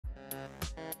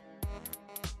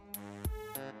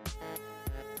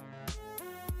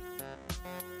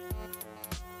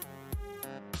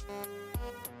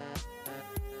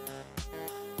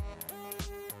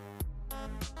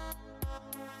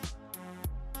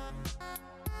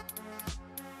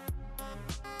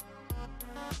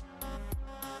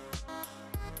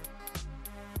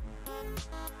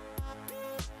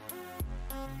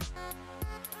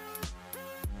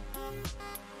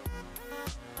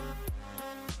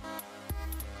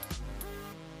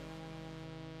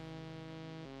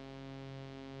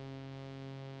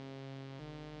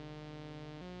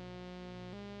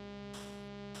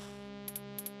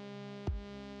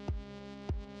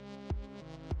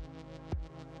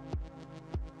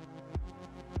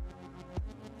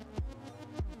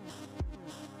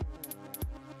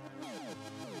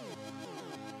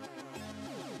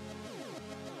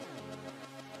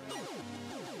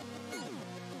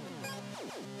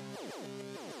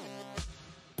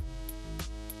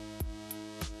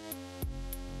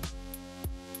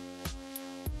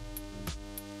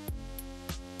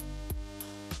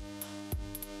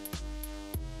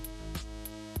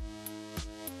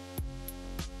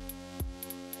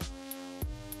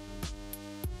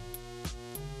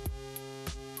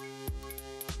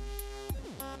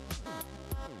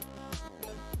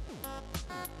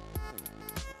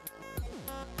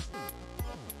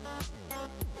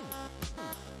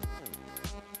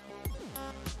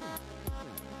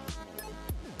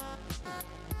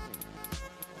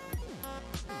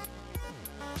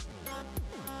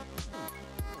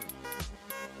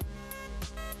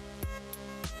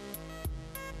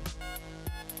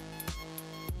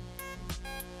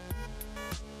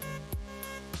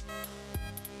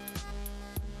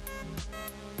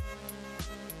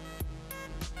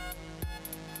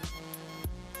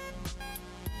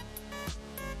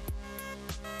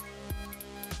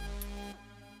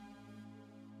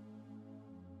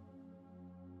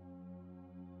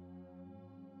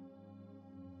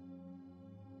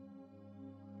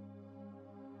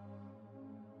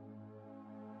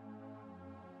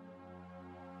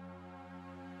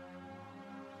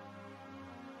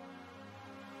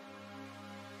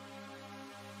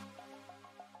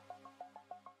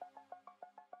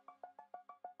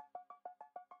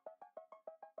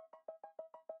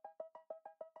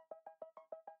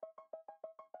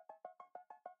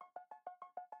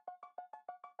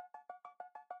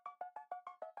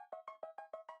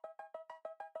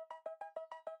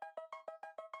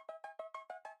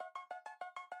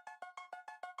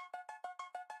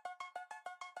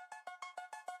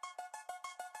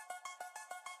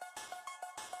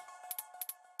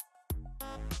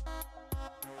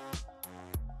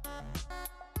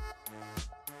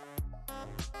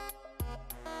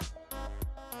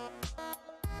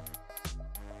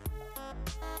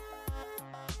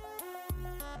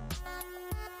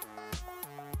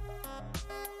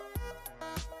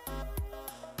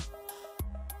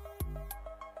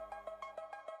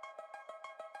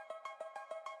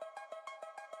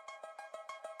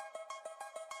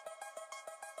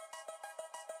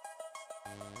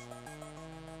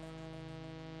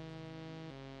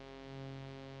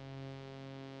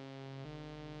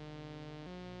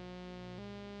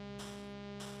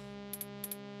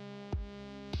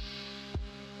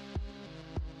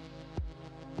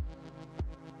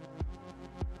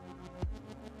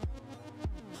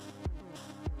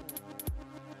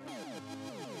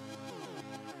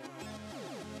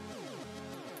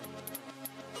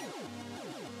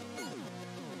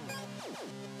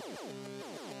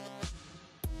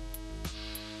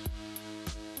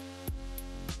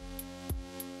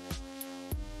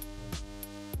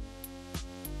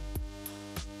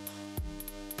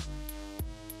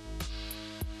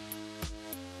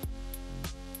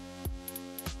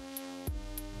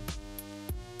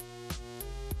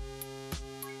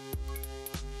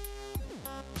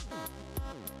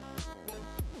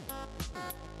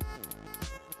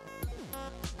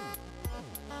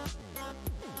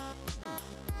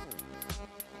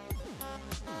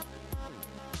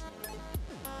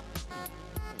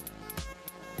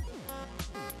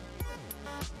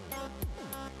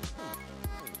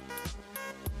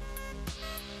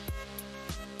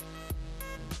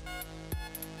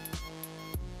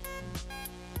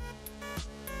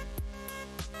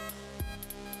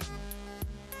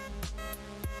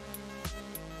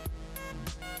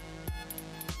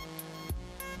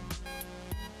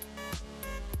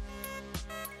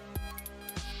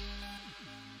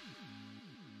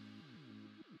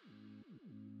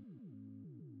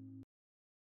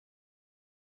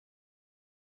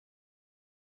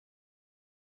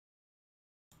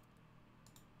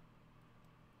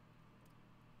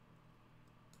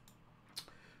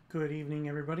Good evening,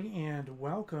 everybody, and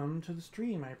welcome to the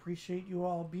stream. I appreciate you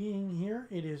all being here.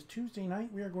 It is Tuesday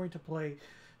night. We are going to play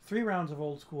 3 rounds of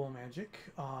Old School Magic.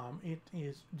 It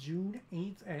is June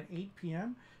 8th at 8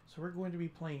 p.m. So we're going to be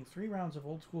playing 3 rounds of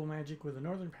Old School Magic with the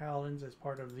Northern Paladins as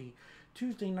part of the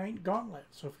Tuesday Night Gauntlet.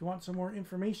 So if you want some more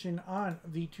information on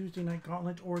the Tuesday Night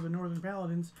Gauntlet or the Northern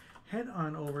Paladins, head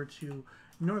on over to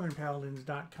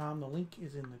northernpaladins.com. The link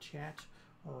is in the chat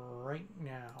right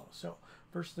now. So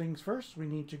first things first, we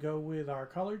need to go with our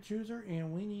color chooser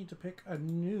and we need to pick a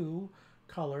new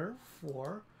color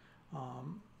for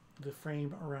the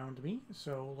frame around me.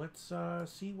 So let's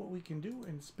see what we can do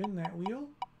and spin that wheel.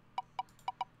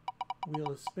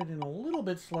 Wheel is spinning a little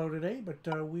bit slow today, but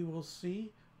we will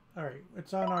see. All right,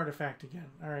 it's on artifact again.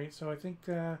 All right, so I think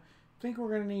we're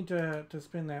going to need to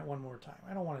spin that one more time.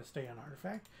 I don't want to stay on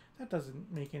artifact. That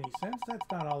doesn't make any sense. That's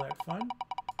not all that fun.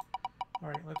 All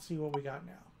right, let's see what we got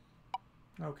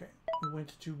now. Okay, we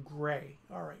went to gray.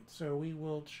 All right, so we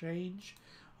will change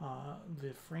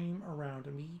the frame around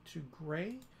me to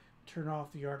gray, turn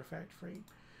off the artifact frame.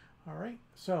 All right,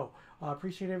 so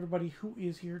appreciate everybody who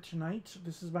is here tonight.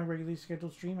 This is my regularly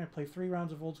scheduled stream. I play 3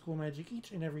 rounds of Old School Magic each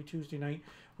and every Tuesday night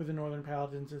with the Northern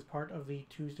Paladins as part of the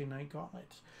Tuesday Night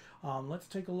Gauntlet. Let's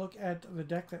take a look at the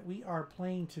deck that we are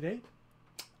playing today.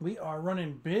 We are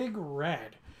running Big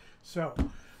Red. So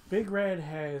Big Red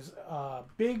has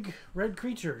big red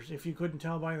creatures, if you couldn't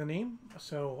tell by the name.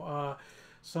 So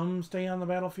some stay on the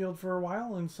battlefield for a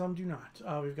while and some do not.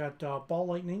 We've got Ball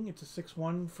Lightning. It's a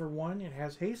 6/1 for 1. It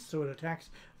has haste, so it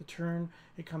attacks the turn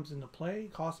it comes into play.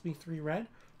 It costs me 3 red,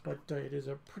 but it is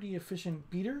a pretty efficient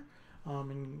beater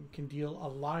and can deal a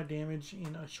lot of damage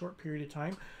in a short period of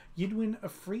time. Ydwen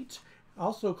Efreet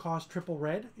also costs triple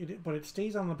red, but it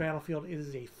stays on the battlefield. It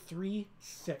is a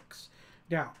 3/6.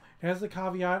 Now, it has the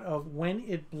caveat of when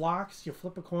it blocks, you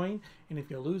flip a coin, and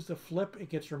if you lose the flip, it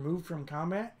gets removed from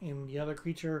combat, and the other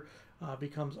creature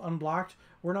becomes unblocked.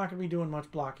 We're not going to be doing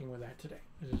much blocking with that today.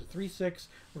 It is a 3/6.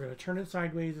 We're going to turn it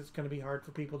sideways. It's going to be hard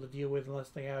for people to deal with unless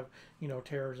they have, you know,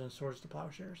 Terrors and Swords to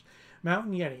Plowshares.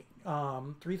 Mountain Yeti,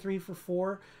 3/3 for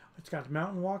 4. It's got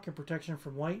Mountain Walk and protection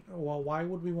from light. Well, why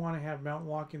would we want to have Mountain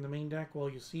Walk in the main deck? Well,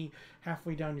 you see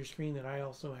halfway down your screen that I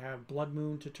also have Blood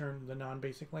Moon to turn the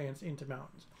non-basic lands into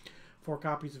mountains. 4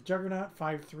 copies of Juggernaut,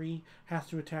 5/3, has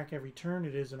to attack every turn.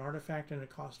 It is an artifact and it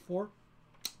costs 4.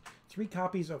 3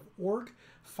 copies of Org,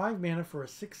 5 mana for a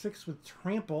 6/6 with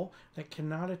Trample that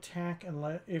cannot attack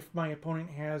unless if my opponent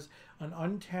has an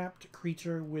untapped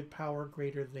creature with power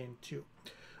greater than 2.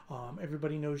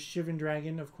 Everybody knows Shivan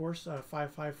Dragon, of course,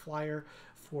 5/5 flyer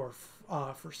for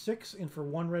 6, and for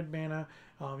 1 red mana,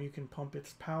 you can pump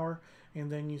its power. And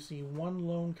then you see 1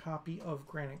 lone copy of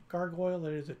Granite Gargoyle.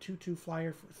 That is a 2/2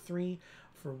 flyer for 3.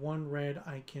 For 1 red,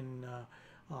 I can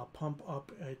pump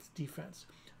up its defense.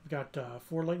 I've got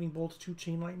 4 lightning bolts, 2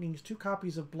 chain lightnings, 2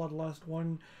 copies of Bloodlust,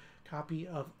 1 copy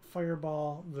of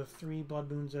Fireball, the 3 blood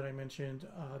moons that I mentioned,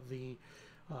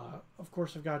 of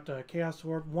course, I've got Chaos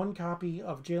Orb, 1 copy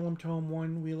of Jalem Tome,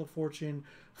 1 Wheel of Fortune,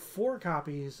 4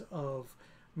 copies of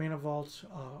Mana Vault,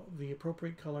 the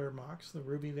appropriate color Mox, the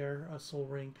ruby there, a Soul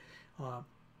Ring,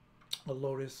 a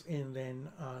Lotus, and then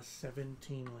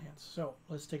 17 lands. So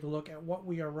let's take a look at what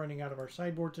we are running out of our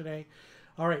sideboard today.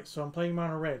 All right, so I'm playing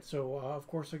mono red. So of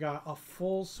course I got a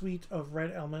full suite of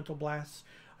red elemental blasts.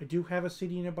 I do have a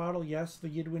City in a Bottle. Yes, the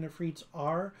Ydwen Efreets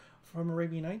are from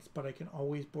Arabian Nights, but I can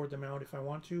always board them out if I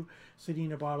want to. City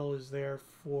in a Bottle is there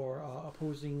for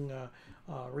opposing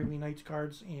Arabian Nights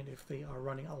cards, and if they are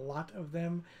running a lot of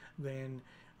them, then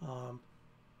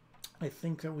I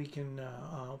think that we can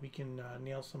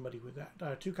nail somebody with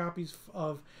that. 2 copies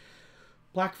of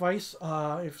Black Vice,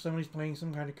 if somebody's playing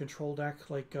some kind of control deck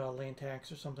like land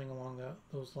tax or something along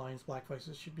those lines, Black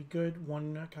Vices should be good.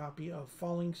 1 copy of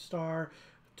Falling Star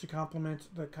to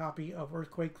complement the copy of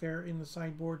Earthquake there in the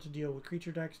sideboard to deal with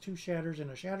creature decks. 2 Shatters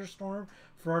and a Shatterstorm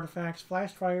for artifacts.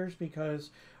 Flash Fires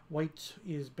because white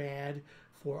is bad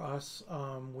for us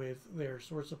with their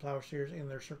Swords of Plowshares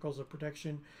and their Circles of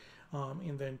Protection.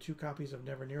 And then 2 copies of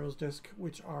Never Nero's Disc,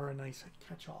 which are a nice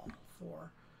catch-all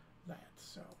for that.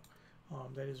 So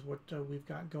that is what we've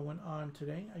got going on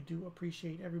today. I do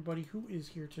appreciate everybody who is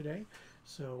here today.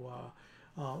 So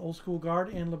Old School Guard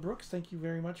and LeBrooks, thank you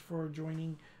very much for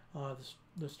joining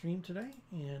the stream today.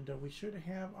 And we should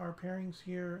have our pairings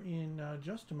here in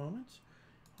just a moment.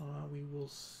 We will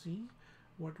see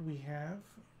what we have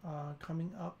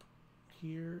coming up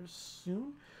here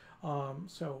soon.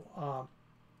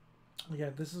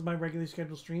 Again, this is my regularly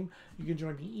scheduled stream. You can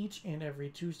join me each and every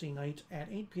Tuesday night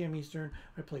at 8 p.m. Eastern.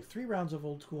 I play 3 rounds of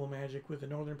Old School Magic with the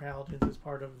Northern Paladins as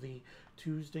part of the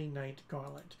Tuesday Night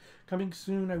Gauntlet. Coming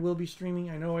soon, I will be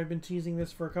streaming. I know I've been teasing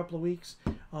this for a couple of weeks.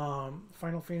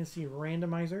 Final Fantasy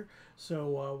Randomizer.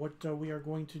 So what we are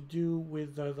going to do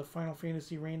with the Final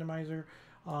Fantasy Randomizer,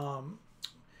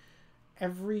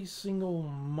 every single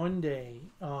Monday,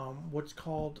 what's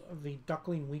called the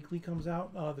Duckling Weekly comes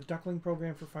out. The Duckling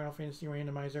program for Final Fantasy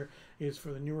Randomizer is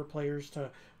for the newer players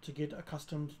to get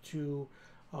accustomed to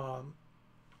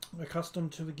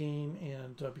the game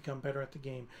and become better at the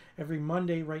game. Every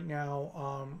Monday right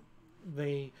now,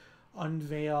 they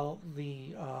unveil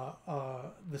the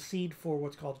seed for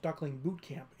what's called Duckling Boot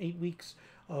Camp. 8 weeks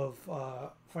of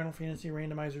Final Fantasy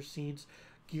Randomizer seeds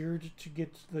geared to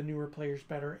get the newer players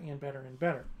better and better and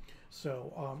better.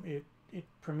 So it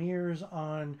premieres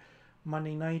on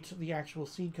Monday night. The actual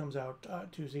seed comes out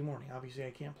Tuesday morning. Obviously,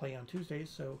 I can't play on Tuesdays,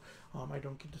 so I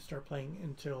don't get to start playing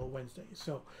until Wednesday.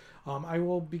 So I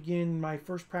will begin my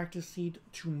first practice seed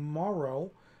tomorrow,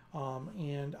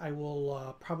 and I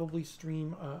will probably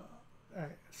stream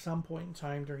at some point in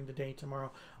time during the day tomorrow.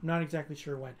 I'm not exactly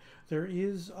sure when. There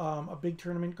is a big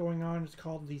tournament going on. It's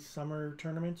called the Summer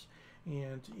Tournament,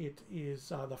 and it is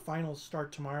the finals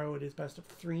start tomorrow. It is best of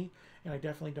 3, and I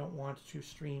definitely don't want to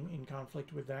stream in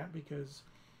conflict with that because,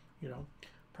 you know,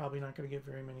 probably not going to get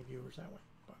very many viewers that way.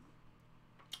 But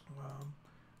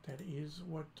that is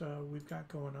what we've got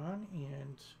going on,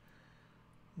 and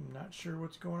I'm not sure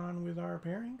what's going on with our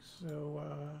pairings. So,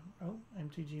 oh,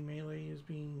 MTG Melee is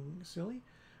being silly.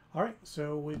 All right,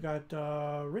 so we've got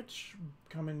Rich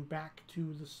coming back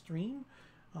to the stream.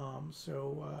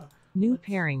 New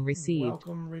pairing received.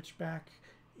 Welcome Rich back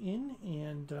in,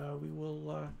 and we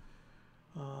will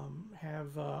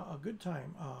have a good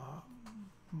time.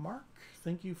 Mark,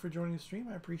 thank you for joining the stream.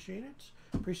 I appreciate it.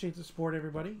 Appreciate the support,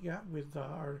 everybody. Yeah, with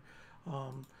our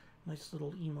nice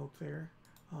little emote there.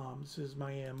 This is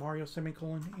my Mario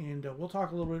semicolon, and we'll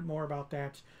talk a little bit more about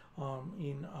that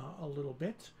in a little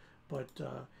bit. But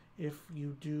if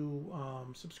you do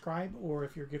subscribe, or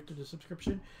if you're gifted a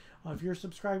subscription, if you're a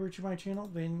subscriber to my channel,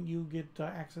 then you get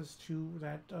access to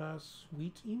that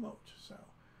sweet emote. So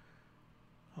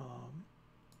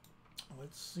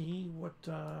let's see what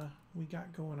we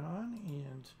got going on,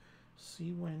 and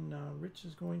see when Rich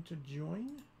is going to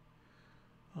join,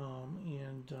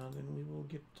 and then we will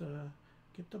get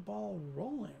the ball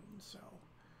rolling. So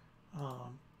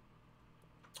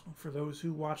for those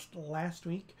who watched last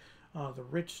week, the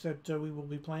Rich that we will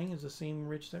be playing is the same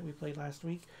Rich that we played last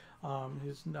week.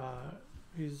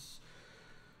 His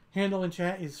handle in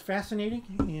chat is fascinating,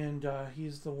 and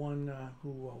he's the one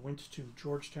who went to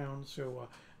Georgetown. So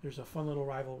there's a fun little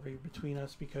rivalry between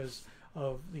us because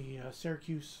of the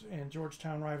Syracuse and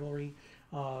Georgetown rivalry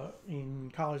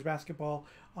in college basketball.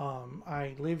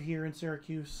 I live here in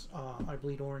Syracuse. I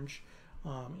bleed orange,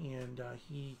 and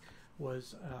he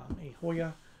was a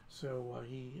Hoya, so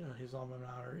his alma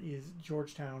mater is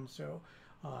Georgetown. So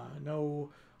no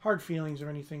hard feelings or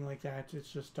anything like that.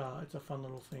 It's just it's a fun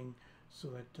little thing so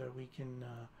that we can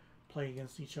play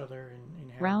against each other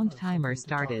and have round timer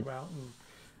started. Talk about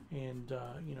and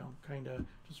you know, kind of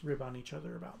just rib on each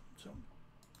other about. So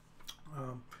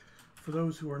for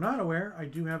those who are not aware, I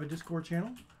do have a Discord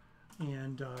channel,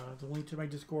 and the link to my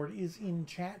Discord is in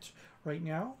chat right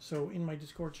now. So in my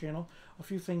Discord channel, a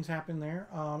few things happen there.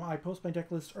 I post my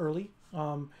deck lists early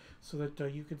so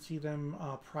that you can see them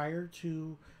prior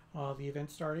to the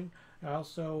event starting. I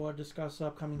also discuss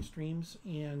upcoming streams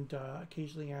and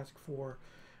occasionally ask for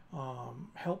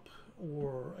help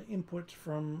or input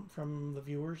from the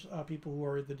viewers, people who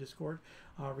are in the Discord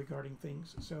regarding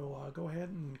things. So go ahead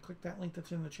and click that link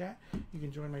that's in the chat. You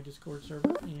can join my Discord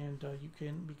server and you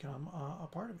can become a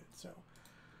part of it. So,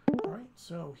 all right,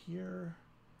 so here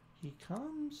he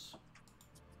comes,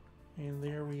 and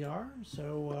there we are.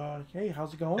 So, hey,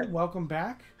 how's it going? Welcome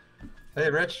back. Hey,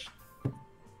 Rich.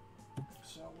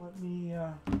 So let me.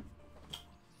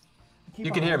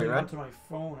 You can hear me, right? To my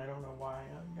phone. I don't know why.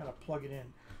 I gotta plug it in.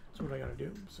 That's what I gotta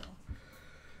do. So.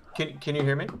 Can you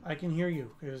hear me? I can hear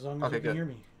you as long as you can hear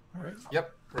me. All right.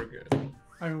 Yep, we're good.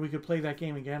 I mean, we could play that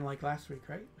game again like last week,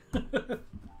 right?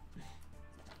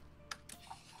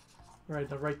 Right.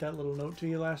 I write that little note to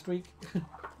you last week.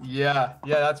 yeah.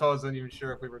 That's why I wasn't even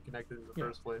sure if we were connected in the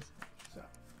first place.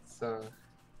 So,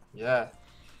 yeah.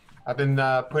 I've been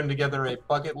putting together a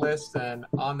bucket list, and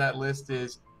on that list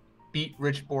is beat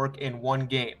Rich Bork in one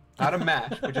game. Not a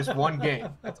match, but just one game.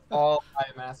 That's all I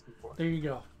am asking for. There you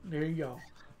go. There you go.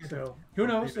 So who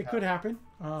knows? It could happen.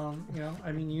 You know,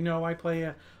 I mean, you know, I play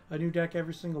a new deck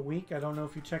every single week. I don't know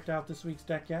if you checked out this week's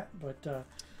deck yet, but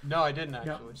no, I didn't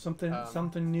actually. Yeah,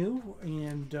 something new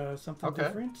and something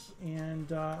different,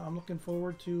 and I'm looking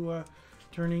forward to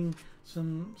turning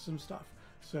some stuff.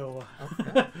 So,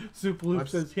 Soup Loop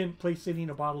says, hint, play City in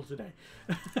a Bottle today.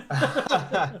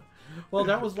 Well,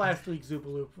 that was last week,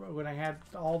 Zoopaloop, when I had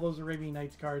all those Arabian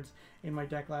Nights cards in my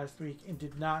deck last week and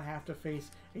did not have to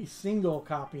face a single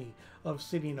copy of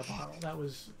City in a Bottle. That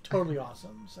was totally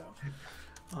awesome. So,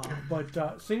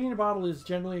 but City in a Bottle is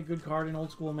generally a good card in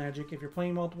old school Magic. If you're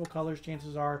playing multiple colors,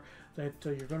 chances are that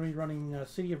you're going to be running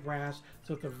City of Brass.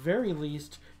 So at the very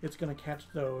least, it's going to catch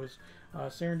those.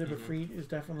 Serendip Efreet is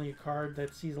definitely a card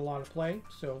that sees a lot of play.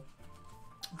 So,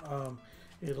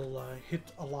 it'll hit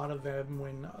a lot of them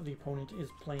when the opponent is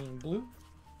playing blue.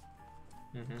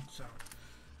 So,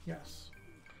 yes.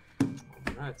 All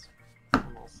right.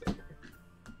 I'm all set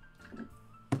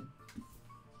here.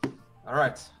 All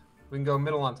right. We can go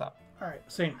middle on top. All right.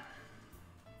 Same.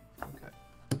 Okay.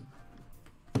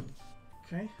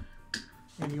 Okay.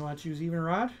 And you want to choose even or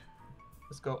odd?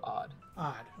 Let's go odd.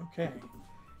 Odd. Okay.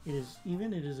 It is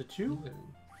even. It is a 2. Even.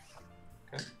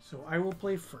 Okay. So I will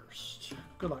play first.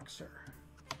 Good luck, sir.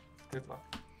 Good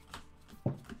luck.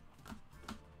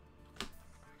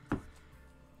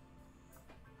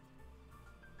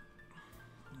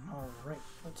 All right,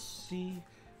 let's see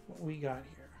what we got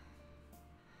here.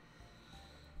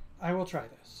 I will try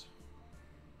this.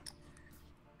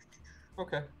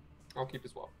 Okay, I'll keep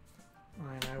as well.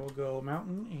 And I will go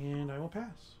mountain, and I will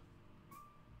pass.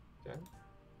 Okay.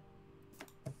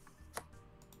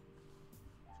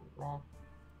 Draw.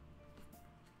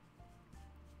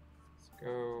 Let's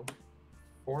go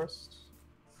forest.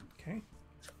 Okay.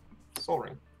 Soul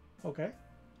Ring. Okay.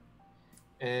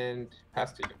 And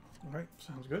pass to you. All right,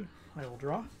 sounds good. I will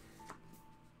draw.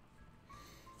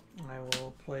 I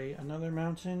will play another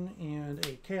mountain and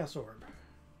a Chaos Orb.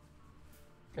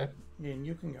 Okay. And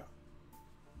you can go.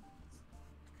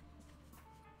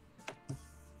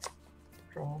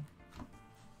 Draw.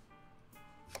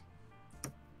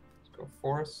 Let's go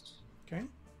forest. Okay.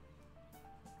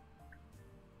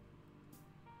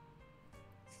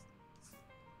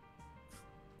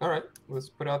 All right, let's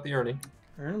put out the Ernie.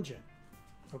 Ernie.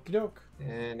 Okie doke.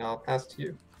 And I'll pass to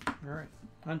you. All right,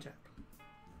 untap.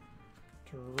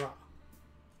 Draw.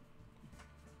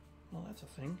 Well, that's a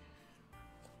thing.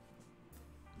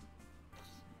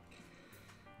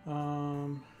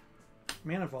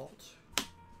 Mana Vault.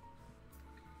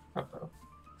 Uh-oh.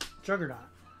 Juggernaut.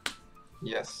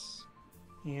 Yes.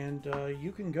 And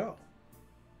you can go.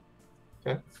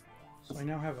 Okay. So I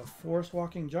now have a forest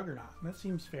walking Juggernaut. That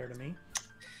seems fair to me.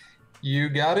 You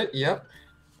got it. Yep.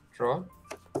 Draw.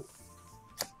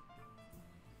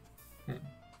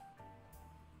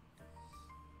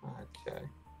 Okay.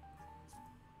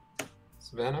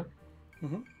 Savannah.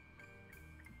 Mm-hmm.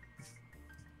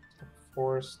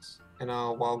 Forest, and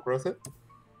I'll wild growth it.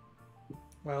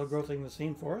 Wild growthing the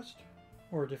same forest,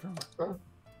 or a different one?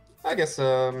 I guess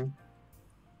I'll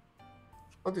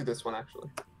do this one actually.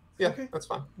 Yeah, okay. That's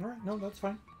fine. All right, no, that's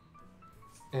fine.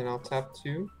 And I'll tap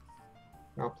 2.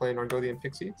 And I'll play Nargothian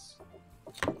Pixies.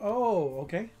 Oh,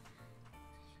 okay.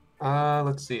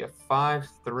 Let's see, a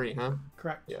 5/3, huh?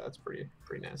 Correct. Yeah, that's pretty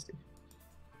nasty.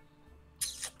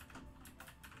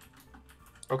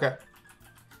 Okay.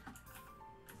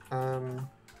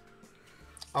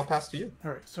 I'll pass to you.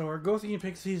 All right, so our Gothian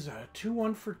Pixies,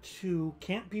 2/1 for 2,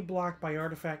 can't be blocked by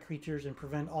artifact creatures and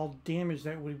prevent all damage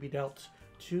that would be dealt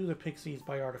to the Pixies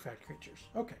by artifact creatures.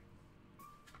 Okay.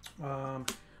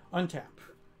 Untap.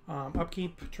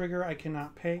 Upkeep trigger, I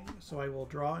cannot pay, so I will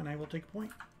draw and I will take a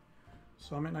point.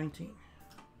 So I'm at 19.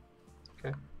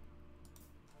 Okay.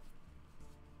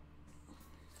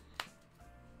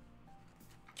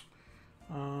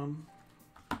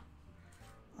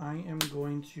 I am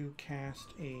going to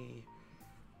cast a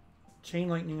Chain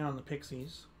Lightning on the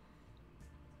Pixies.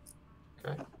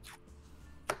 Okay.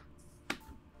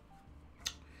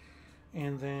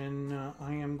 And then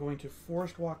I am going to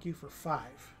Forest Walk you for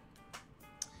 5.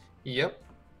 Yep.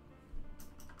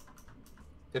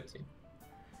 15.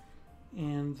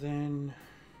 And then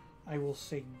I will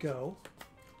say go.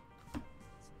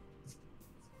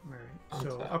 Alright,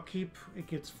 so upkeep, it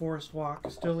gets Forest Walk.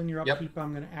 Still in your upkeep,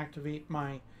 I'm going to activate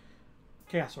my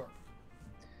Chaos Orb.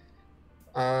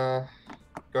 Go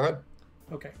ahead.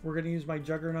 Okay, we're going to use my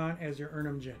Juggernaut as your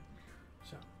Urnum Djinn.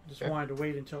 So, just wanted to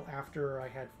wait until after I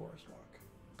had Forest Walk.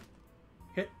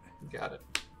 Hit. Got it.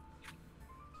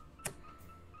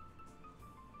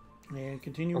 And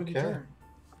continue with your turn.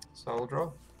 So I'll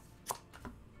draw.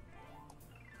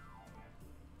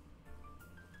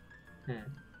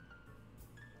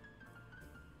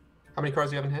 How many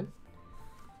cards do you have in hand?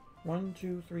 1,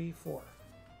 2, 3, 4.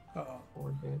 Uh-oh. 4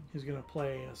 in hand. He's going to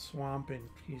play a swamp and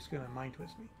he's going to mind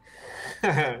twist me.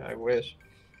 I wish.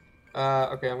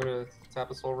 Okay, I'm going to tap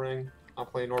a Soul Ring. I'll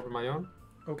play an Orb of my own.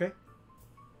 Okay.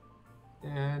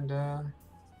 And,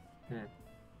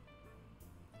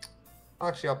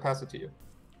 actually, I'll pass it to you.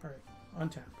 Alright,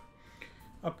 untap.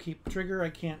 Upkeep trigger, I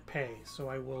can't pay, so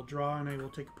I will draw and I will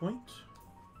take a point.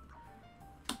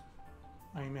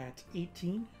 I'm at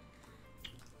 18.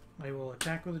 I will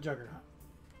attack with a Juggernaut.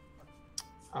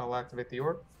 I'll activate the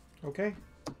Orb. Okay.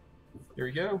 Here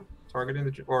we go. Targeting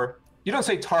the... Or, you don't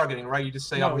say targeting, right? You just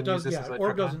say, I'm going to use this as a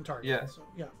Orb doesn't target. Yeah. So,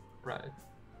 yeah. Right.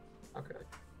 Okay.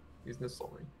 Using the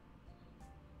Soul Ring.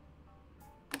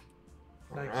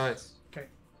 Nice. Alright. Okay.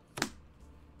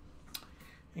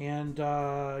 And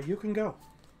you can go.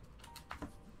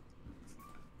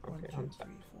 Okay, 1, 2, 3,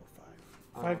 4,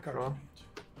 5. 5 cards in hand.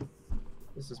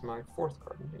 This is my 4th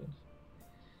card in hand.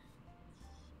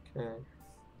 Okay.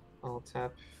 I'll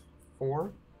tap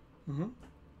 4. Mm-hmm.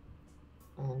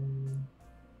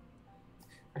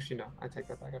 Actually, no. I take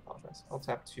that back. I apologize. I'll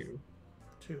tap 2.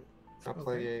 2. I'll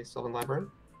play a Sylvan Library.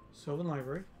 Sylvan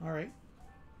Library. All right.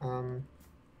 And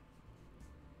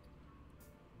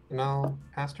I'll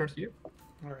pass turn to you.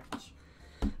 All right.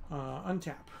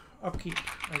 Untap. Upkeep.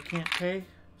 I can't pay,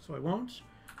 so I won't.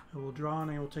 I will draw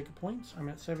and I will take a point. I'm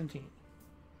at 17.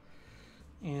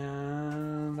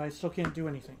 And I still can't do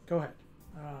anything. Go ahead.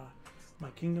 My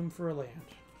kingdom for a land.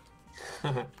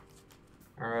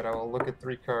 Alright, I will look at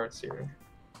 3 cards here.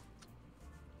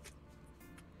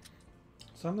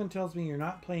 Something tells me you're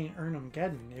not playing Urnum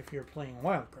Geddon if you're playing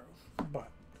Wild Growth, but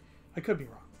I could be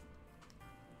wrong.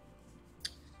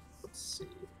 Let's see.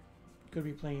 Could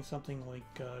be playing something like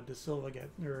De Silva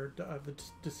or the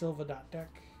De Silva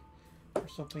deck or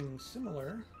something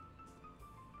similar.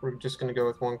 We're just going to go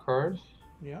with 1 card.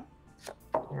 Yeah.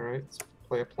 Alright, let's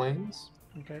play a Plains.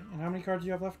 Okay, and how many cards do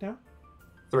you have left now?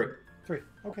 3. 3,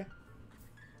 okay.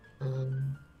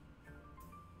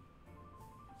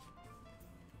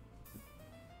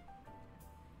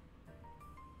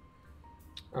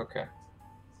 Okay.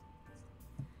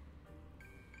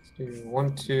 Let's do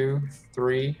 1, 2,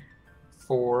 3,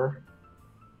 4,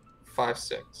 5,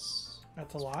 6.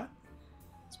 That's a lot.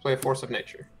 Let's play a Force of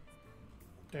Nature.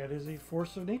 That is a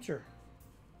Force of Nature.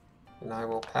 And I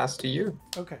will pass to you.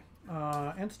 Okay.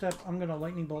 End step, I'm going to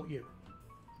Lightning Bolt you.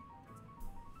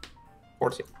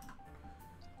 14.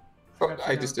 Oh,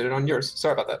 I just did it on yours.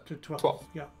 Sorry about that. To 12. 12.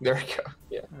 Yeah. There we go.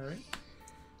 Yeah. All right.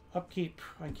 Upkeep,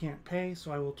 I can't pay,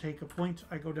 so I will take a point.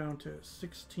 I go down to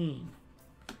 16.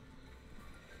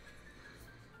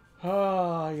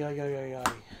 Yeah.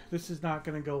 This is not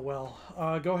going to go well.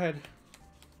 Go ahead.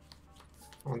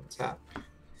 On tap.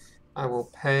 I will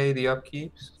pay the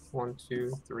upkeep. 1,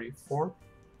 2, 3, 4.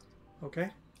 Okay.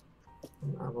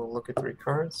 I will look at 3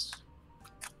 cards.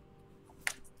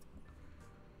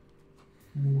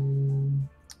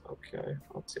 Okay,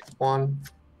 I'll take 1.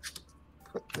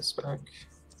 Put this back.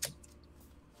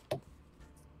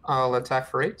 I'll attack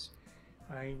for 8.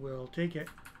 I will take it.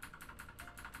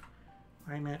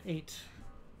 I'm at 8.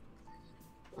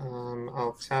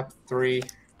 I'll tap 3,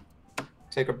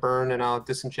 take a burn, and I'll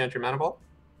disenchant your mana ball.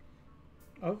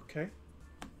 Okay.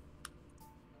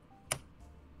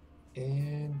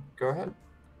 And go ahead.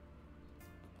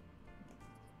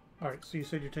 Alright, so you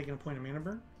said you're taking a point of mana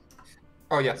burn?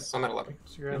 Oh, yes, I'm at 11. Okay,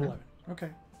 so you're at 11. Okay,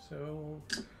 so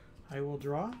I will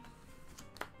draw.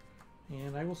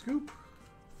 And I will scoop.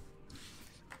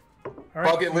 All right.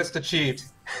 Bucket list achieved.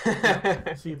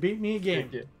 Yeah. So you beat me again.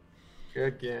 Good game.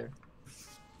 Good game.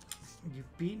 You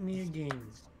beat me again.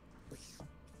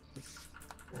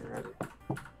 Alrighty.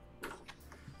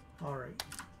 All right.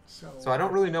 So I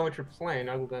don't really know what you're playing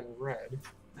other than red.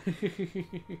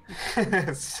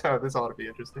 So this ought to be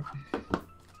interesting.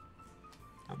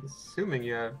 I'm assuming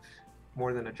you have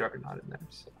more than a Juggernaut in there.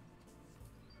 So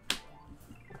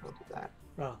I'll do that.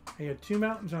 Well, I had 2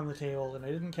 mountains on the table and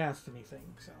I didn't cast anything,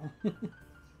 so.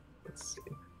 Let's see.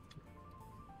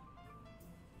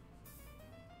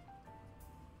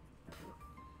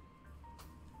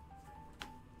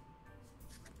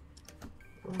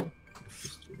 Oh,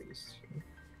 just do these two.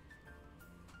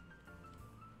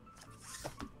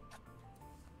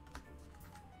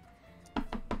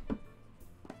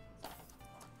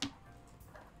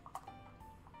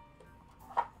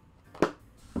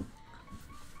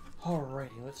 Alrighty,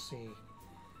 let's see.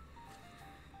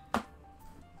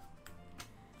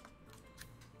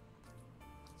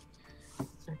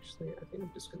 Actually, I think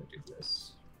I'm just going to do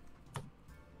this.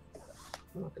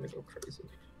 I'm not going to go crazy.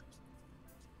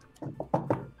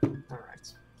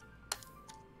 Alright.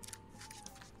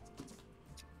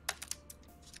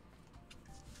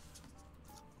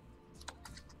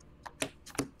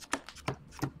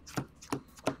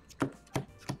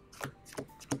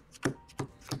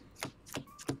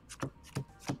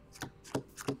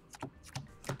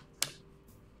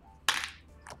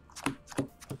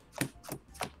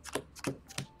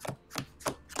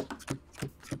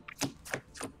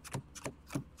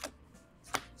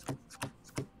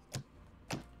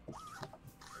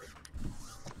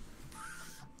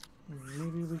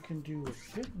 Maybe we can do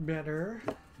a bit better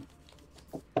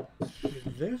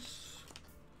with this.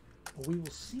 But we will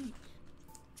see.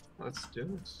 Let's do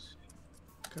it.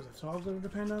 Because it's all going to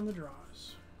depend on the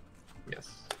draws. Yes.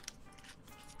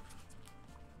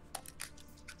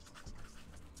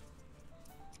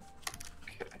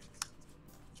 Okay.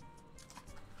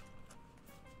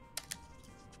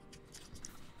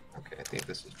 Okay, I think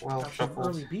this is well Got some shuffled.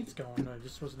 early beats going. I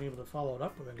just wasn't able to follow it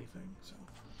up with anything. So.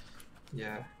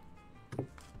 Yeah.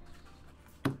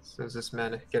 So is this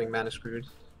mana getting mana screwed?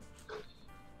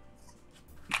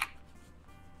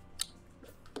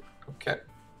 Okay.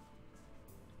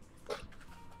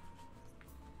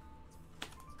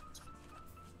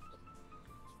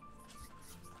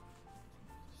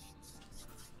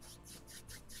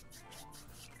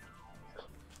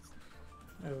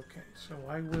 Okay, so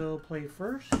I will play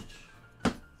first.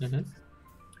 Mm-hmm.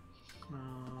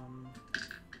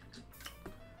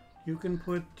 You can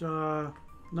put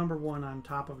number 1 on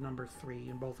top of number 3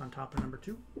 and both on top of number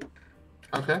 2.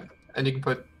 Okay, and you can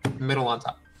put middle on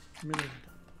top. Middle on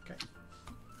top. Okay.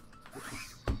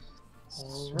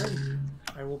 Alright.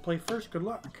 I will play first. Good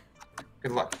luck.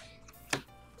 Good luck. 2,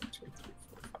 3,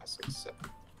 4, 5, 6, 7.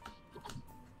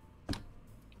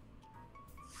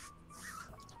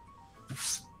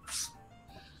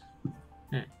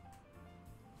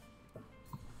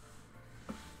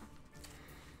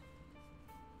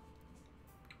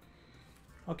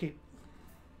 Okay.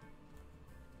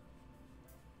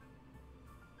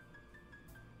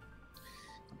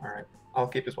 All right, I'll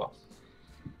keep as well.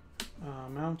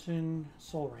 Mountain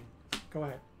Soul Ring. Go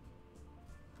ahead.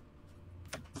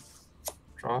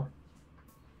 Draw.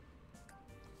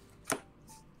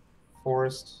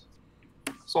 Forest.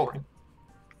 Soul Ring.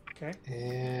 Okay.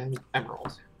 And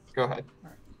Emerald. Go ahead. All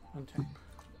right. Untap.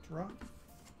 Draw.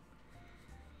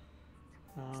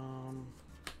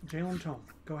 Jalen Tome.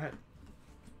 Go ahead.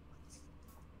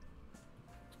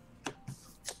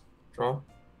 Draw.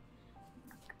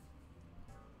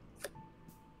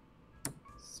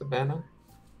 Savannah.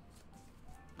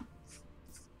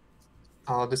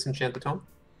 I'll disenchant the tome.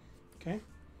 Okay.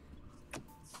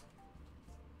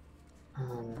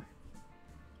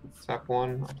 Tap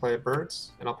 1, I'll play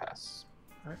birds, and I'll pass.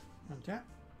 All right. Untap.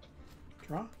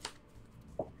 Draw.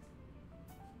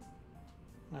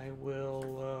 I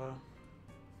will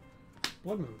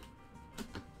Blood Moon.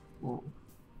 Ooh.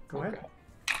 Go ahead.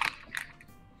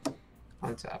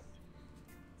 Untap.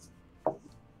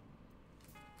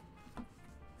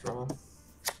 Draw.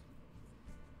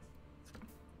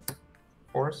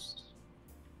 Forest.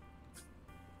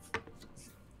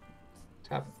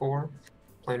 Tap 4.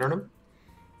 Play an Arnhem.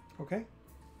 Okay.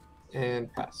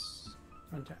 And pass.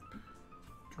 Untap.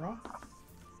 Draw.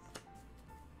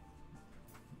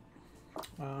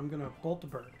 I'm going to bolt the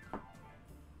bird.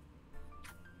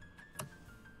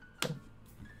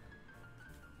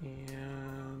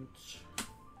 And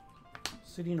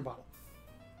city in a bottle.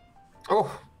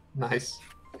 Oh, nice.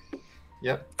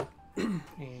 Yep.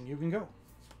 And you can go.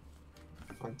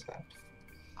 Untap.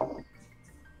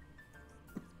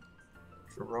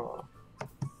 Draw.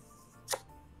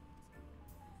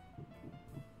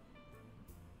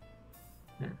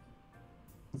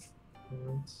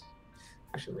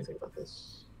 Actually, let me think about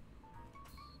this.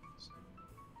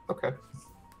 Okay.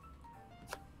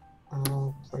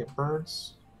 I'll play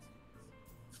birds.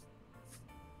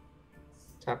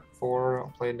 Tap 4,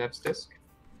 I'll play Nev's Disc.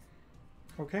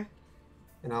 Okay.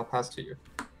 And I'll pass to you.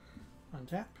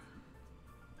 Untap.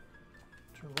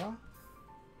 Draw.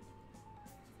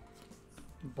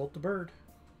 Bolt the bird.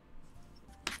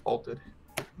 Bolted.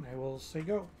 I will say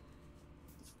go.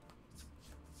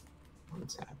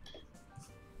 Untap.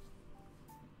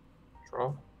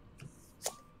 Draw.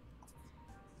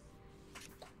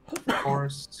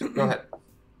 Forest. Go ahead.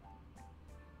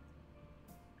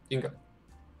 You can go.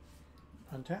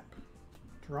 Untap.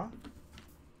 Draw.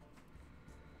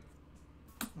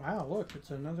 Wow, look,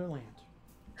 it's another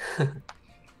land.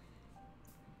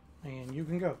 And you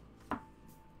can go.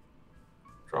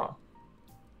 Draw.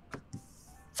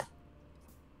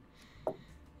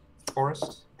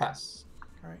 Forest. Pass.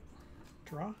 All right.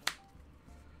 Draw.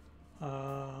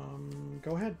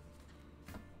 Go ahead.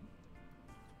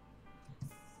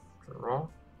 Draw.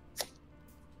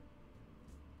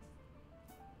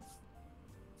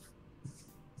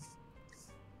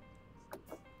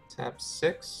 Tap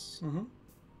 6. Mm-hmm.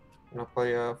 And I'll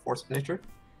play Force of Nature.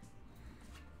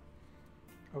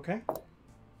 Okay.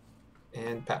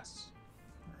 And pass.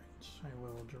 All right. I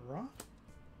will draw.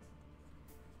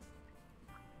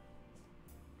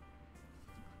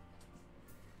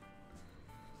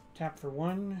 Tap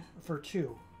for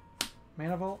 2.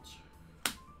 Mana Vault.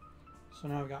 So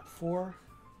now I've got 4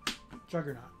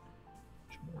 Juggernaut.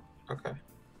 Okay.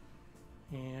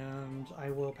 And I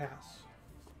will pass.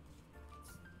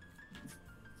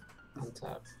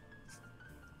 Untap.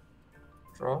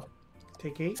 Draw.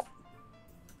 Take 8.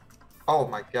 Oh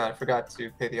my god, I forgot to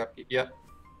pay the upkeep. Yep.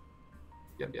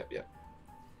 Yep.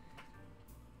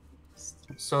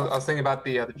 So I was thinking about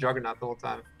the Juggernaut the whole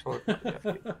time. Totally forgot the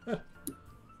upkeep.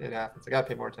 It happens. I gotta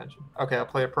pay more attention. Okay, I'll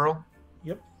play a Pearl.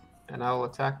 Yep. And I will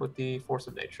attack with the Force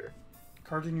of Nature.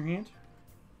 Cards in your hand?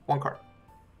 1 card.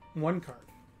 1 card.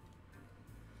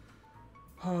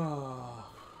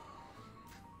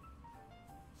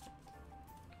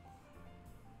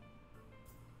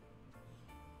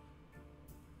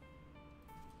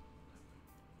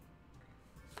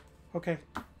 Okay,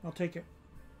 I'll take it.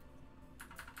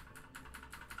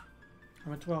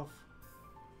 I'm at 12.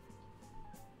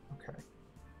 Okay.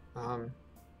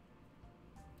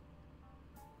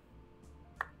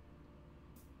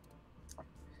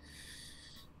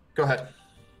 Go ahead.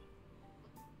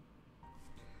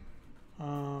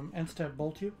 End step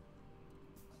bolt you.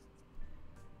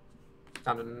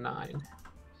 Down to 9.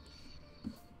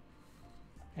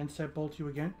 End step bolt you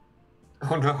again.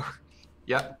 Oh no.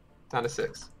 Yep. Down to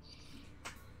 6.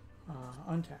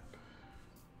 Untap.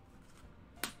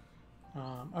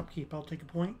 Upkeep, I'll take a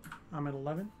point. I'm at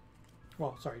 11.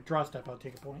 Well, sorry, draw step, I'll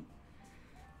take a point.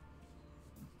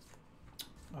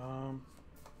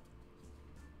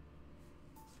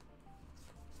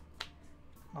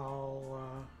 I'll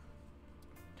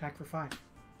attack for 5.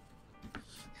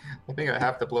 I think I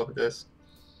have to blow the disc.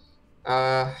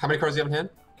 How many cards do you have in hand?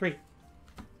 3. I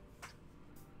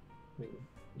mean,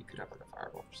 you could have like a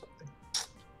fireball or something.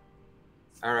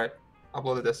 Alright, I'll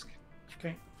blow the disc.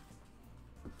 Okay.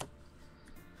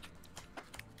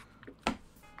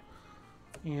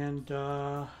 And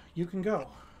you can go.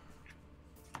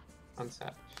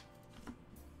 Untap.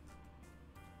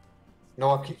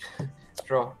 No upkeep.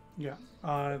 Draw. Yeah.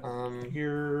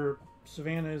 Your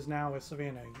Savannah is now a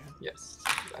Savannah again. Yes,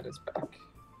 that is back.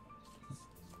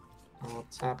 I'll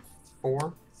tap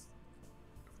 4.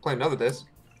 Play another disc.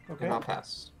 Okay. And I'll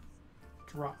pass.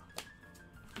 Draw.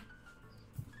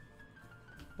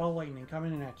 Ball lightning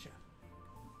coming in at you.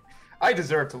 I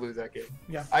deserve to lose that game.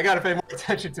 Yeah. I gotta pay more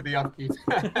attention to the upkeep.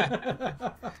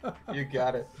 You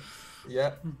got it.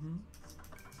 Yeah. Mm-hmm.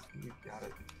 You got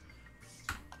it.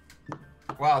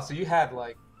 Wow, so you had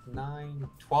like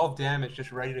 12 damage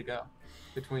just ready to go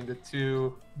between the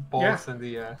 2 bolts and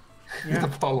the the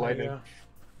ball lightning.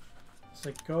 It's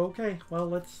like, okay, well,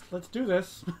 let's do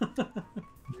this. I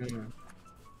don't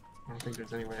think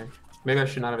there's any way. Maybe I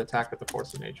should not have attacked with the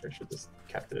Force of Nature. I should just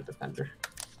kept it a defender.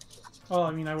 Well, I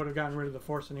mean, I would have gotten rid of the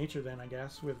Force of Nature then, I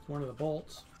guess, with one of the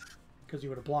bolts, because you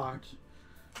would have blocked.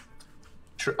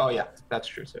 True. Oh yeah, that's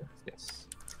true too. Yes.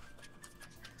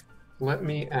 Let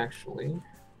me actually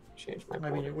change my.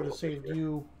 I mean, it would have saved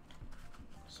you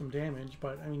some damage,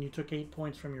 but I mean, you took 8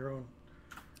 points from your own.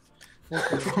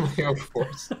 Of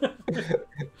course.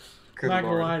 Not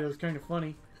gonna lie, that was kind of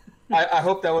funny. I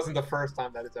hope that wasn't the first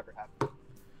time that it's ever happened.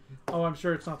 Oh, I'm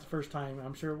sure it's not the first time.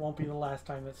 I'm sure it won't be the last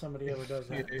time that somebody ever does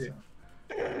that. So.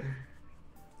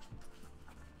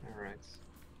 All right.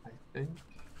 I think.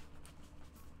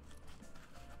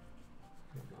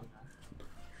 I'm gonna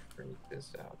bring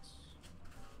this out.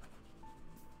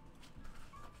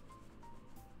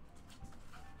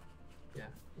 Yeah,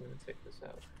 I'm gonna take this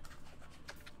out.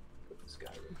 Put this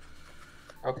guy in.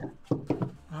 Okay.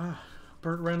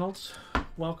 Burt Reynolds,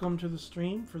 welcome to the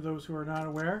stream. For those who are not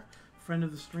aware, friend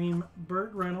of the stream,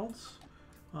 Burt Reynolds.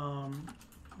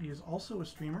 He is also a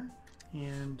streamer,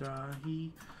 and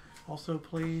he also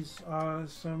plays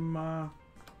some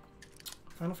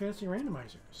Final Fantasy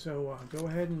Randomizer. So go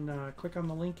ahead and click on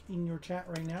the link in your chat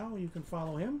right now. You can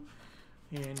follow him,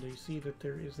 and you see that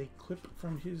there is a clip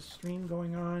from his stream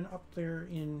going on up there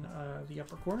in the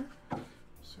upper corner.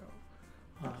 So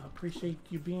appreciate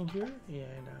you being here,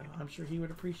 and I'm sure he would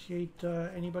appreciate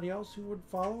anybody else who would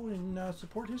follow and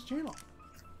support his channel.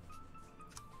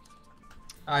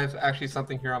 I have actually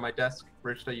something here on my desk,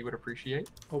 Rich, that you would appreciate.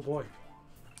 Oh boy.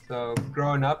 So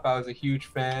growing up, I was a huge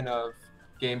fan of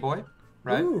Game Boy,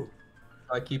 right? Ooh.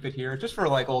 I keep it here just for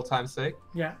like old time's sake.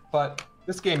 Yeah. But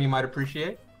this game you might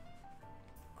appreciate.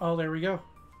 Oh, there we go.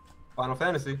 Final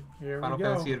Fantasy. Final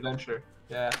Fantasy Adventure.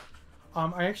 Yeah.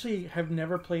 I actually have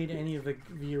never played any of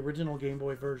the original Game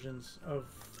Boy versions of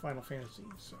Final Fantasy,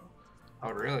 so.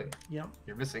 Oh, really? Yep.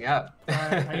 You're missing out.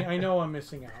 I know I'm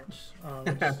missing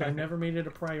out. I never made it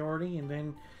a priority, and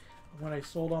then when I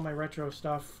sold all my retro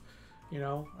stuff, you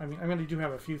know, I mean, I really do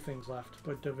have a few things left,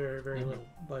 but very, very little.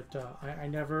 But I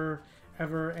never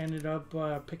ever ended up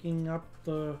picking up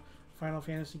the Final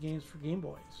Fantasy games for Game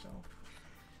Boy, so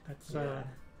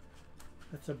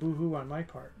that's a boo-hoo on my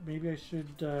part. Maybe I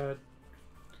should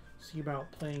see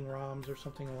about playing ROMs or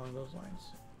something along those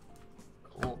lines.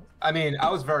 Cool. I mean, I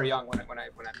was very young when I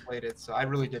played it, so I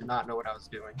really did not know what I was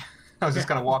doing. I was just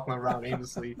kind of walking around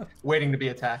aimlessly, waiting to be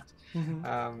attacked.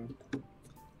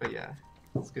 But yeah,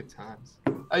 it's good times.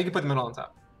 Oh, you can put the middle on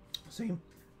top. Same.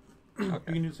 Okay.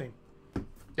 You can do the same.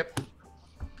 Yep.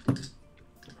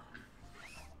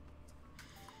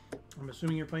 I'm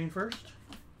assuming you're playing first?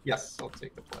 Yes, I'll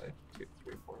take the play. 2,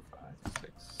 3, 4, 5,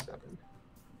 6, 7.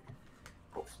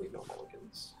 Hopefully no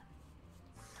mulligans.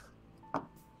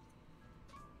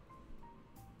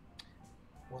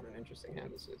 What an interesting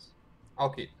hand this is. I'll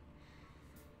keep.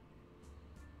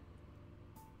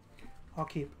 I'll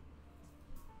keep.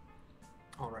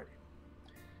 Alrighty.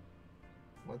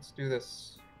 Let's do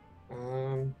this.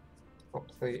 I'll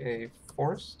play a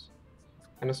Forest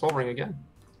and a Soul Ring again.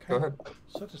 Okay. Go ahead.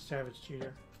 Such a savage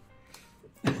cheater.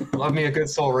 Love me a good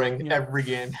Soul Ring every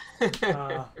game.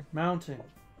 Mountain.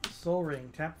 Soul Ring.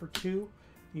 Tap for 2.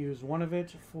 Use one of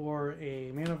it for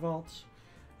a Mana Vault.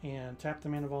 And tap the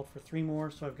Mana Vault for 3 more,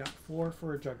 so I've got 4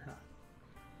 for a Juggernaut.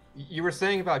 You were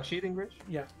saying about cheating, Rich?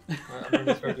 Yeah. I'm going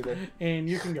to start today. And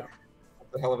you can go.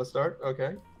 That's a hell of a start.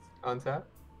 Okay. Untap.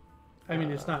 I mean,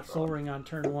 it's not Soul Ring on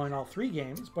turn 1 all 3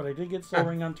 games, but I did get Soul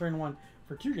Ring on turn 1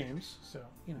 for 2 games, so,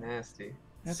 you know. Nasty.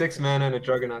 6 mana and a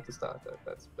Juggernaut to stop that.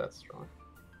 That's strong.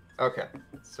 Okay.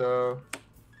 So,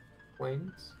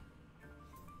 Plains.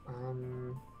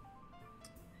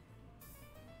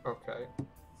 Okay.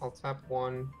 I'll tap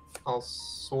 1. I'll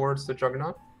Swords the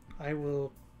Juggernaut. I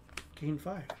will gain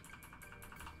 5.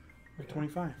 Or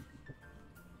 25.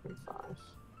 25.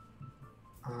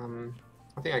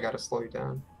 I think I gotta slow you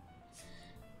down.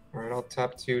 Alright, I'll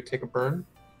tap 2, take a burn.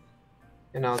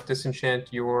 And I'll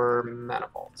disenchant your Mana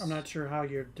Vaults. I'm not sure how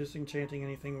you're disenchanting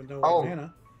anything with no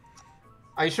mana.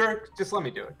 Are you sure? Just let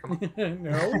me do it. Come on.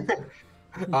 No.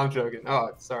 I'm joking.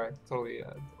 Oh, sorry. Totally.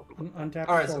 Untap.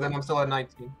 Alright, so then I'm still at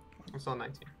 19. I'm still at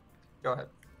 19. Go ahead.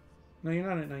 No, you're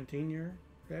not at 19. You're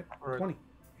at 20.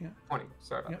 Yeah. 20.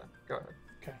 Sorry about that. Go ahead.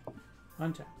 Okay.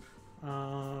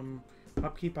 Untap.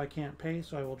 Upkeep I can't pay,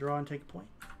 so I will draw and take a point.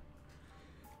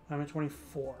 I'm at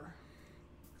 24.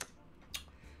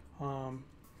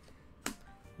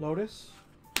 Lotus.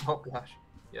 Oh gosh.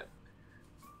 Yeah.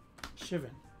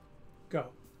 Shivan. Go.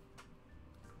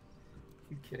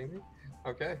 You kidding me?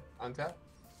 Okay, untap.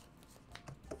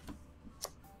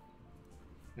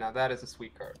 Now that is a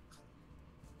sweet card.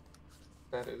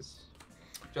 That is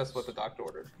just what the doctor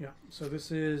ordered. Yeah. So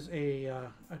this is a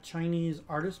Chinese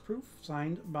artist proof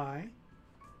signed by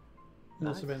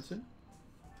Melissa Benson.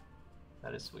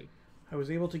 That is sweet. I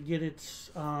was able to get it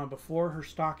before her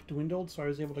stock dwindled, so I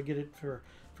was able to get it for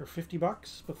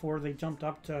 $50 before they jumped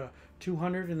up to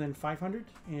 200 and then 500,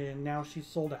 and now she's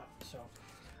sold out. So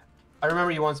I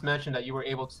remember you once mentioned that you were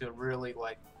able to really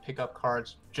like pick up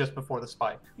cards just before the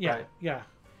spike. Yeah, right? yeah.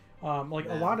 Like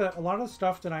a lot of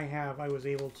stuff that I have, I was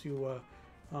able to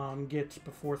get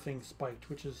before things spiked,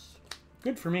 which is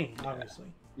good for me, obviously.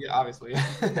 Yeah, obviously.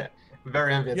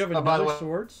 Very envious. You have another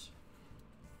swords.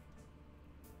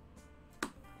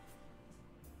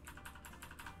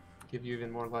 Give you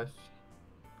even more life.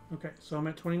 Okay, so I'm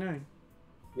at 29.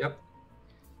 Yep.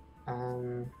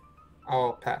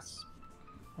 I'll pass.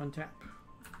 Untap.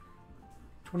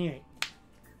 28.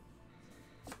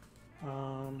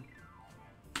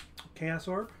 Chaos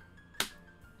Orb.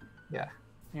 Yeah.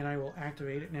 And I will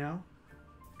activate it now.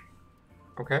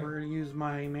 Okay. We're going to use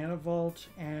my Mana Vault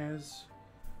as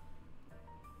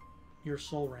your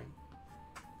Soul Ring.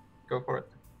 Go for it.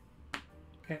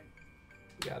 Okay.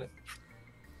 You got it.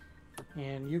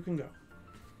 And you can go.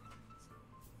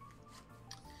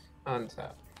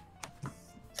 Untap.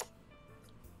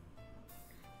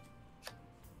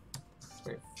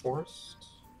 Wait, forced.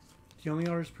 The only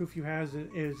artist proof you have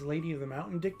is Lady of the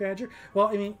Mountain, Dick Badger. Well,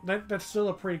 I mean, that's still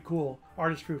a pretty cool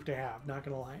artist proof to have, not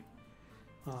going to lie.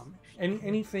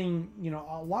 Anything, you know,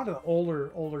 a lot of the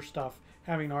older stuff,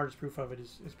 having an artist proof of it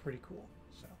is pretty cool.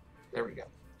 So There we go.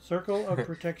 Circle of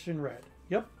Protection Red.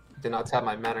 Yep. Did not tap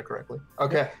my mana correctly.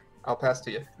 Okay, Yep. I'll pass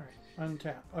to you. All right.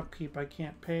 Untap. Upkeep. I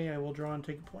can't pay. I will draw and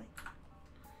take a point.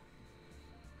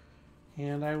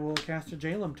 And I will cast a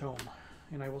Jalem Tome.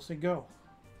 And I will say go.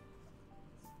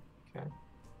 Okay.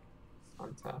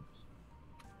 Untap.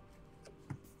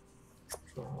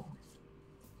 Draw.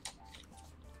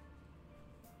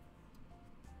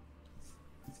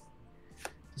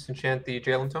 Disenchant the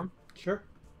Jalem Tome. Sure.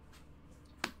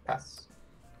 Pass.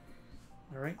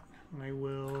 All right. I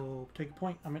will take a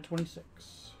point. I'm at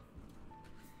 26.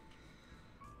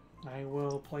 I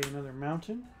will play another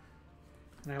mountain.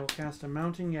 And I will cast a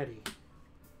Mountain Yeti.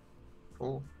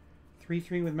 Cool.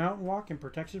 3/3 with Mountain Walk and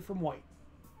protection from white.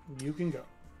 You can go.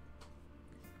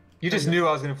 You just knew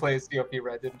I was going to play a COP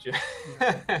red, didn't you?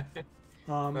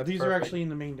 These are actually in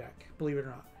the main deck, believe it or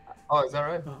not. Oh, is that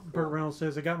right? Burt Reynolds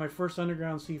says, I got my first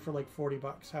Underground Sea for like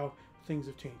 $40. How things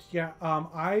have changed. Yeah,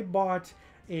 I bought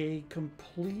a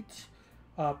complete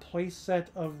play set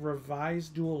of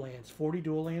revised dual lands, 40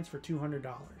 dual lands for $200.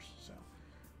 So.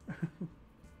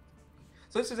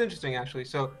 So this is interesting, actually.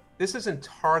 So this isn't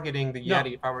targeting the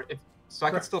Yeti. No. So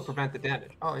I can still prevent the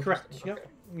damage. Oh, interesting. Correct. Yep. Okay.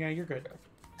 Yeah, you're good. Okay.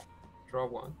 Draw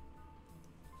one.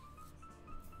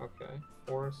 Okay.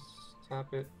 Force.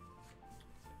 Tap it.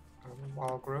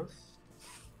 Wild growth.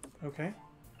 Okay.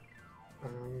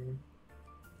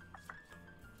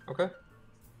 Okay.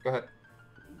 Go ahead.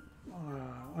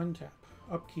 Untap.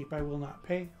 Upkeep. I will not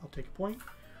pay. I'll take a point.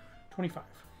 25.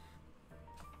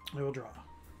 I will draw.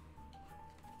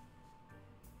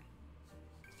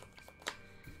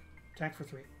 Attack for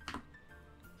 3.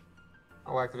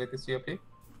 I'll activate the COP.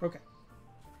 Okay.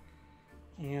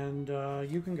 And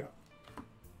you can go.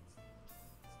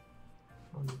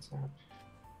 Untap.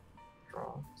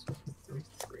 Draw. So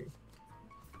 3/3.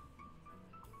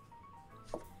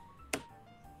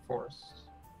 Force.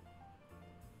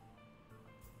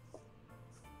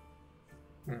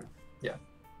 Yeah.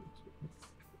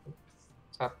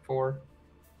 Tap 4.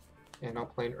 And I'll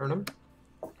play an Urnum.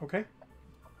 Okay.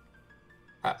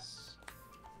 Pass.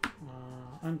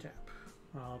 Untap.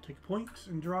 I'll take a point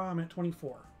and draw. I'm at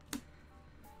 24.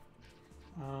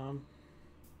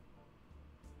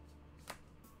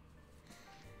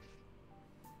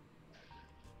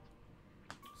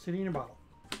 Sitting in a bottle.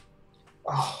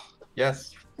 Oh,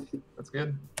 yes. That's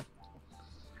good.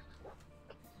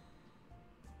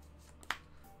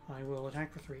 I will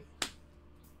attack for 3.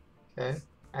 Okay.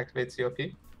 Activate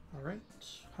COP. All right.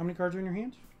 How many cards are in your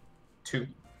hand? 2.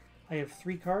 I have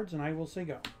 3 cards, and I will say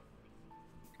go.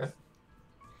 Okay.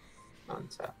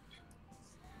 Untap.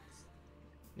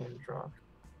 And draw.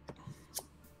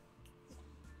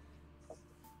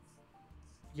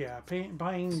 Yeah,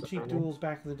 buying So cheap duels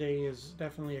back in the day is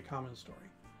definitely a common story.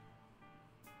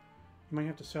 You might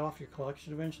have to sell off your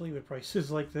collection eventually with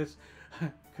prices like this.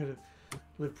 Could have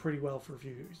lived pretty well for a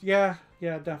few years. Yeah,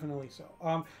 definitely so.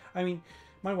 I mean,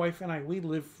 My wife and I, we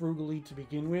live frugally to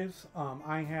begin with.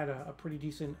 I had a pretty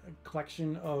decent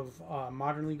collection of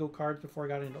modern legal cards before I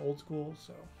got into old school,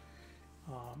 so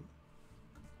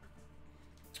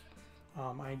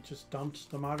I just dumped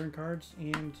the modern cards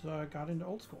and got into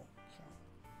old school.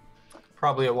 So.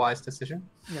 Probably a wise decision.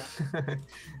 Yeah.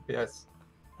 Yes.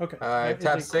 Okay.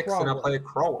 Tap 6 and I'll play a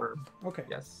crawl worm. Okay.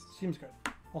 Yes. Seems good.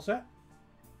 All set?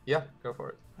 Yeah, go for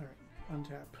it. All right.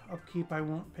 Untap. Upkeep, I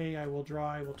won't pay. I will draw.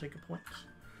 I will take a point.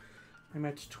 I'm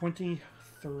at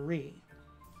 23.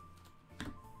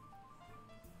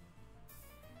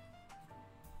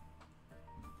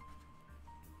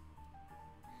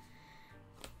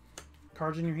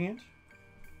 Cards in your hand?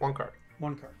 One card.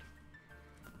 One card.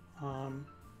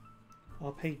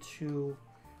 I'll pay 2.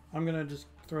 I'm going to just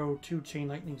throw 2 Chain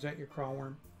Lightnings at your crawl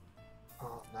worm.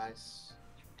 Oh, nice.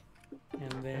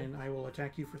 And then I will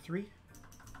attack you for 3.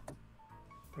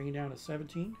 Bring it down to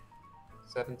 17.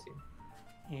 17.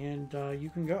 And you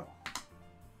can go.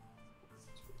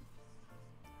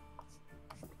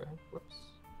 Okay, whoops.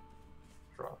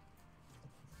 Draw.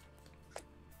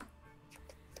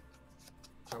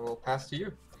 I will pass to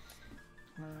you.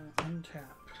 Untap.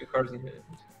 2 cards in hand.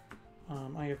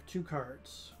 I have 2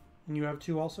 cards. And you have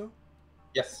 2 also?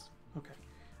 Yes. Okay.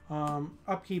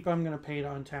 Upkeep, I'm going to pay to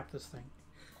untap this thing.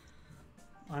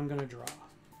 I'm going to draw.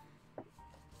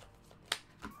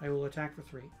 I will attack for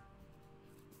 3.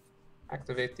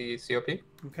 Activate the COP.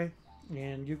 Okay.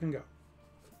 And you can go.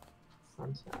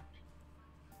 Untap.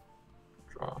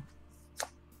 Draw.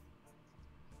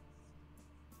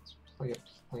 Let's play a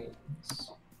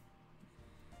planes.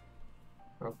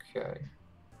 Okay.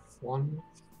 1,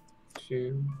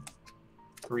 2,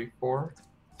 3, 4,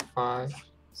 5,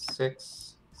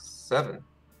 6, 7.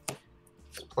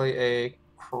 Let's play a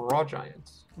Craw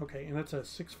Giant. Okay, and that's a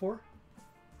 6/4?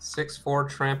 6/4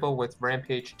 trample with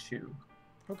Rampage 2.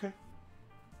 Okay.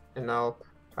 And I'll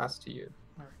pass to you.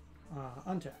 Alright.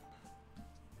 Untap.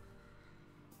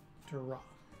 Draw.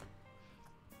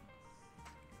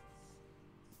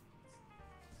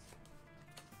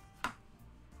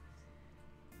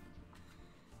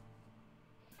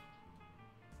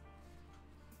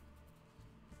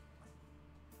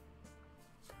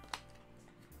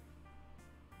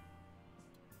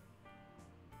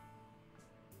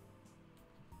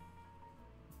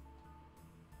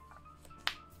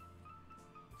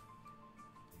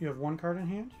 You have 1 card in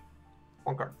hand?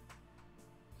 1 card.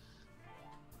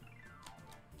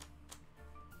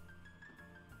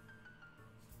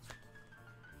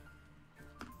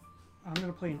 I'm going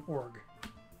to play an Org.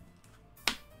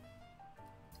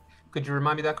 Could you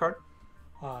remind me that card?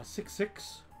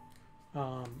 6/6.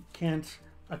 Can't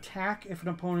attack if an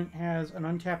opponent has an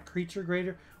untapped creature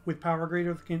greater with power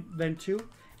greater than 2,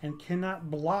 and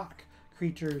cannot block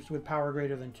creatures with power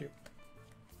greater than 2.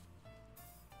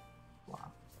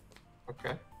 Wow.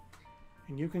 Okay.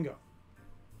 And you can go.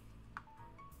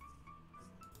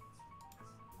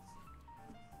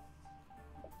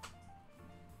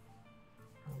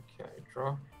 Okay,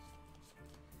 draw.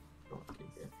 Okay,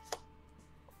 here.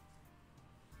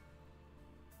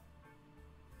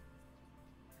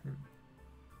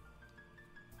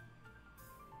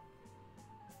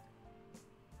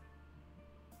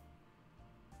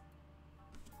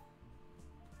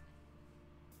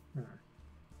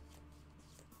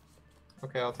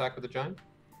 Okay, I'll attack with the giant.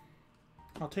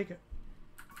 I'll take it.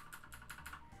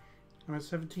 I'm at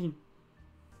 17.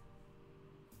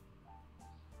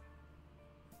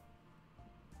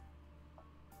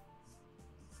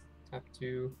 Tap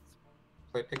to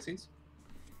play pixies.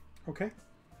 Okay.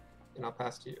 And I'll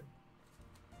pass to you.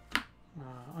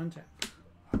 Untap.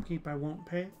 Upkeep, I won't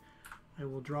pay. I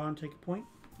will draw and take a point.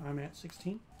 I'm at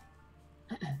 16.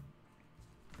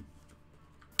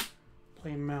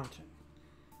 Play mountain.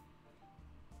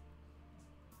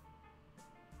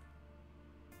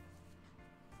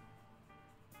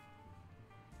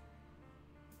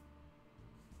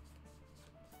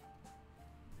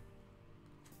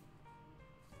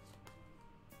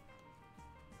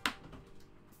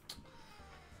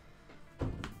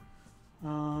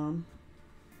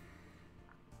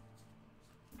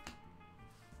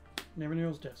 Never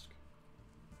Near's Disc.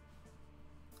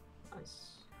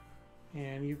 Nice.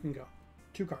 And you can go.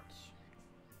 2 cards.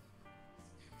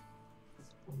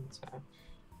 Untap.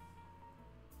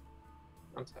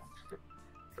 Untap.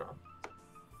 Draw.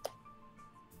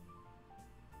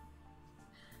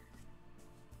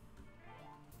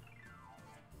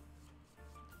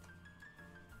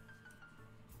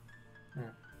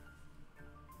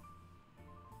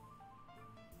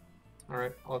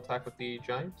 Alright, I'll attack with the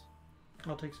giant.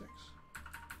 I'll take 6.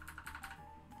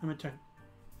 I'm at 10.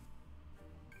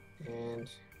 And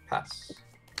pass.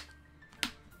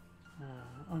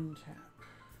 Untap.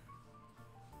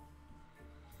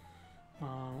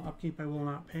 Upkeep I will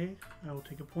not pay. I will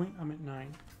take a point. I'm at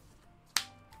 9.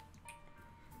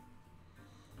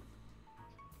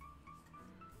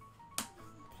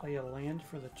 Play a land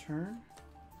for the turn.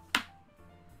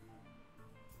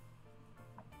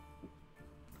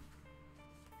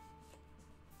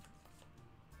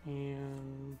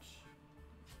 And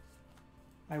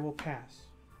I will pass.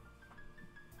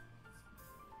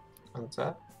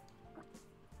 Untap.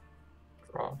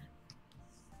 Draw.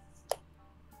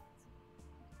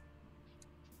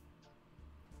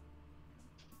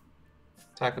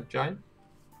 Attack of giant.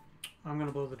 I'm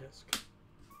gonna blow the disc.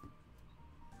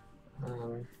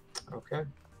 Okay.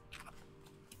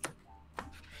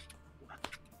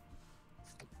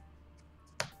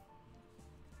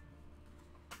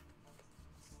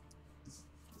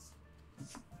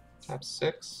 Tap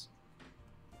 6.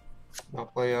 I'll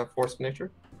play a Force of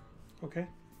Nature. Okay.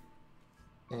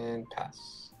 And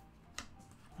pass.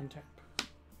 Untap.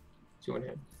 2 in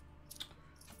hand.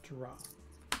 Draw.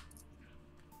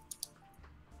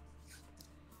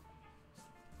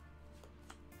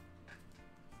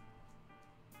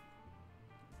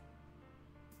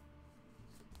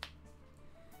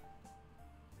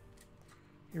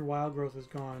 Your wild growth is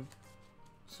gone.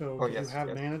 So do you have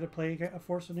mana to play a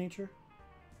Force of Nature?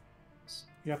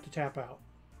 You have to tap out.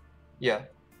 Yeah.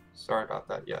 Sorry about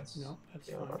that. Yes. No, that's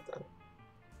fine. About that.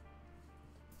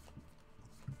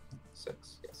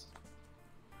 6. Yes.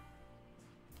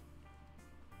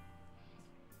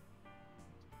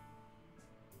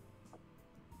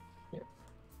 Yeah.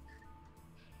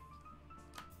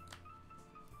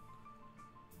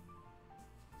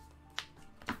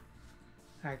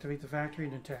 Activate the factory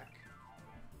and attack.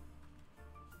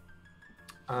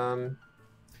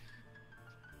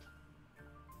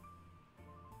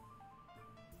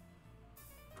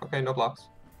 Okay, no blocks.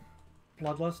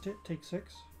 Bloodlust it, take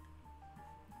 6.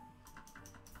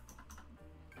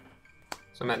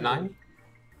 So I'm at 9?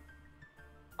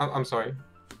 Oh, I'm sorry.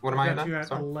 What am I at now? You're at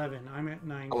sorry? 11. I'm at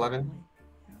 9. 11?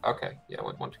 Yeah. Okay, yeah, I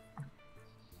went 1 too far.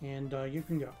 And you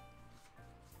can go.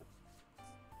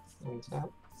 Untap.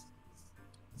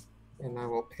 And I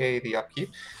will pay the upkeep.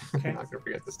 Okay. I'm not going to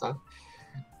forget this time.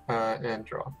 And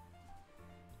draw.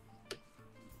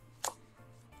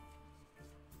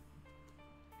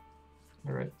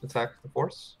 All right, attack the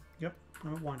Force. Yep,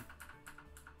 I'm at 1.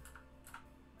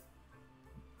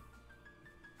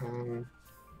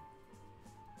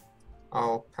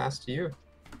 I'll pass to you.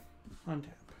 Untap.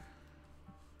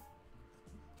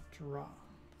 Draw.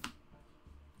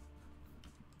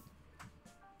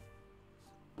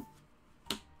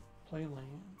 Play lands.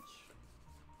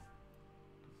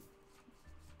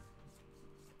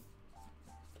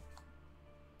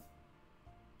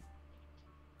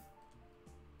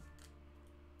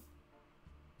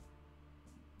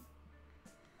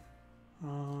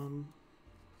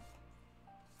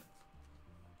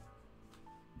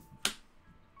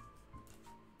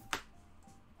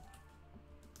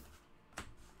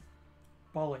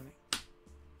 Ball lightning.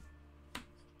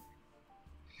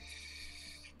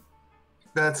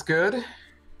 That's good.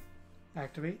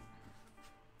 Activate.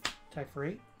 Attack for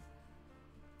 8.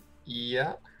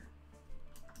 Yeah.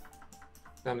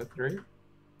 Down to 3.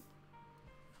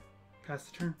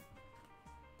 Pass the turn.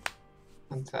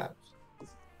 Untap.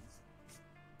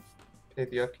 Pay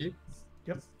the upkeep.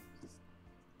 Yep.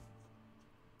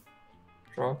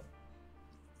 Draw.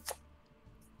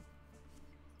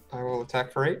 I will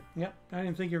attack for 8. Yep. I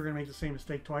didn't think you were going to make the same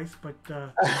mistake twice, but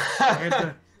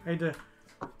I had to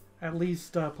at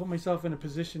least put myself in a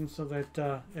position so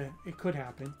that it could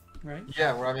happen, right?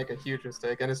 Yeah, where I make a huge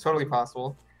mistake, and it's totally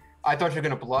possible. I thought you were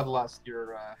going to bloodlust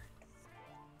your,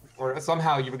 or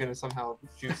somehow you were going to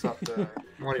juice up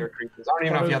one of your creatures. I don't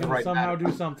even know if you have the right somehow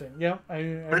do something. Yep.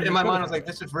 In my mind, I was like,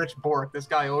 this is Rich Bork. This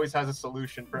guy always has a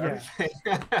solution for everything.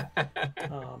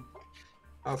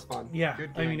 That was fun. Yeah,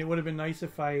 I mean, it would have been nice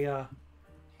if I,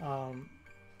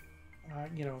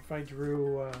 if I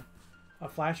drew a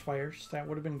Flash Fires. That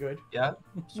would have been good. Yeah,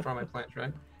 destroy my plant,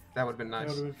 right? That would have been nice.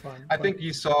 That would have been fun. I think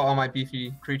you saw all my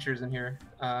beefy creatures in here.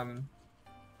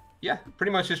 Yeah,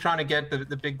 pretty much just trying to get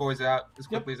the big boys out as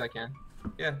quickly as I can.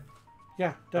 Yeah.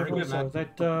 Yeah, definitely. So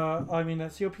that I mean,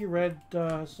 that COP red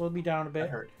slowed me down a bit.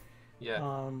 That hurt. Yeah.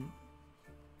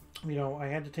 I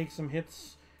had to take some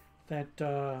hits that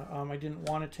I didn't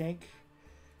want to take,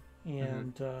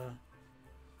 and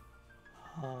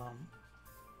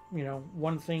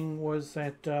one thing was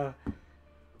that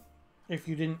if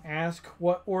you didn't ask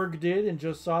what org did and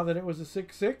just saw that it was a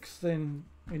 6/6, then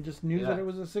and just knew that it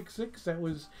was a 6/6, that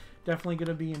was definitely going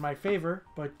to be in my favor.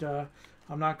 But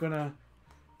I'm not going to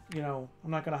you know,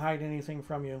 I'm not going to hide anything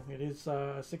from you. It is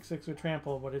a 6/6 with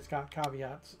trample, but it's got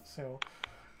caveats. So,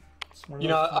 it's one of You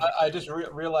know, those things. I just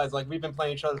realized, like, we've been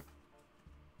playing each other.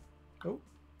 Oh.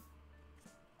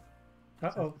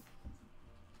 Uh-oh.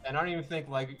 And I don't even think,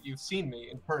 like, you've seen me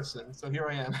in person. So here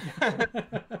I am.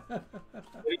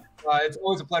 It's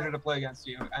always a pleasure to play against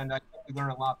you, and I think we learn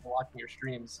a lot from watching your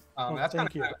streams. That's kind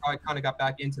of how I kind of got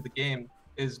back into the game,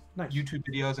 is YouTube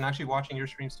videos and actually watching your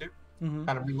streams too. Kind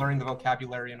of relearning the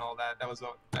vocabulary and all that. That was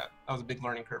a big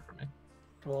learning curve for me.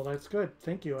 Well, that's good.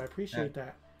 Thank you. I appreciate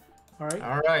that. All right.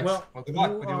 All right. Well, good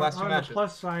luck with your last two matches. On the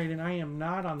plus side, and I am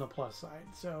not on the plus side.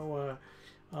 So,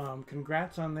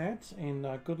 congrats on that, and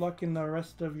good luck in the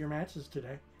rest of your matches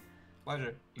today.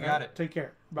 Pleasure. You got it. Take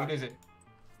care. Bye. What is it?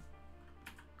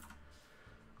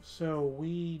 So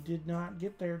we did not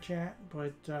get there, chat,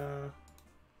 but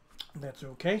that's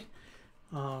okay.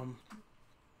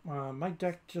 My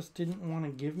deck just didn't want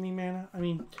to give me mana. I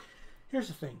mean, here's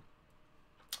the thing.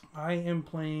 I am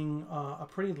playing a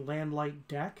pretty land-light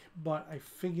deck, but I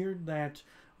figured that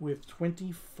with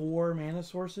 24 mana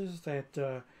sources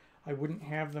that I wouldn't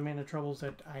have the mana troubles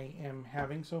that I am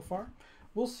having so far.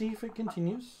 We'll see if it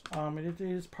continues. It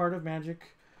is part of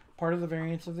Magic, part of the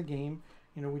variance of the game.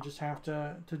 You know, we just have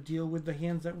to deal with the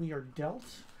hands that we are dealt.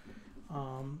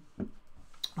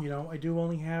 You know, I do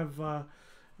only have,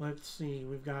 let's see,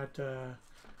 I've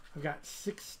got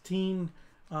 16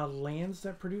 lands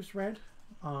that produce red.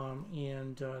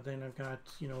 And then I've got,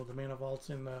 you know, the Mana Vaults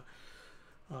and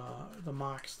the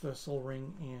Mox, the Soul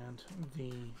Ring, and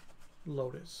the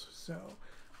Lotus. So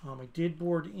I did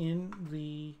board in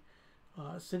the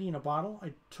City in a Bottle.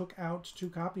 I took out 2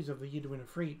 copies of the Ydwen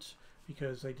Efreet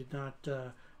because I did not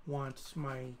want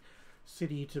my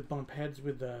city to bump heads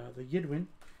with the Ydwen.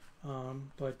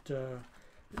 But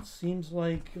it seems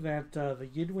like that the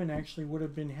Ydwen actually would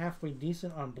have been halfway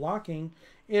decent on blocking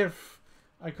if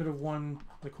I could have won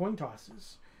the coin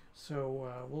tosses.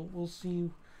 So we'll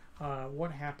see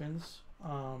what happens.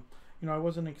 You know, I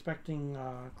wasn't expecting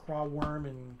Craw Worm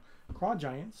and Craw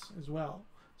Giants as well.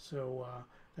 So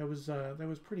that was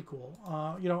pretty cool.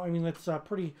 You know, I mean, that's a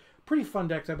pretty fun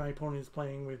deck that my opponent is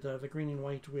playing with the green and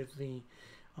white with the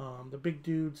big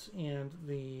dudes and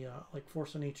the like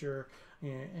Force of Nature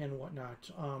and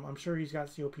whatnot. I'm sure he's got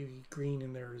COP green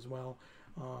in there as well,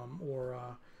 or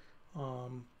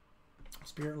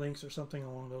Spirit Links or something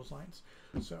along those lines.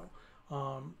 So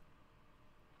well,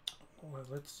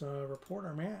 let's report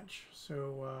our match.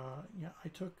 So yeah, I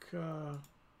took a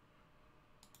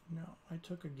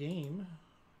game,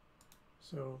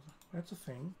 so that's a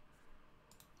thing,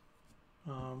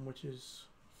 which is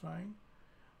fine.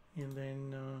 And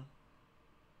then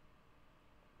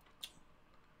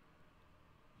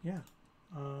yeah,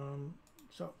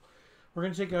 so we're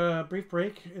going to take a brief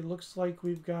break. It looks like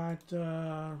we've got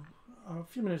a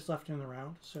few minutes left in the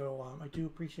round, so I do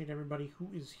appreciate everybody who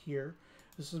is here.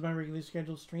 This is my regularly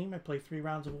scheduled stream. I play 3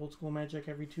 rounds of Old School Magic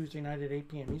every Tuesday night at 8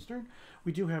 p.m. Eastern.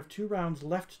 We do have 2 rounds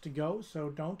left to go, so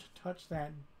don't touch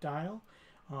that dial.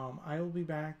 I will be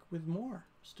back with more.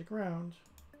 Stick around.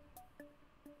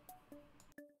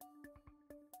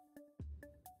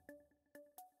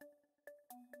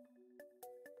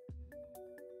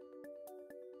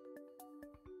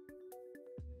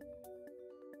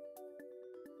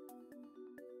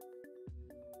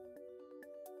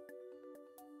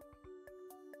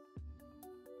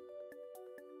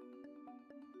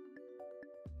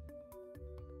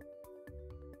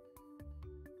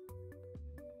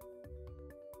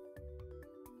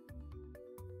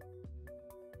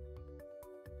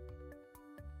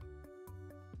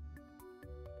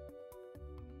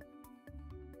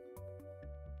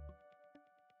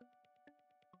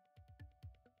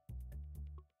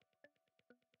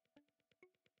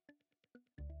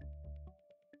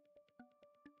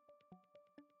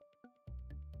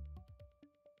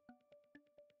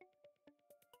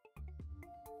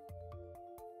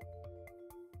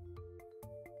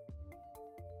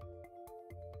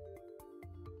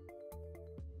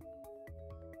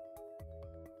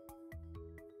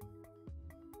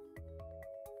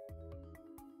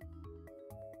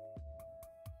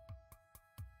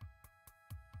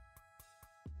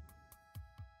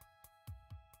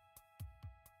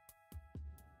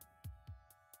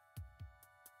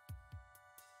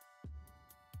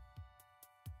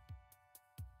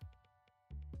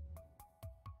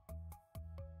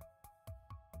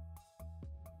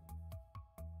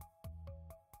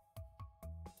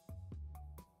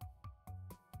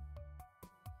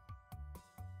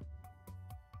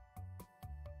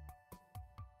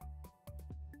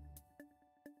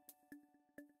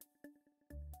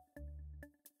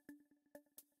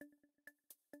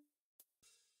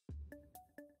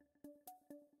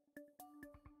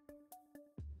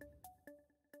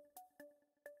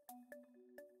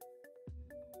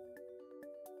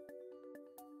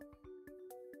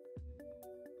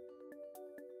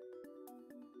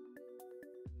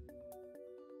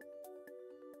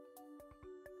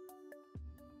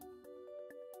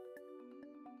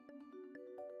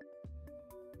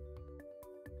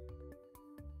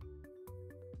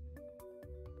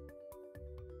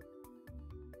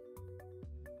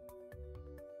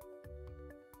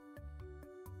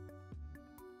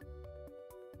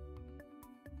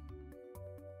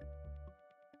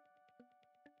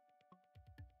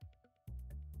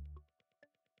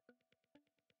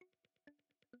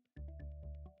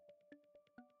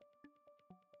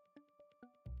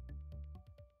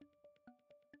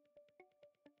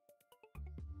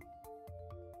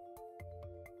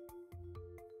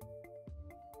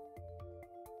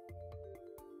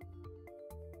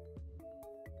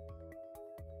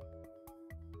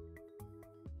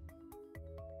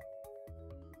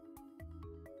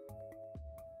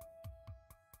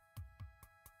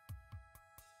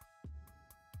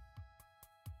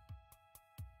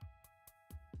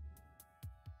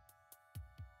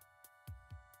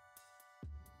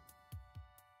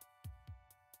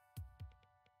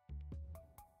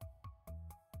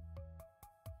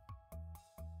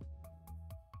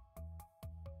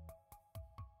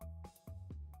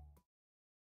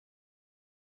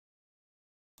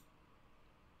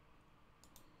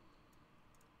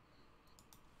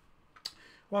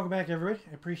 Welcome back, everybody.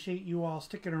 I appreciate you all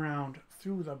sticking around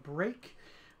through the break.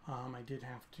 I did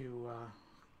have to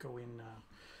go in,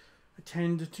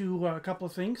 attend to a couple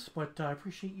of things, but I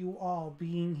appreciate you all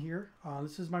being here.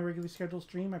 This is my regularly scheduled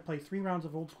stream. I play 3 rounds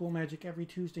of Old School Magic every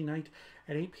Tuesday night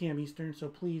at 8 p.m. Eastern, so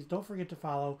please don't forget to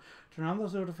follow. Turn on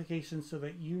those notifications so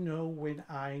that you know when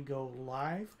I go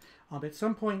live. At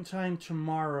some point in time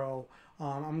tomorrow,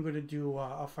 I'm going to do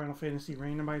a Final Fantasy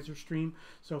randomizer stream.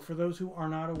 So for those who are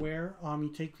not aware, you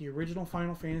take the original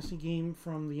Final Fantasy game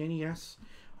from the NES,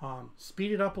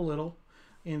 speed it up a little,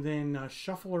 and then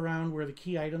shuffle around where the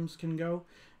key items can go,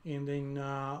 and then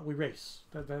we race.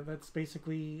 That's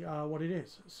basically what it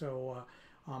is. So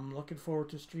I'm looking forward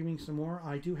to streaming some more.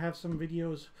 I do have some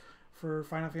videos for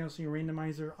Final Fantasy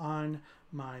Randomizer on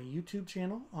my YouTube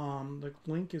channel. The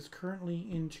link is currently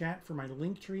in chat for my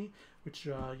link tree, which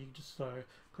you just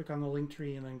click on the link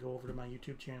tree and then go over to my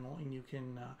YouTube channel, and you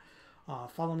can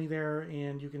follow me there,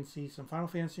 and you can see some Final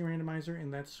Fantasy Randomizer,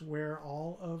 and that's where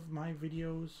all of my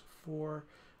videos for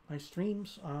my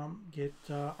streams get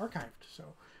archived. So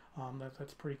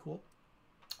that's pretty cool.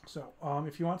 So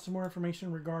if you want some more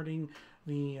information regarding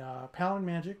the Paladin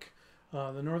Magic,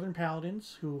 the Northern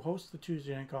Paladins, who host the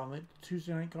Tuesday Night Gauntlet,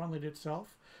 Tuesday Night Gauntlet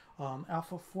itself,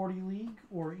 Alpha 40 League,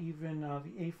 or even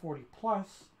the A40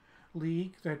 Plus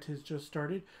League that has just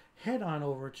started, head on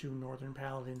over to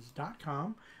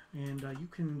northernpaladins.com, and you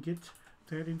can get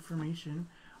that information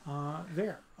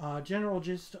there. General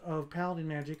gist of Paladin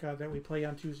Magic that we play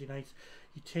on Tuesday nights: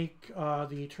 you take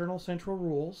the Eternal Central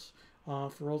rules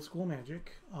for Old School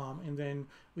Magic, and then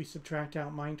we subtract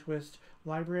out Mind Twist,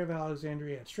 Library of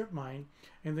Alexandria, and Strip Mine,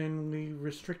 and then we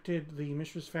restricted the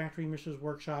Mishra's Factory, Mishra's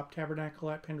Workshop, Tabernacle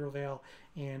at Pendrell Vale,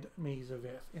 and Maze of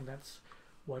Ith, and that's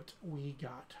what we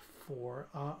got for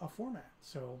a format.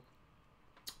 So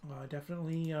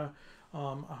definitely a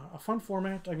fun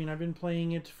format. I mean, I've been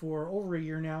playing it for over a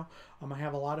year now. I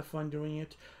have a lot of fun doing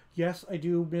it. Yes, I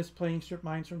do miss playing Strip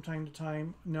Mines from time to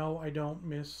time. No, I don't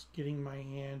miss getting my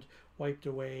hand wiped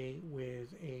away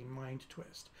with a Mind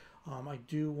Twist. I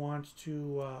do want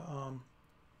to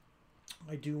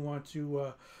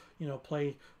you know,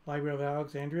 play Library of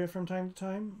Alexandria from time to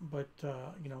time, but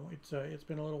you know, it's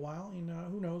been a little while, and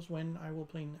who knows when I will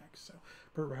play next. So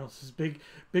Burt Reynolds' big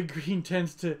green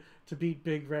tends to beat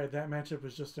big red. That matchup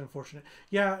was just unfortunate.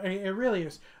 Yeah, it really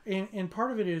is, and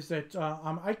part of it is that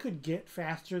I could get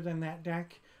faster than that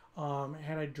deck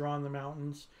had I drawn the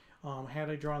mountains, had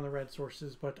I drawn the red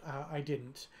sources, but I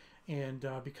didn't. And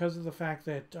because of the fact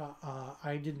that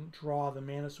I didn't draw the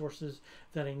mana sources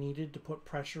that I needed to put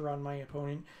pressure on my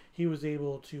opponent, he was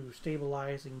able to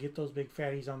stabilize and get those big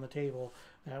fatties on the table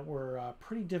that were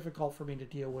pretty difficult for me to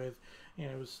deal with. And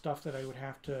it was stuff that I would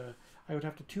have to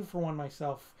 2-for-1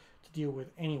 myself to deal with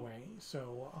anyway.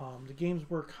 So the games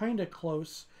were kind of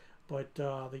close, but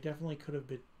they definitely could have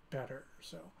been better.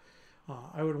 So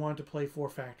I would want to play 4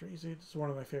 factories. It's one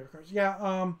of my favorite cards.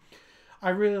 Yeah. I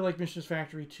really like Mishra's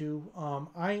Factory too.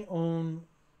 I own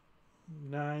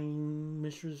 9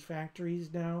 Mishra's Factories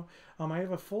now. I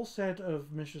have a full set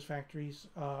of Mishra's Factories,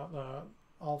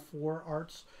 all 4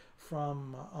 arts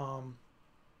from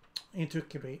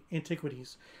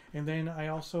Antiquities, and then I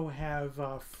also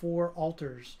have 4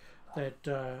 altars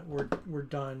that were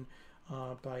done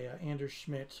by Anders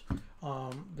Schmidt.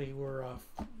 They were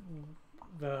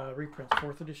the reprints,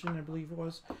 4th edition, I believe it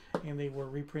was, and they were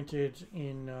reprinted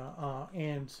in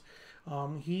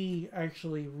he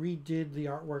actually redid the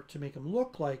artwork to make them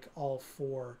look like all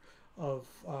 4 of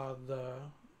the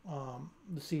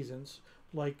seasons,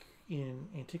 like in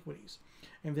Antiquities.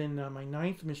 And then my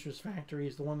 9th Mishra's Factory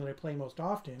is the one that I play most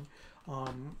often,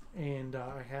 and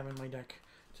I have in my deck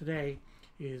today,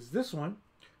 is this one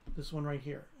right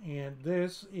here, and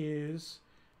this is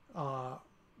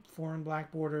foreign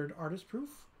black bordered artist proof.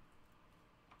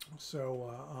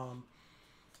 So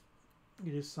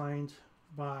it is signed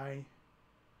by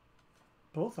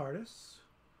both artists.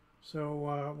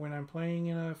 So when I'm playing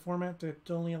in a format that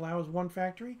only allows 1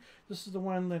 factory, this is the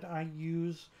one that I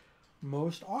use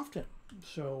most often.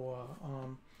 So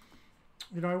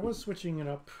you know, I was switching it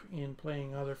up in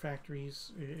playing other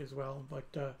factories as well,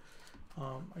 but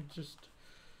I just,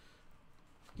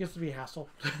 it gets to be a hassle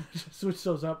to switch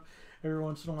those up every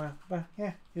once in a while, but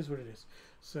yeah, here's what it is.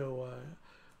 So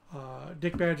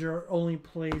Dick Badger only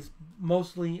plays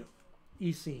mostly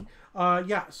EC.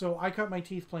 Yeah, so I cut my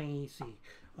teeth playing EC.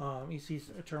 EC's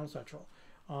Eternal Central.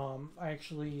 I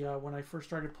actually, when I first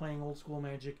started playing Old School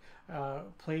Magic,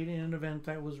 played in an event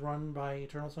that was run by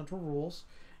Eternal Central Rules,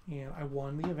 and I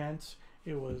won the event.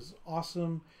 It was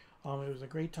awesome. It was a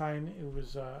great time. It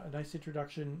was a nice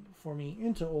introduction for me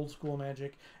into old school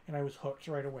Magic, and I was hooked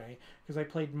right away because I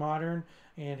played Modern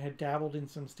and had dabbled in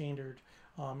some Standard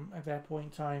at that point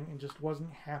in time and just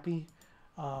wasn't happy.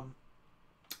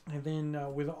 And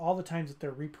then with all the times that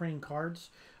they're reprinting cards,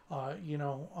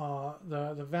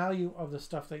 the value of the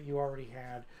stuff that you already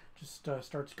had just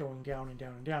starts going down and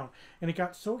down and down. And it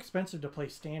got so expensive to play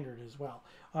Standard as well.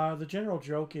 The general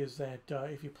joke is that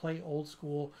if you play old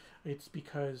school, it's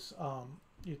because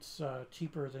it's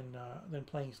cheaper than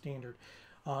playing Standard.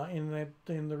 And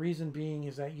the reason being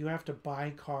is that you have to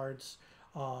buy cards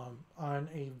on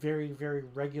a very, very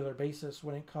regular basis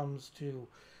when it comes to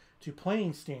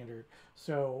playing Standard.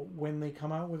 So when they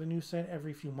come out with a new set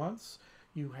every few months,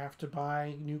 you have to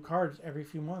buy new cards every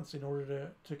few months in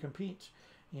order to compete.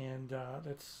 And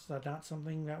that's not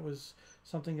something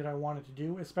that I wanted to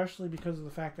do, especially because of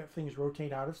the fact that things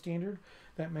rotate out of Standard.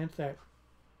 That meant that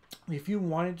if you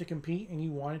wanted to compete and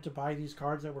you wanted to buy these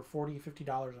cards that were $40,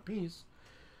 $50 a piece,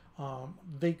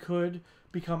 they could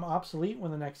become obsolete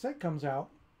when the next set comes out,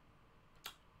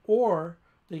 or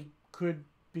they could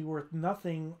be worth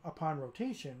nothing upon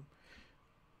rotation,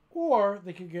 or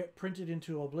they could get printed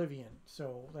into oblivion.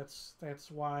 So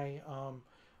that's why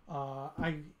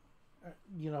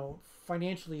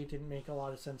financially it didn't make a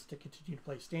lot of sense to continue to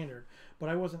play Standard. But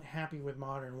I wasn't happy with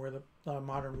Modern, where the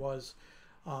Modern was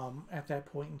at that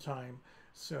point in time.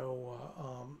 So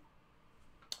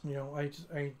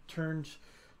I turned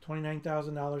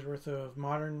 $29,000 worth of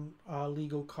Modern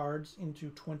legal cards into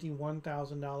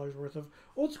 $21,000 worth of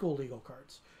old school legal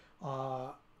cards.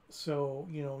 So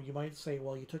you might say,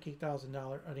 well, you took an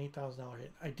 $8,000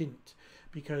 hit. I didn't,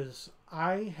 because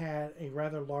I had a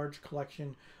rather large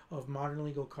collection of Modern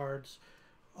legal cards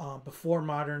before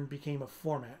Modern became a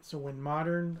format. So when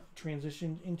Modern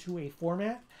transitioned into a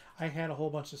format, I had a whole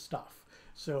bunch of stuff.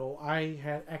 So I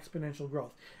had exponential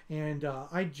growth, and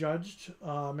I judged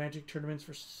Magic tournaments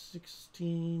for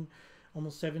 16,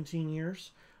 almost 17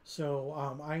 years.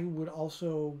 So I would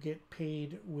also get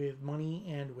paid with money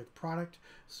and with product.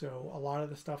 So a lot of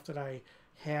the stuff that I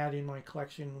had in my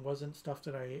collection wasn't stuff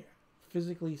that I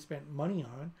physically spent money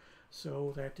on.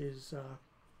 So that is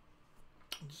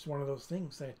just one of those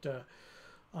things that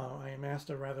I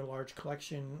amassed a rather large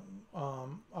collection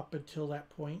up until that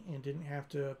point and didn't have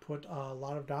to put a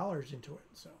lot of dollars into it.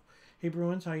 So, hey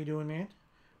Bruins, how you doing, man?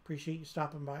 Appreciate you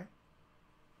stopping by.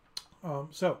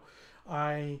 So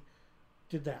I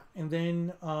did that, and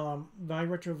then my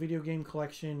retro video game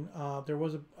collection, there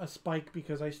was a spike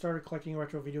because I started collecting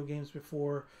retro video games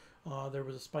before there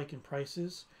was a spike in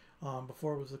prices.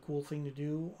 Before it was the cool thing to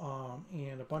do,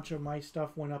 and a bunch of my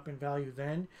stuff went up in value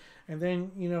then, and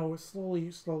then it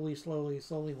slowly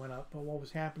went up. But what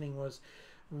was happening was,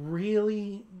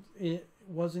 really, it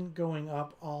wasn't going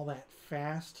up all that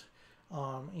fast,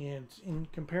 and in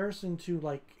comparison to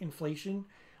like inflation,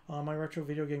 my retro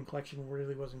video game collection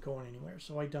really wasn't going anywhere.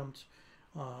 So I dumped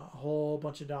a whole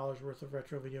bunch of dollars worth of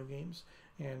retro video games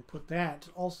and put that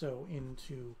also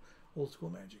into old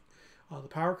school Magic. The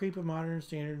power creep of Modern and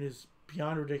Standard is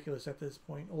beyond ridiculous at this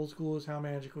point. Old school is how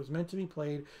Magic was meant to be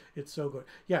played. It's so good.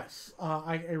 Yes,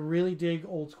 I really dig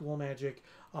old school Magic.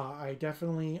 I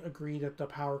definitely agree that the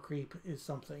power creep is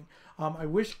something. I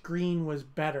wish green was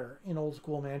better in old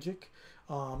school Magic.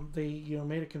 They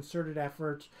made a concerted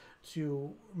effort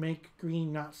to make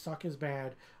green not suck as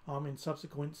bad in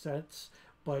subsequent sets,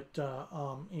 but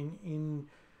in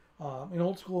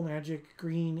old school Magic,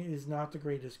 green is not the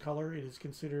greatest color. It is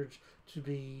considered to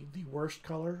be the worst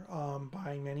color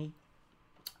by many,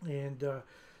 and the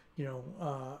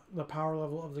power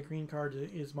level of the green card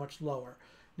is much lower.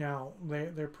 Now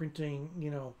they're printing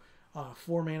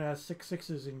 4 mana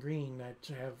 6/6s in green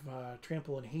that have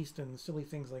trample and haste and silly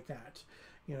things like that,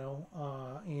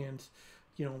 and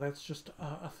that's just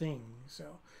a thing.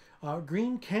 So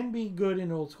green can be good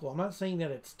in old school. I'm not saying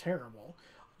that it's terrible.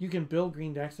 You can build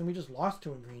green decks, and we just lost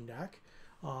to a green deck,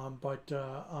 but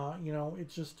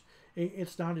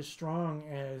it's not as strong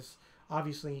as,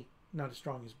 obviously not as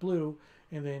strong as blue,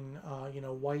 and then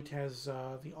white has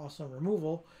the awesome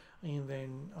removal, and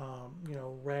then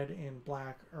red and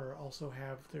black also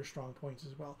have their strong points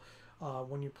as well.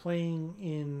 When you're playing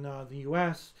in the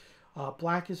US,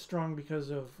 black is strong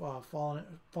because of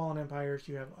Fallen Empires.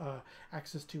 You have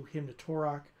access to Hymn to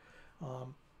Torok.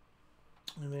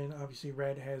 And then obviously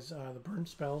red has the burn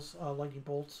spells. Lightning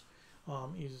Bolts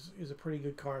is a pretty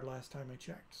good card last time I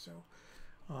checked. So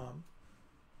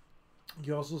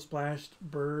you also splashed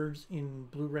birds in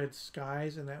blue-red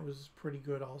skies, and that was pretty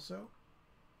good also.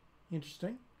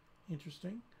 Interesting.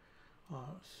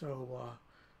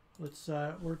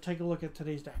 we'll take a look at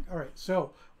today's deck. All right,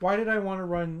 so why did I want to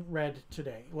run red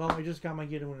today? Well, I just got my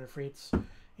Ydwen and Efreets,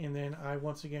 and then I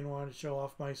once again wanted to show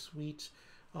off my sweet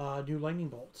new lightning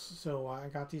bolts. So I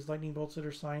got these lightning bolts that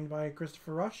are signed by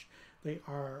Christopher Rush. They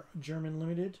are German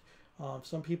limited.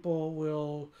 Some people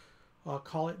will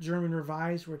call it German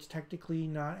revised, where it's technically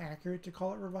not accurate to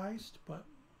call it revised, but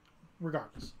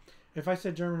regardless. If I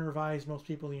said German revised, most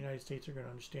people in the United States are going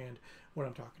to understand what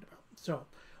I'm talking about. So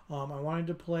I wanted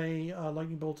to play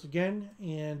lightning bolts again,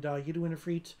 and Ydwen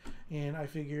Efreet, and I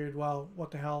figured, well,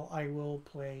 what the hell, I will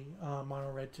play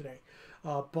mono red today.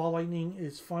 Ball lightning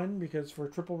is fun because for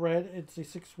triple red, it's a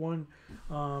 6/1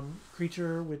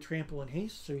 creature with trample and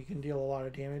haste, so you can deal a lot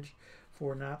of damage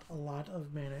for not a lot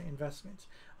of mana investment.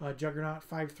 Juggernaut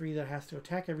 5/3 that has to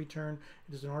attack every turn.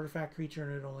 It is an artifact creature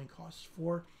and it only costs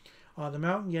 4. The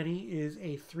Mountain Yeti is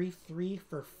a 3/3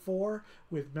 for 4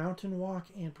 with Mountain Walk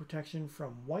and protection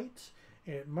from white.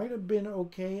 It might have been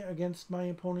okay against my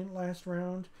opponent last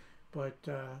round, but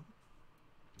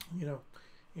you know,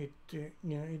 it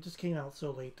just came out so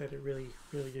late that it really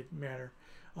didn't matter.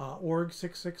 Org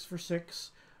 6/6 for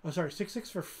 6. Sorry,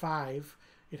 6/6 for 5.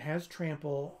 It has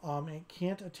trample. It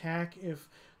can't attack if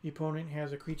the opponent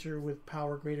has a creature with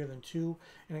power greater than 2,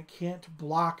 and it can't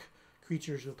block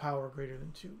creatures with power greater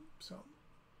than 2. So,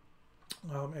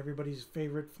 everybody's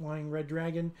favorite flying red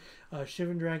dragon,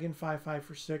 Shivan Dragon, 5/5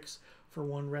 for 6. For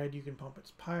 1 red, you can pump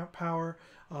its power.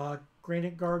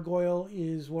 Granite Gargoyle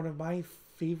is one of my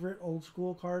favorite old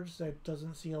school cards that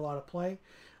doesn't see a lot of play.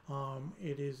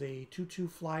 It is a 2/2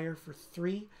 flyer for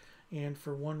 3, and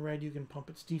for 1 red, you can pump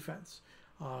its defense.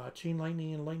 Chain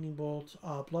Lightning and Lightning Bolt.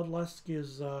 Bloodlust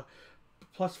gives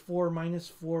 +4,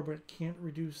 -4, but it can't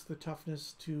reduce the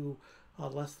toughness to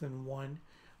less than 1.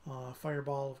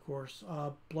 Fireball, of course.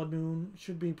 Blood Moon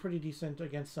should be pretty decent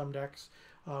against some decks.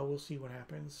 We'll see what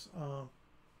happens.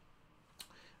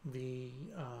 The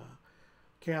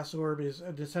Chaos Orb is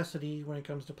a necessity when it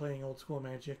comes to playing old school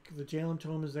Magic. The Jalen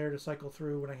Tome is there to cycle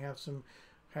through when I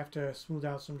have to smooth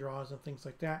out some draws and things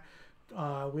like that.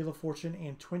 Wheel of Fortune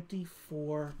and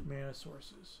 24 mana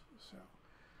sources. So,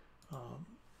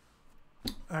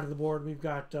 out of the board, we've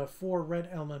got 4 red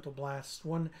elemental blasts,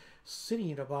 1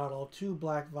 city in a bottle, 2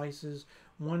 black vices,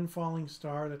 1 falling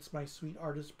star. That's my sweet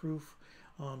artist proof.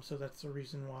 So that's the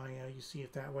reason why you see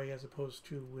it that way, as opposed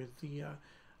to with the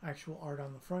actual art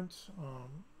on the front.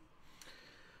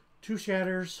 2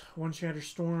 shatters, 1 shatter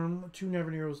storm, 2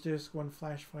 Never Nero's disc, 1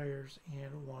 flash fires,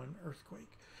 and 1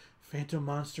 earthquake. Phantom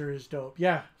Monster is dope.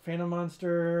 Yeah, Phantom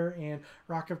Monster and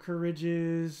Rock of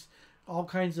Courage's, all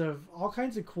kinds of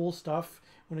cool stuff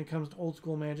when it comes to old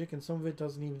school Magic, and some of it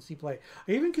doesn't even see play.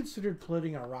 I even considered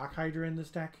putting a Rock Hydra in this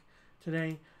deck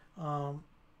today.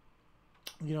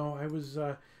 You know, I was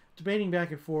debating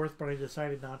back and forth, but I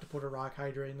decided not to put a Rock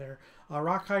Hydra in there.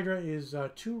 Rock Hydra is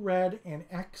 2 red and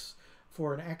X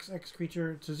for an XX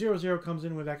creature. It's a 0/0, comes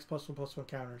in with X +1/+1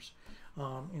 counters.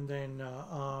 And then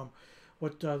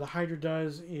what the Hydra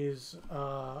does is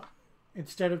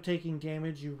instead of taking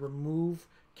damage, you remove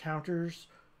counters,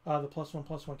 the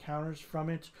 +1/+1 counters from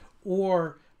it,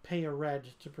 or pay a red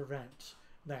to prevent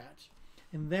that.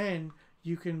 And then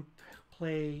you can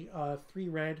play 3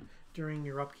 red during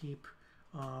your upkeep,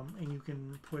 and you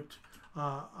can put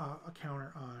a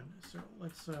counter on. So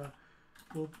let's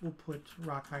we'll put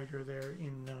Rock Hydra there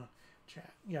in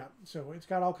chat. Yeah, so it's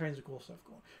got all kinds of cool stuff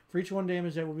going. For each 1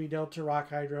 damage that will be dealt to Rock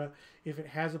Hydra, if it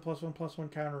has a +1/+1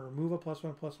 counter, remove a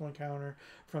 +1/+1 counter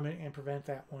from it and prevent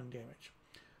that 1 damage.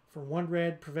 For 1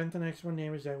 red, prevent the next 1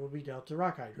 damage that will be dealt to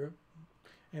Rock Hydra.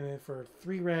 And then for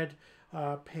 3 red,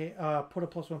 put a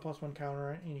 +1/+1 counter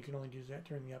on it, and you can only do that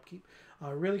during the upkeep.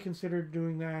 Really considered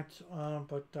doing that,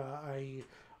 but I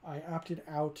opted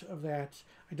out of that.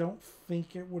 I don't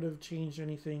think it would have changed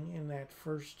anything in that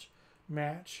first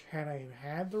match had I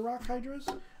had the Rock Hydras,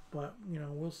 but you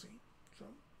know, we'll see. So,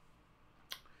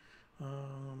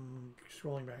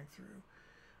 scrolling back through,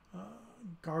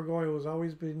 Gargoyle has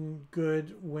always been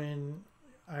good when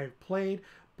I've played,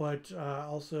 but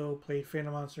also played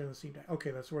Phantom Monster in the same deck.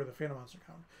 Okay, that's where the Phantom Monster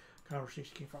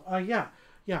conversation came from.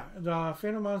 Yeah, the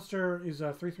Phantom Monster is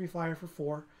a 3/3 flyer for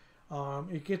 4.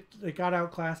 It got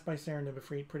outclassed by Serendib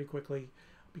Efreet pretty quickly,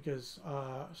 because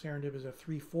Serendib is a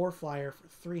 3/4 flyer for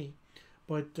 3.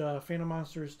 But Phantom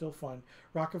Monster is still fun.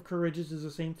 Rock of Courageous is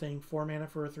the same thing, 4 mana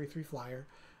for a 3/3 flyer.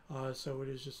 So it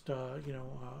is just a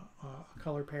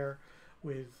color pair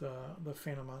with the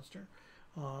Phantom Monster.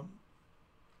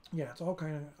 Yeah, it's all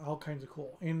kinds of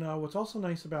cool. And what's also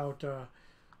nice about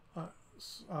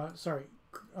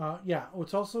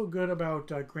what's also good about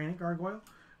Granite Gargoyle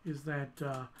is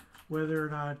that whether or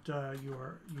not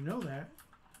you know that,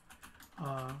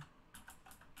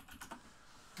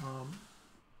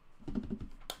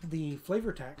 the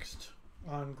flavor text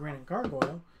on Granite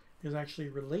Gargoyle is actually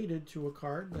related to a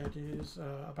card that is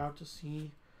about to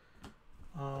see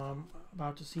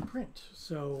print.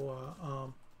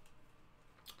 So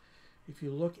if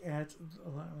you look at,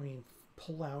 let me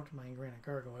pull out my Granite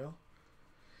Gargoyle,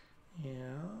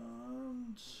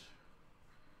 and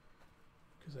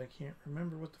because I can't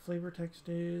remember what the flavor text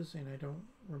is, and I don't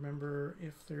remember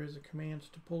if there is a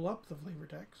command to pull up the flavor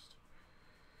text.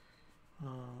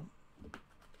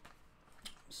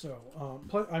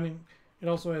 I mean, it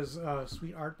also has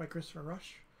Sweet Art by Christopher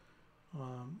Rush.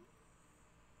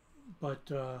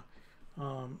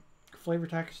 Flavor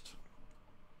text.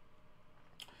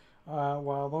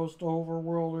 While most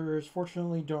overworlders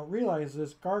fortunately don't realize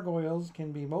this, gargoyles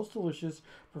can be most delicious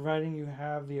providing you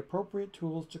have the appropriate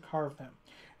tools to carve them.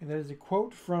 And that is a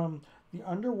quote from the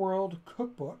Underworld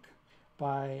Cookbook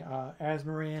by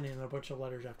Asmaran, and a bunch of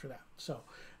letters after that. So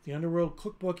the Underworld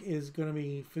Cookbook is going to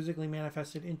be physically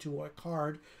manifested into a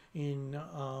card in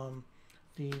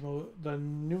the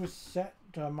newest set,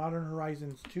 Modern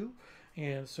Horizons 2,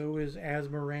 and so is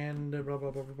Asmaran, blah,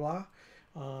 blah, blah, blah,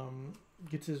 blah.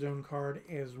 Gets his own card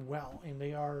as well, and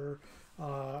they are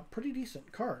pretty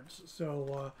decent cards.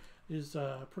 So is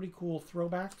a pretty cool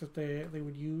throwback that they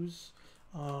would use,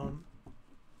 you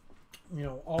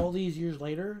know, all these years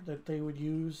later, that they would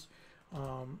use,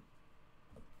 you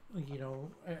know,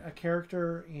 a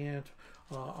character and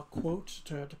a quote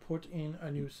to put in a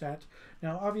new set.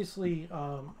 Now, obviously,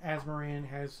 Asmaran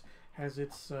has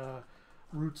its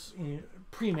roots in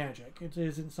pre-Magic. It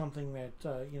isn't something that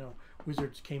you know,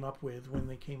 Wizards came up with when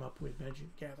they came up with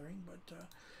Magic the Gathering, but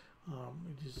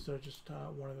it is just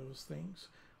one of those things.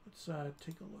 Let's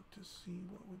take a look to see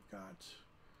what we've got.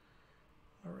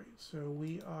 All right, so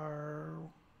we are.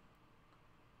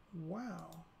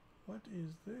 Wow, what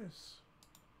is this?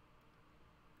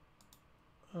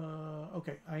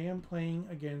 Okay, I am playing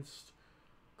against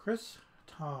Chris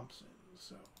Thompson,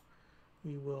 so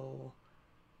we will.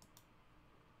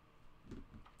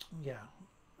 Yeah,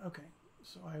 okay.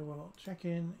 So I will check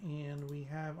in, and we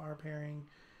have our pairing,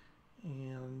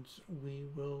 and we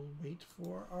will wait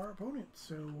for our opponent.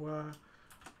 So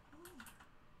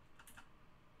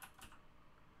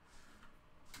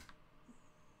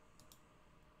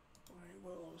I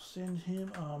will send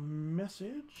him a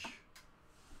message,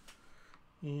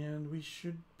 and we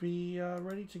should be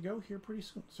ready to go here pretty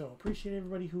soon. So appreciate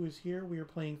everybody who is here. We are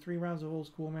playing 3 rounds of old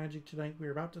school Magic tonight. We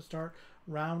are about to start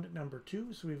round number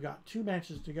 2. So we've got 2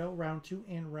 matches to go, round 2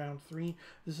 and round 3.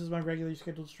 This is my regularly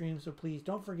scheduled stream, so please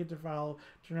don't forget to follow,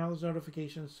 turn on those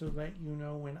notifications so that you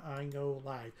know when I go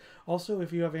live. Also,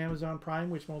 if you have Amazon Prime,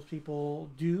 which most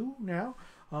people do now,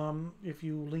 if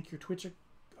you link your Twitch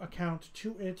account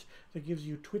to it, that gives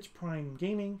you Twitch Prime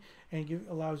Gaming, and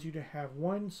allows you to have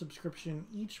 1 subscription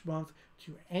each month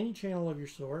to any channel of your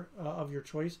store of your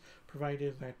choice,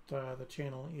 provided that the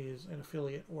channel is an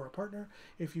affiliate or a partner.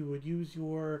 If you would use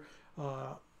your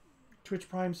Twitch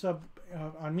Prime sub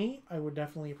on me, I would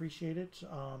definitely appreciate it.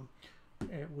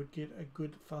 It would get a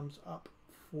good thumbs up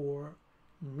for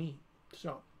me.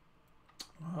 So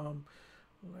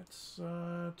let's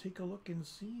take a look and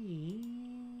see.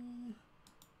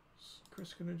 Is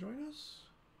Chris going to join us?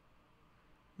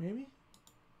 Maybe?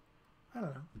 I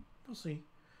don't know. We'll see.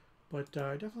 But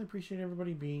I definitely appreciate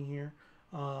everybody being here.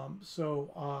 For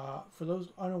those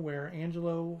unaware,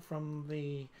 Angelo from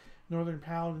the Northern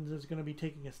Paladins is going to be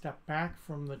taking a step back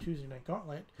from the Tuesday Night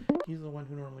Gauntlet. He's the one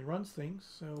who normally runs things.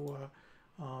 So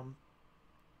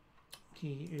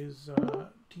he is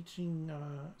teaching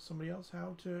somebody else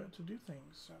how to do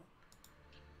things. So,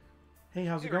 hey,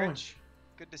 how's it going? Rich.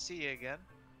 Good to see you again.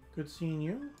 Good seeing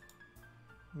you.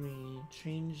 Let me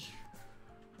change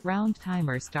round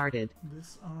timer started.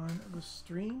 This on the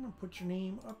stream. Put your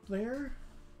name up there.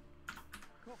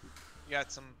 Cool. You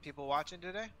got some people watching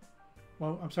today?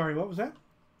 Well, I'm sorry, what was that?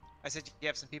 I said you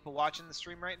have some people watching the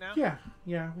stream right now?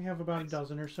 Yeah, we have about a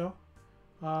dozen or so.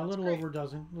 A little over a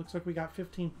dozen. Looks like we got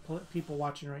 15 people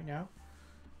watching right now.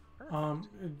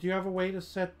 Perfect. Do you have a way to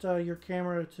set your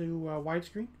camera to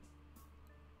widescreen?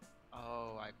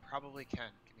 Oh, I probably can.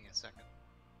 Give me a second.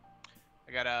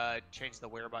 I gotta change the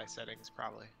whereby settings,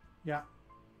 probably. Yeah.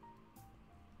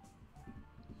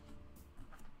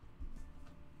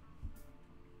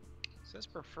 It says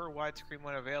prefer widescreen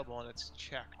when available, and it's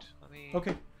checked. Let me.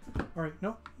 Okay. All right.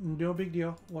 No big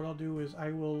deal. What I'll do is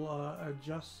I will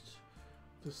adjust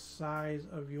the size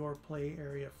of your play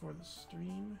area for the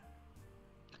stream.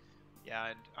 Yeah,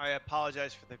 and I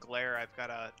apologize for the glare. I've got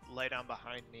a light on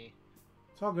behind me.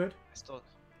 It's all good.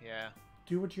 Yeah.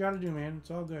 Do what you got to do, man. It's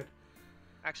all good.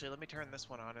 Actually, let me turn this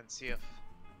one on and see if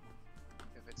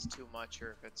it's too much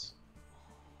or if it's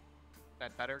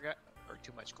that better, or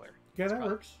too much glare. Yeah, It's that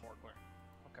probably works. More glare.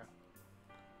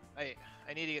 Okay.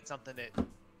 I need to get something that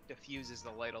diffuses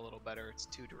the light a little better. It's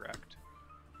too direct.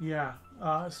 Yeah.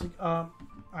 I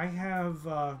have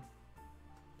a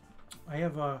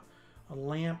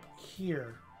lamp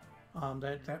here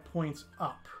that points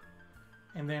up,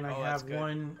 and then I have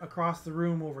one across the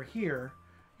room over here,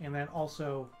 and that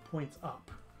also points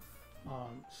up.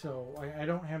 So I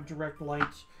don't have direct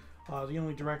light. The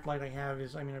only direct light I have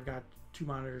is, I've got 2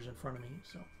 monitors in front of me.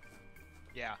 So.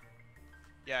 Yeah.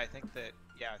 Yeah, I think that.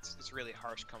 Yeah, it's really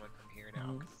harsh coming from here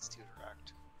now because it's too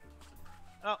direct.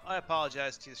 Oh, I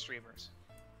apologize to the streamers.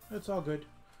 That's all good.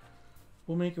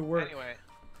 We'll make it work. Anyway,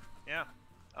 yeah.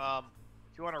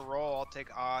 If you want to roll, I'll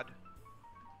take odd.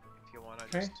 If you want to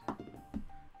just.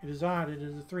 It is odd. It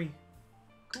is a 3.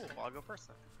 Cool. Well, I'll go first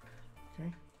then. Okay.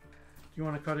 Do you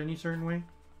want to cut any certain way?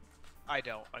 I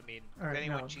don't. I mean, all right, if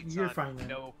anyone cheats you're on fine, then.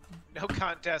 no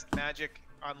contest magic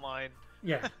online.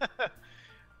 Yeah.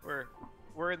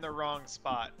 We're in the wrong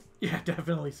spot. Yeah,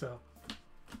 definitely so.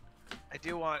 I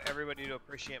do want everybody to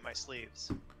appreciate my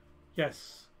sleeves.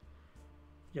 Yes.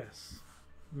 Yes.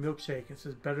 Milkshake. It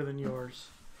says better than yours.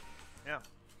 Yeah.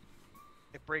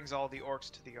 It brings all the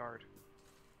orcs to the yard.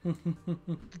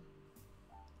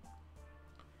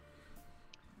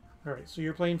 All right, so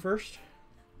you're playing first?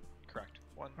 Correct.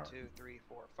 1, 2, 3,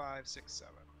 4, 5, 6,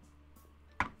 7.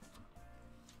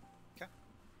 Okay.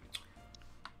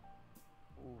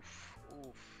 Oof.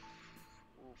 Oof.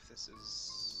 This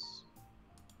is...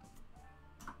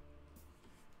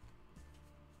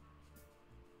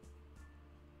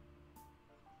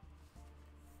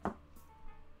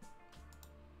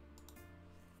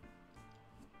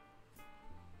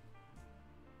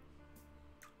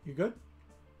 You good?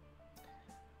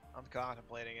 I'm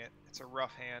contemplating it. It's a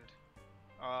rough hand.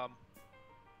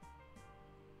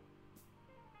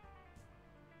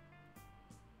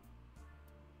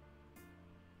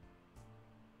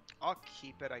 I'll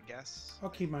keep it, I guess. I'll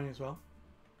keep mine as well.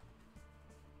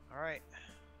 All right.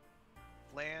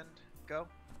 Land, go.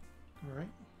 All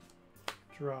right.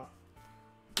 Draw.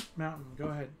 Mountain, go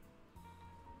ahead.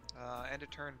 End of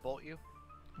turn, bolt you.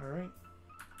 All right.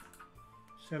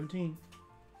 17.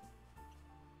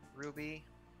 Ruby.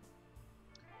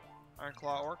 Iron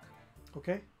Claw Orc.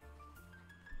 Okay.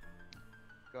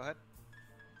 Go ahead.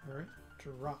 All right.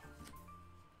 Draw.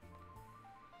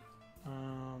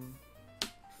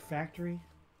 Factory.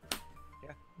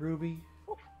 Yeah. Ruby.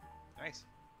 Ooh, nice.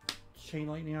 Chain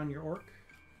lightning on your orc.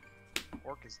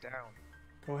 Orc is down.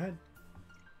 Go ahead.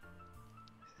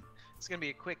 It's gonna be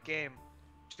a quick game,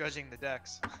 judging the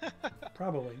decks.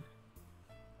 Probably.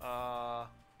 Go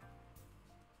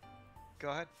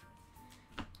ahead.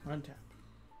 Untap.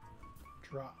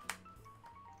 Draw.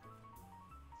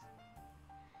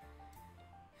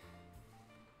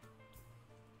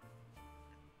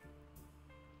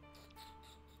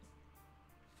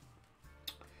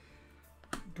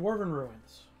 Dwarven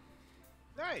Ruins.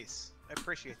 Nice. I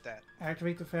appreciate that.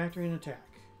 Activate the factory and attack.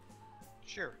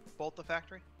 Sure. Bolt the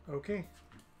factory. Okay.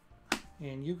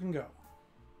 And you can go.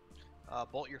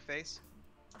 Bolt your face.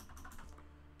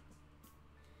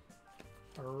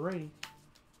 Alrighty.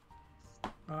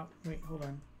 Wait, hold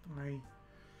on.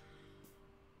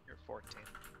 You're 14.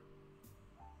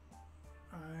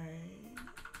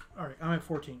 Alright, I'm at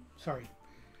 14. Sorry.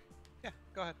 Yeah,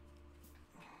 go ahead.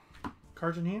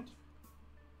 Cards in hand?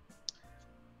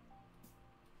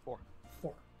 4.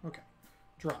 4. Okay.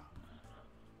 Draw.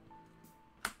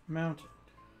 Mounted.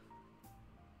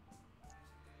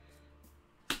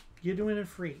 Ydwen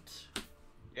Efreet.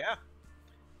 Yeah.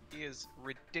 He is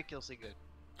ridiculously good.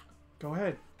 Go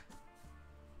ahead.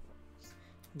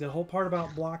 The whole part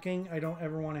about blocking, I don't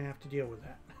ever want to have to deal with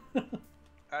that.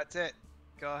 That's it.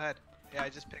 Go ahead. Yeah, I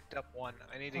just picked up one.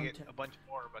 I need to get Okay. a bunch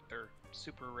more, but they're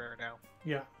super rare now.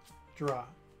 Yeah. Draw.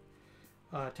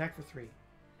 Attack for 3.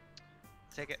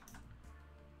 Take it.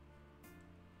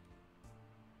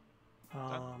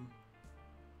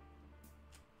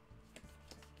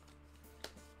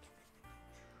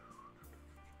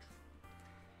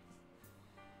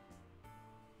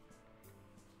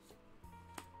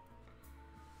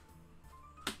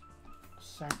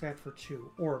 Sack that for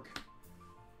 2. Org.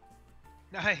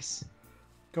 Nice.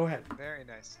 Go ahead. Very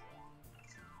nice.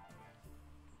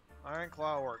 Iron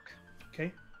Claw Orc.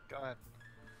 Okay. Go ahead.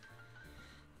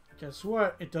 Guess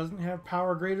what? It doesn't have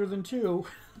power greater than 2.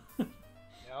 Yep.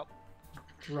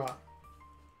 Draw.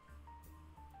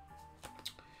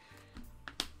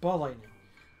 Ball lightning.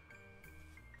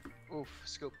 Oof.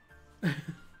 Scoop.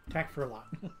 Attack for a lot.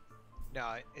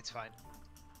 No, it's fine.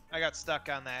 I got stuck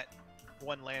on that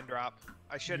one land drop.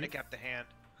 I shouldn't have kept the hand.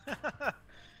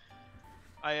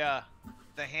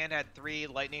 The hand had 3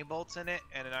 lightning bolts in it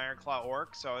and an Ironclaw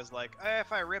orc, so I was like,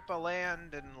 if I rip a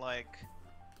land and like,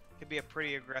 it could be a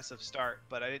pretty aggressive start,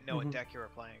 but I didn't know what deck you were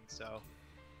playing, so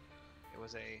it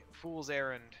was a fool's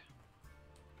errand.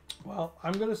 Well,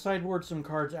 I'm going to sideboard some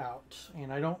cards out,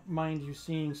 and I don't mind you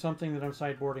seeing something that I'm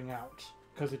sideboarding out,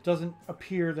 because it doesn't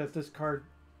appear that this card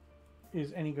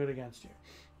is any good against you.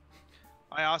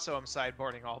 I also am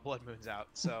sideboarding all Blood Moons out,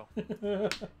 so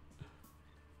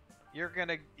you're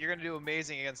gonna do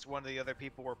amazing against one of the other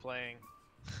people we're playing.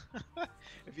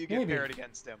 If you get paired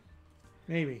against him.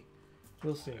 Maybe.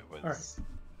 We'll see. All right.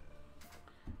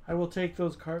 I will take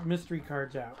those mystery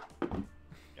cards out.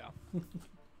 Yeah.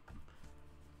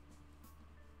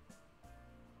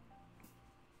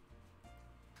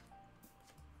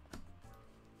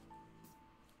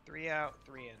 3 out,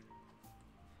 3 in.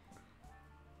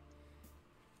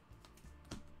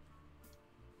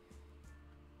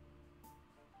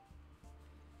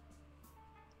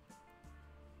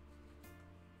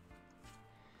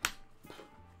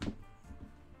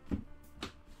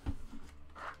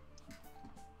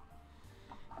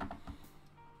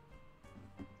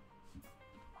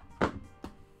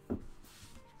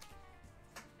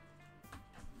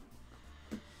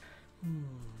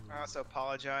 I also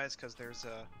apologize because there's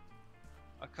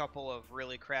a couple of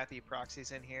really crappy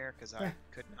proxies in here because I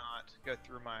could not go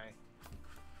through my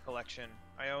collection.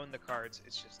 I own the cards,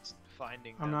 it's just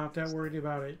finding them. I'm not that worried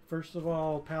about it. First of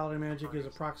all, Paladin Magic is a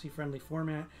proxy-friendly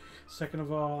format. Second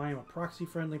of all, I am a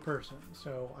proxy-friendly person,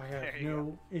 so I have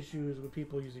no issues with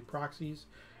people using proxies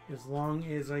as long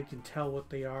as I can tell what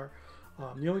they are.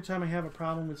 The only time I have a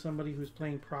problem with somebody who's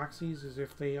playing proxies is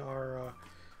if they are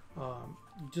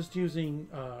just using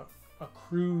a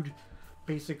crude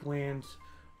basic land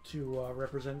to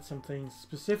represent some things,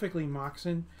 specifically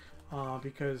Moxen,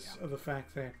 because of the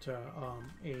fact that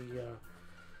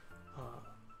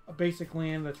a basic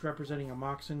land that's representing a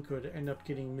Moxen could end up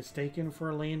getting mistaken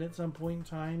for a land at some point in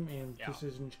time, and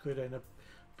decisions could end up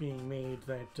being made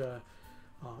that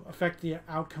affect the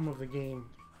outcome of the game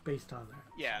based on that.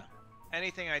 Yeah.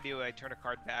 Anything I do, I turn a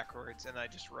card backwards and I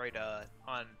just write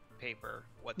on paper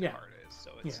what the card is,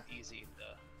 so it's easy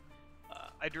to.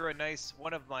 I drew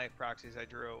one of my proxies. I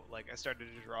started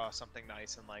to draw something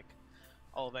nice, and like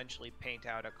I'll eventually paint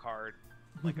out a card,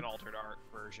 like an altered art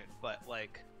version. But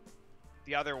like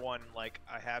the other one, like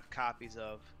I have copies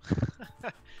of.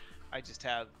 I just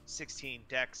have 16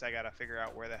 decks. I gotta figure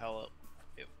out where the hell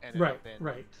it ended up in.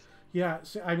 Right. Yeah,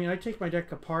 so, I mean, I take my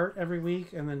deck apart every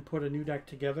week and then put a new deck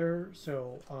together.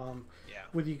 So,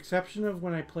 with the exception of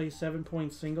when I play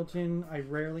 7-point singleton, I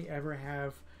rarely ever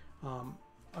have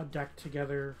a deck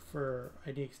together for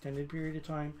any extended period of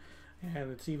time.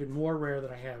 And it's even more rare that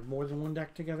I have more than one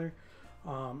deck together.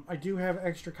 I do have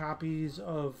extra copies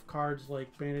of cards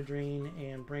like Bandit Drain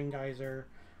and Brain Geyser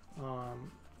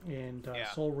and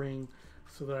Soul Ring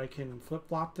so that I can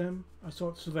flip-flop them.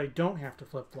 So that I don't have to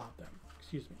flip-flop them.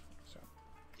 Excuse me.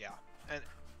 Yeah, and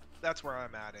that's where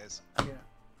I'm at is.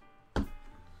 Yeah.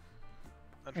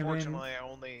 Unfortunately, I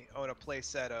only own a play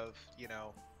set of,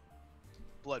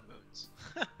 Blood Moons.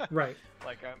 Right.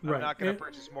 Like I'm not going to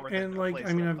purchase more than. And like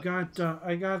I mean,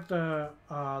 I got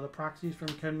the proxies from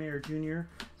Ken Mayer Jr.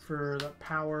 for the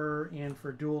power and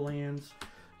for dual lands.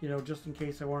 Just in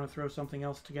case I want to throw something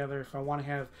else together, if I want to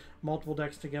have multiple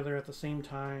decks together at the same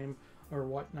time or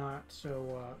whatnot.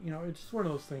 So it's sort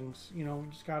of those things.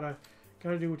 Just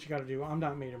gotta do what you gotta do. I'm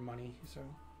not made of money, so.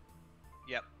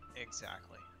 Yep,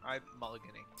 exactly. I'm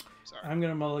mulliganing. Sorry. I'm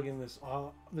gonna mulligan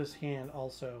this hand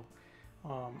also.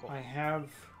 Cool. I have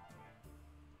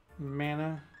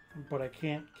mana, but I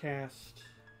can't cast.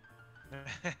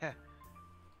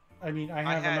 I mean, I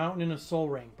have a mountain and a soul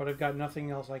ring, but I've got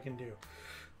nothing else I can do.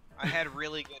 I had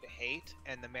really good hate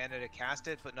and the mana to cast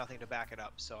it, but nothing to back it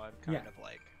up. So I'm kind of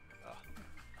like,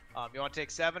 you want to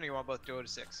take 7, or you want both to go to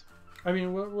 6? I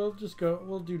mean, we'll just go.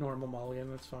 We'll do normal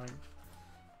mulligan. That's fine.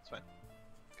 That's fine.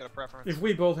 Got a preference? If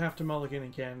we both have to mulligan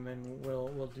again, then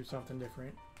we'll do something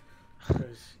different.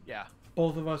 Because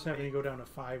both of us having to go down to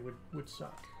 5 would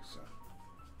suck. So.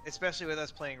 Especially with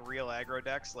us playing real aggro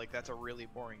decks, like that's a really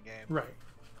boring game. Right.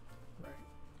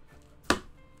 I'm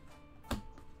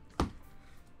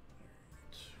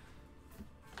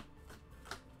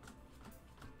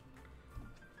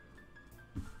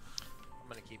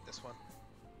gonna keep this one.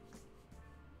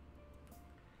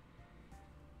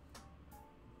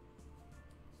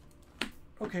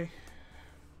 Okay.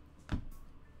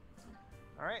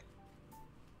 All right.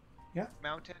 Yeah.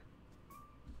 Mountain.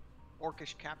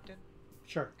 Orcish Captain.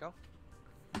 Sure. Go.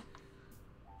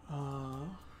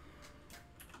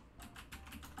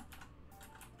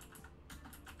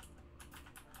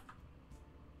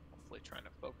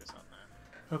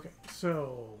 Okay,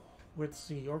 so let's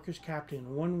see. Orcish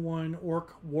Captain, 1/1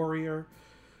 Orc Warrior.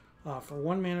 For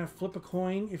 1 mana, flip a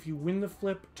coin. If you win the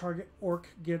flip, target Orc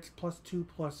gets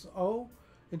 +2/+0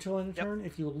 until end of turn.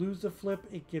 If you lose the flip,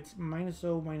 it gets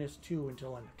 -0/-2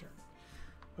 until end of turn.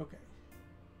 Okay.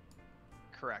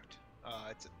 Correct.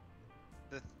 It's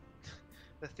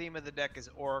the theme of the deck is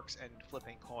orcs and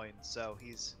flipping coins, so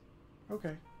he's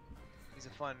a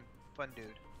fun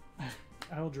dude.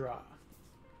 I'll draw.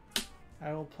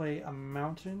 I will play a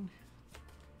mountain,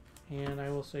 and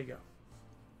I will say go.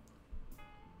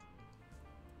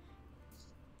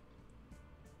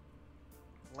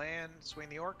 Land, swing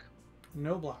the orc.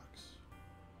 No blocks.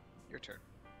 Your turn.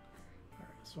 All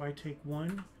right, so I take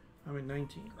 1. I'm at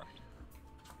 19. Correct.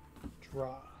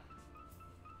 Draw.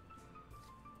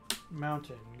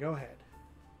 Mountain. Go ahead.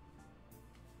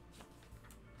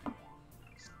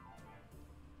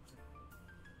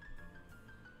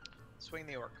 Swing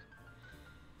the orc.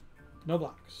 No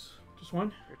blocks. Just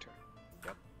 1? Your turn.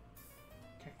 Yep.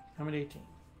 Okay, I'm at 18.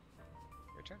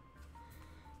 Your turn.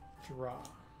 Draw.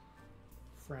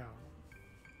 Frown.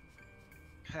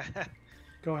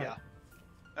 Go ahead. Yeah.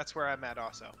 That's where I'm at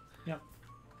also. Yep.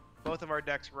 Both of our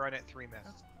decks run at 3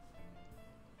 mana.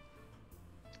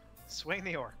 Swing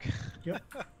the orc. Yep.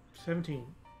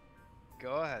 17.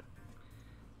 Go ahead.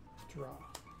 Draw.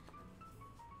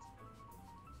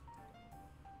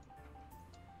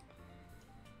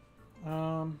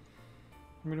 I'm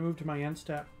going to move to my end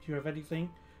step. Do you have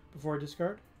anything before I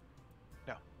discard?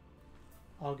 No.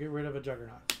 I'll get rid of a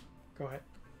Juggernaut. Go ahead.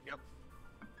 Yep.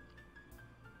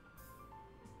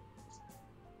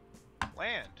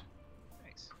 Land.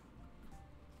 Nice.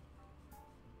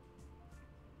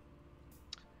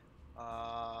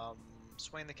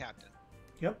 Swing the captain.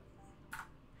 Yep.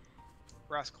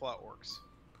 Brass Claw orcs.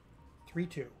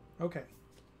 3/2. Okay.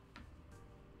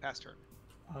 Pass turn.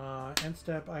 End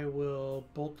step, I will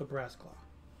bolt the Brass Claw.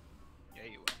 Yeah,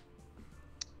 you will.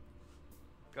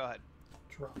 Go ahead.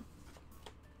 Draw.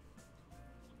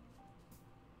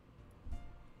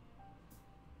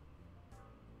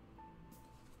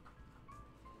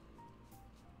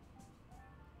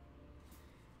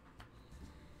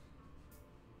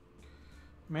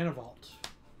 Mana Vault.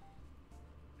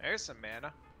 There's some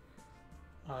mana.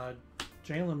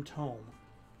 Jalem Tome.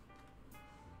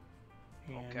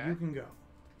 And Okay. you can go.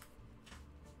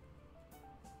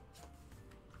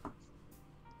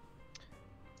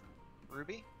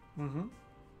 Ruby. Mm-hmm.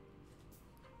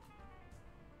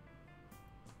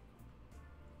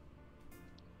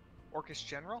 Orcish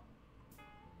General.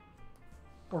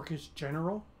 Orcish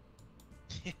General.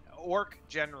 Orc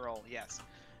General, yes.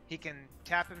 He can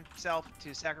tap himself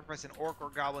to sacrifice an orc or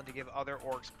goblin to give other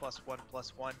orcs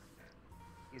 +1/+1.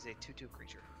 He's a 2/2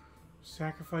 creature.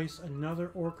 Sacrifice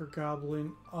another orc or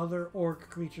goblin. Other orc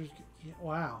creatures. Yeah,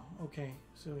 wow. Okay.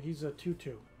 So he's a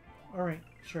 2/2. All right.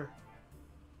 Sure.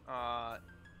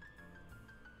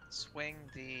 Swing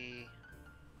the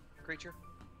creature.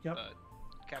 Yep.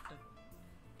 Captain.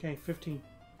 Okay. 15.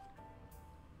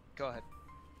 Go ahead.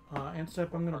 End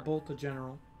step. I'm going to bolt the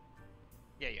general.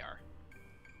 Yeah, you are.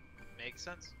 Makes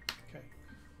sense. Okay.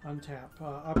 Untap.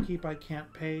 Upkeep. I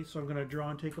can't pay, so I'm going to draw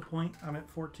and take a point. I'm at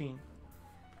 14.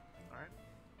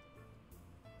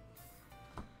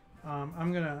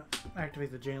 I'm going to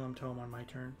activate the Jalem Tome on my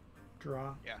turn.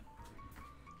 Draw. Yeah.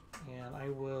 And I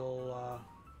will...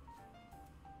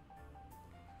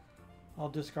 I'll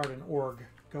discard an Org.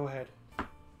 Go ahead.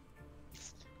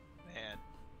 Man.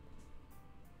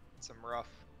 Some rough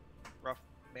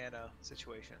mana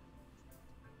situation.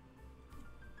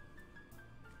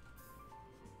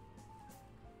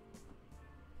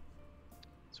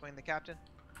 Swing the captain.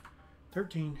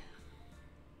 13.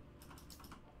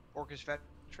 Orcish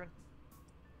veteran.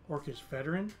 Orcish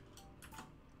veteran.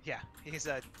 Yeah, he's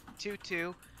a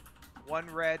 2/2, 1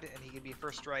 red, and he can be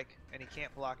first strike, and he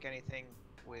can't block anything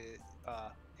with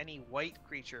any white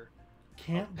creature.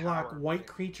 Can't block white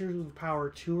creatures with power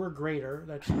 2 or greater.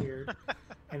 That's weird.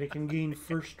 And it can gain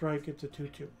first strike. It's a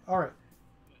 2/2. All right.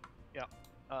 Yeah.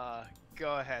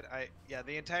 Go ahead.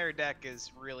 The entire deck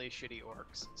is really shitty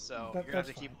orcs, so you're gonna have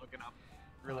to keep looking up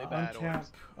really bad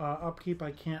untap, orcs. Upkeep.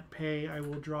 I can't pay. I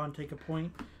will draw and take a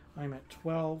point. I'm at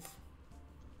 12.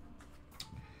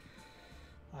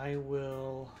 I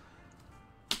will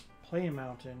play a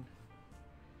mountain,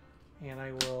 and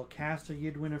I will cast a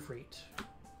Ydwen Efreet.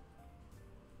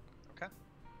 Okay.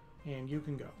 And you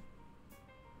can go.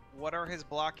 What are his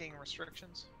blocking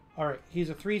restrictions? All right. He's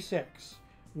a 3/6.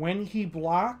 When he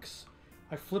blocks,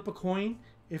 I flip a coin.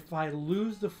 If I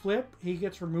lose the flip, he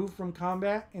gets removed from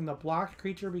combat, and the blocked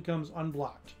creature becomes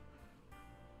unblocked.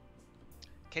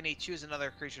 Can he choose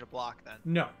another creature to block then?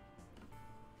 No.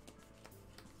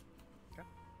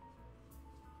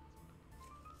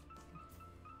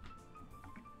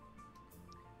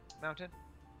 mountain.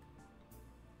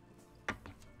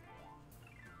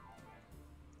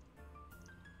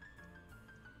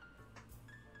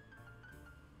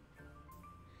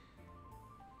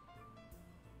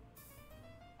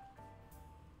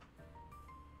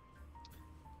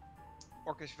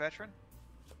 Orcish veteran.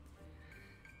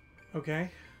 Okay.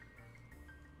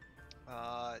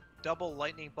 Double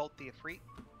lightning bolt the Efreet.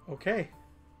 Okay.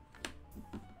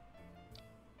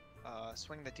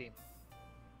 Swing the team.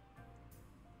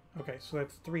 Okay, so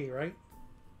that's 3, right?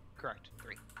 Correct.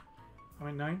 3. I'm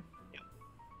at 9?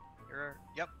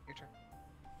 Yep, your turn.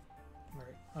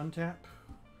 Alright, untap.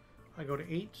 I go to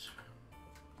 8.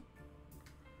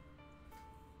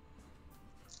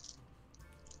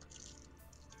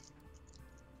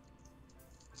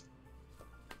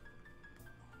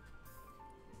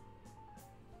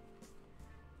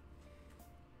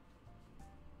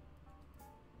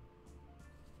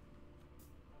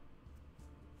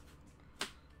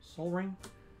 Soul Ring.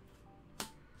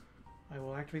 I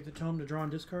will activate the tome to draw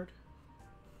and discard.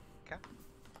 Okay.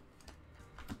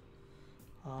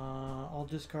 I'll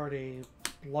discard a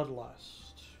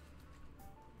Bloodlust.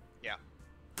 Yeah.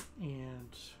 And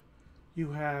you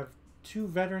have 2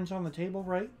 veterans on the table,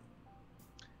 right?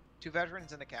 2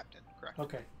 veterans and a captain, correct.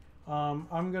 Okay.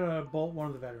 I'm gonna bolt one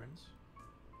of the veterans.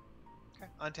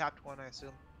 Okay. Untapped one, I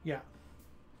assume. Yeah.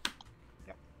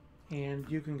 Yep.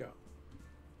 And you can go.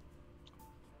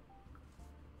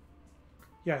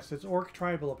 Yes, it's Orc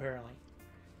Tribal, apparently.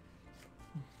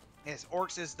 Yes,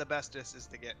 Orcs is the bestest is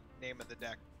the name of the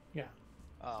deck. Yeah.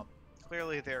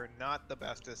 Clearly they're not the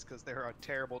bestest because they're a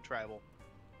terrible tribal.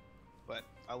 But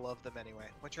I love them anyway.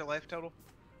 What's your life total?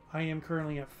 I am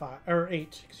currently at 5 or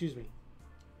 8, excuse me.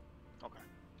 Okay.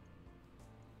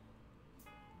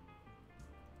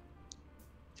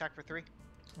 Attack for 3.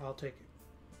 I'll take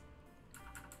it.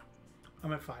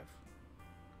 I'm at 5.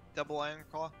 Double Iron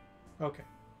Claw. Okay.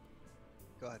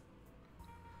 Go ahead.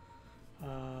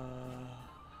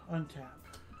 Untap.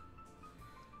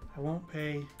 I won't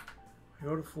pay. I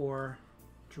go to 4.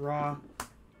 Draw.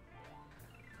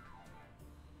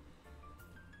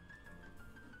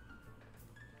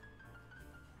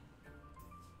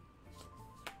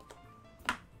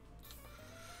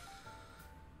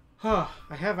 Huh.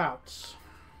 I have outs.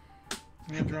 I'm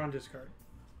going to draw and discard.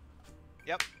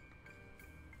 Yep.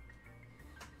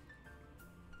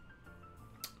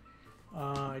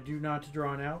 I do not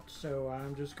draw an out, so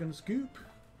I'm just going to scoop.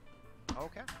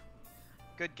 Okay.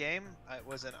 Good game. It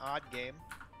was an odd game.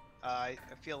 I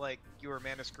feel like you were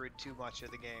mana screwed too much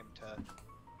of the game to...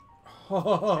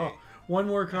 Oh, one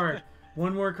more card.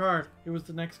 One more card. It was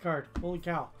the next card. Holy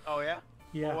cow. Oh, yeah?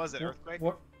 Yeah. What was it, Earthquake?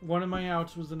 One of my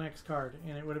outs was the next card,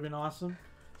 and it would have been awesome.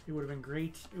 It would have been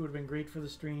great. It would have been great for the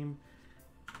stream.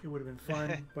 It would have been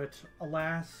fun, but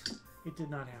alas, it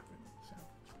did not happen. So.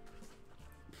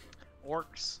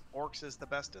 Orcs is the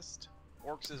bestest.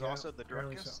 Orcs is also the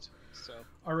drunkest. So.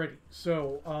 Alrighty,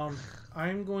 so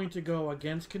I'm going to go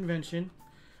against convention,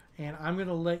 and I'm going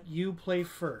to let you play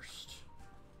first.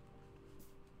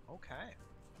 Okay.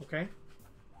 Okay?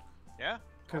 Yeah.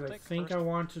 Because I think I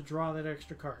want to draw that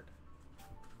extra card.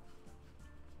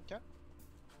 Okay.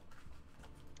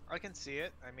 I can see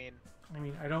it. I mean,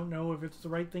 I don't know if it's the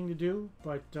right thing to do,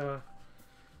 but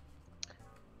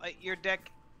your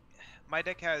deck, my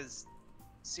deck has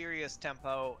serious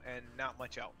tempo and not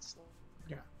much else.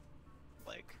 Yeah.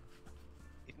 Like,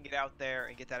 you can get out there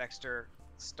and get that extra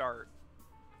start.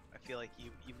 I feel like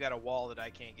you've got a wall that I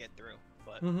can't get through,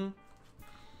 but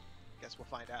guess we'll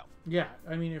find out. Yeah,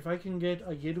 I mean, if I can get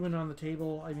a Ydwen on the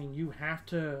table, I mean, you have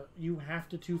to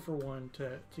 2-for-1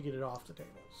 to get it off the table.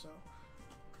 So.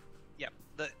 Yep,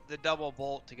 the double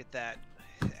bolt to get that.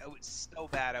 It was so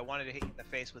bad. I wanted to hit you in the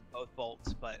face with both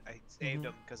bolts, but I saved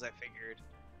him because I figured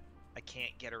I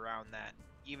can't get around that.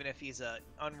 Even if he's an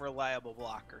unreliable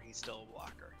blocker, he's still a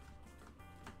blocker.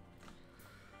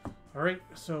 All right,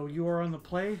 so you are on the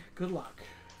play. Good luck.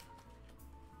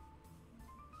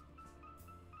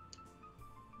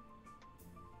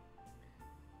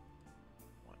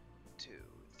 One, 2,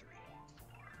 3, 4,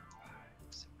 5,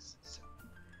 6, 7.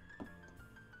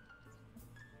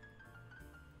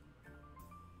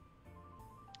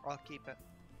 I'll keep it.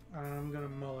 I'm gonna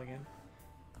mulligan.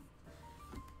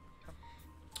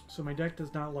 So my deck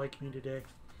does not like me today.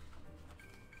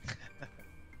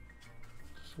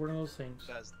 Just one of those things.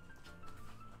 Does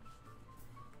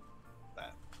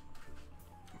that?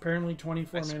 Apparently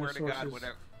 24 I mana swear to sources. God,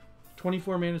 whatever.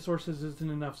 24 mana sources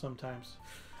isn't enough sometimes.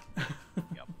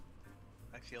 Yep.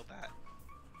 I feel that.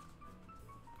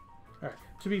 Alright.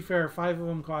 To be fair, 5 of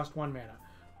them cost 1 mana.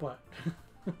 But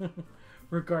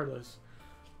regardless.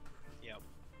 Yep.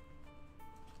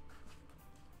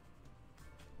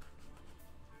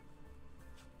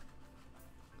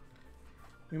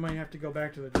 We might have to go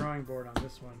back to the drawing board on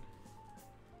this one.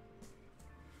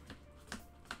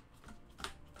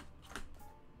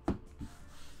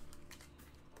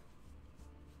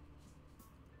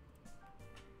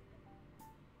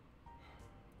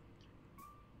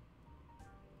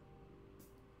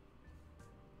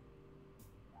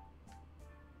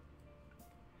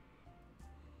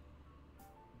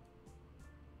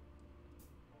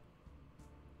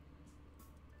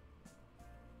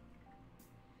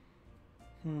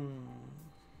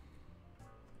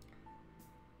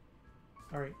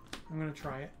 Alright, I'm going to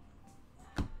try it.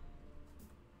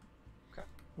 Okay.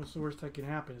 What's the worst that can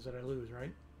happen is that I lose,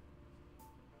 right?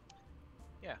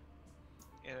 Yeah.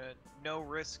 No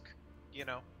risk,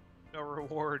 no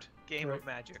reward game Right. of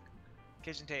Magic.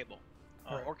 Kitchen table.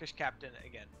 Right. Orcish Captain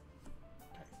again.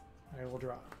 Okay, I will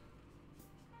draw.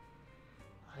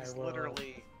 It's I will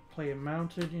literally... play a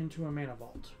mounted into a mana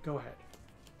vault. Go ahead.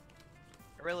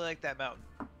 I really like that mountain.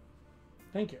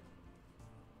 Thank you.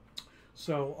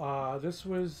 So this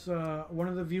was one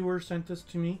of the viewers sent this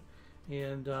to me,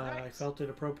 and Nice. I felt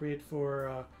it appropriate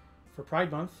for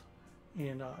Pride Month,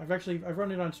 and I've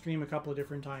run it on stream a couple of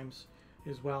different times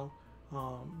as well.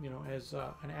 As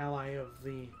an ally of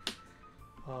the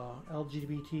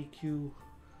LGBTQ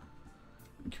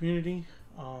community.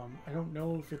 I don't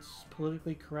know if it's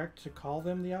politically correct to call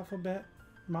them the Alphabet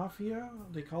Mafia.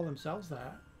 They call themselves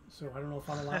that, so I don't know if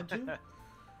I'm allowed to.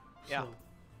 Yeah. So,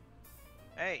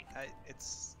 Hey,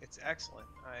 it's excellent.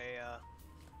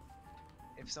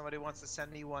 If somebody wants to send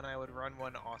me one, I would run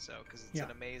one also because it's an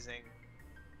amazing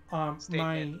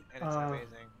statement and it's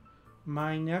amazing.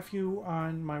 My nephew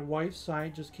on my wife's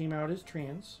side just came out as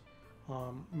trans.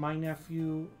 My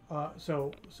nephew,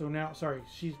 so now, sorry,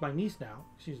 she's my niece now.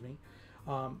 Excuse me.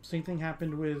 Same thing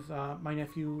happened with my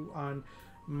nephew on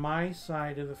my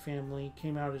side of the family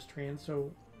came out as trans,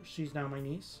 so she's now my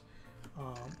niece.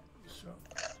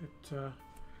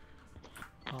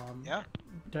 Yeah.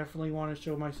 Definitely want to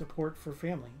show my support for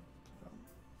family.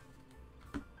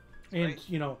 And,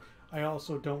 Great. I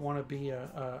also don't want to be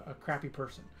a crappy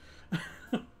person.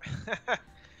 Right?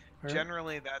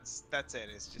 Generally, that's it.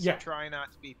 It's just try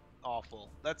not to be awful.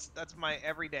 That's my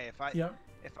everyday. If I'm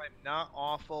not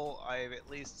awful, I've at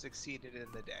least succeeded in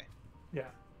the day. Yeah.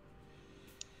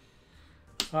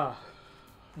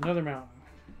 Another mountain.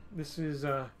 This is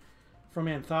from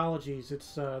Anthologies.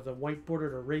 It's the white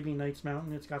bordered Arabian Nights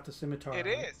mountain. It's got the scimitar. It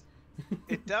is.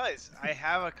 It does. I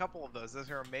have a couple of those.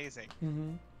 Those are amazing.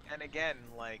 Mm-hmm. And again,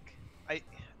 like I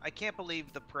can't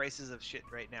believe the prices of shit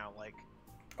right now. Like,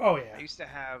 oh yeah, I used to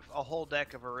have a whole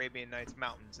deck of Arabian Nights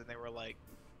mountains, and they were like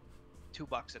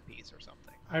 $2 a piece or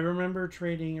something. I remember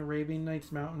trading Arabian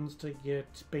Nights mountains to get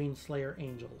Baneslayer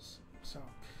angels. So.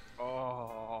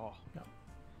 Oh. No.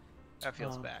 That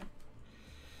feels bad.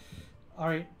 All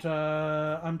right,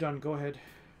 I'm done. Go ahead.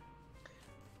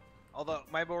 Although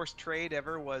my worst trade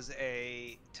ever was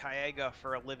a Taiga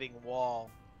for a living wall.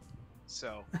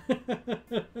 So.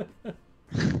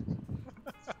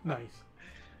 Nice.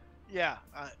 Yeah,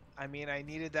 I mean, I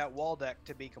needed that wall deck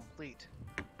to be complete.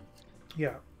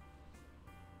 Yeah.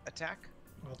 Attack?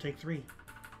 I'll take 3.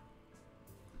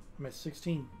 I'm at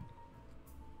 16.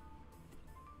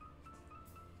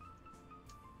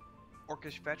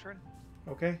 Orcish Veteran?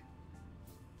 Okay.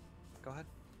 Go ahead.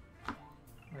 All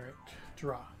right.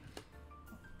 Draw.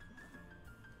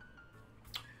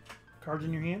 Cards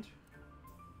in your hand?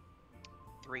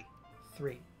 3.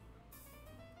 3.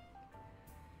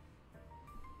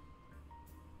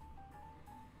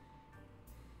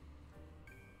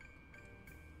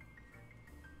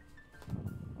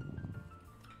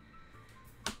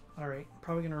 All right.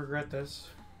 Probably going to regret this.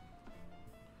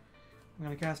 I'm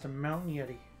going to cast a Mountain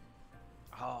Yeti.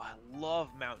 Oh, I love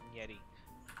Mountain Yeti.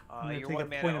 I'm You're going to one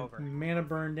take a mana point over. of mana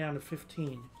burn down to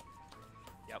 15.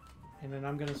 Yep. And then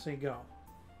I'm going to say go.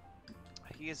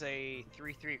 He is a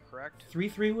 3/3, correct?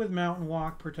 3/3 with Mountain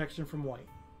Walk, protection from white.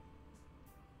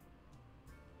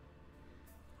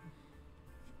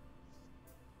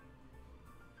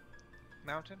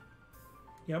 Mountain?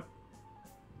 Yep.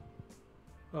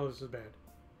 Oh, this is bad.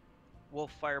 We'll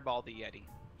fireball the Yeti.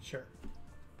 Sure.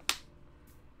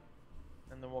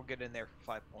 And then we'll get in there for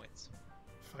 5 points.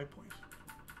 5 points.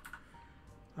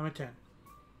 I'm at 10.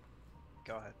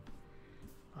 Go ahead.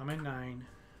 I'm at 9.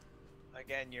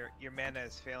 Again, your mana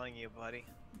is failing you, buddy.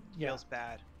 Yeah. Feels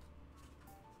bad.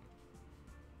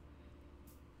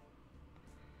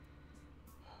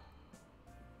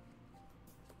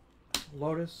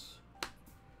 Lotus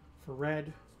for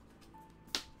red.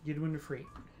 Ydwen Efreet.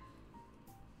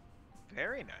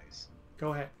 Very nice.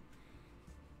 Go ahead.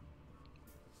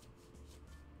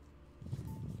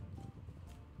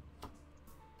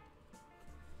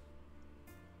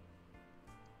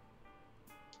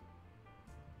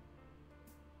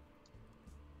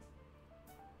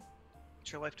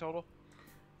 What's your life total?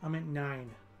 I'm at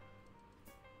 9.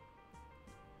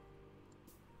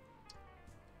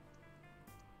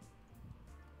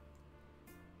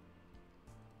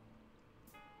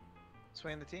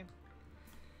 Swaying the team.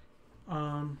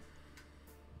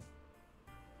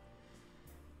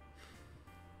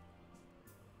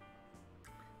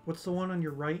 What's the one on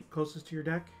your right, closest to your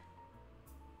deck?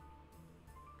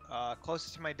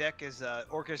 Closest to my deck is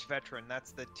Orcish Veteran.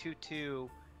 That's the 2/2.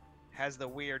 Has the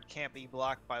weird can't be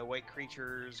blocked by white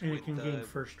creatures And with it can the gain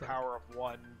first strike. power of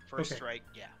 1 first Okay. strike.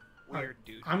 Yeah, weird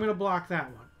dude. I'm gonna block that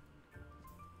one.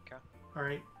 Okay. All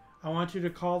right. I want you to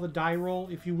call the die roll.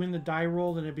 If you win the die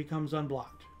roll, then it becomes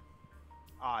unblocked.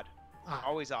 Odd.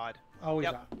 Always odd. Always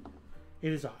Yep. odd.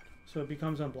 It is odd. So it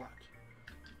becomes unblocked.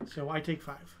 So I take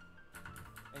 5.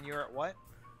 And you're at what?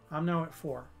 I'm now at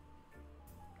 4.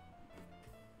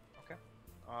 Okay.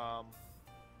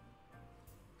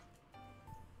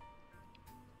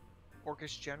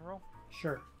 Orcish General?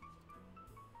 Sure.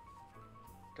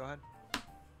 Go ahead.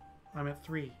 I'm at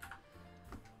 3.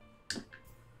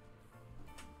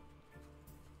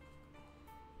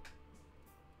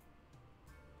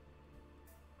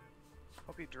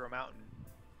 Hope you drew a mountain.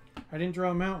 I didn't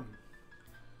draw a mountain.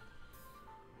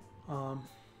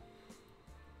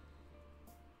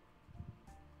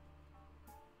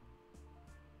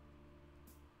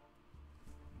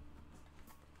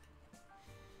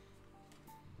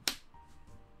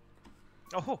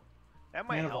 Oh, that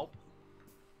might Mana help.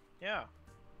 Yeah.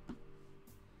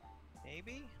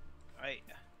 Maybe?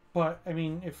 But, I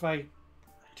mean, if I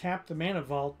tap the mana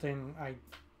vault, then I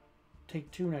take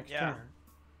 2 next turn.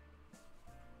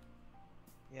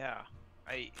 Yeah.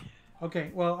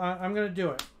 Okay, well, I'm going to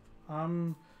do it.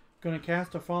 I'm going to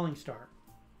cast a Falling Star.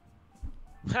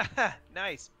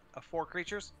 Nice. 4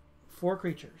 creatures? 4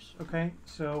 creatures, okay?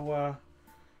 So,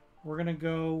 we're going to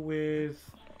go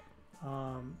with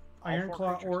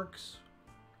Ironclaw Orcs.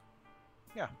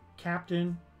 Yeah.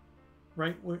 Captain,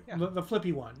 right? Yeah. The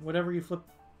flippy one. Whatever you flip.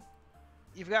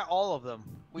 You've got all of them.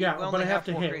 We Yeah, only but I have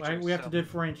to 4 hit. creatures, We have to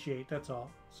differentiate, that's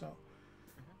all. So,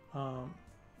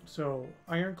 so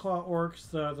Ironclaw Orcs,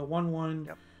 the 1/1,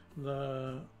 Yep.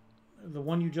 the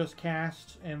one you just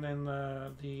cast, and then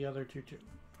the other 2/2.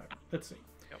 Let's see.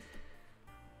 Yep.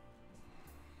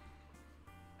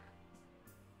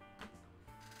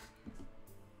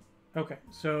 Okay,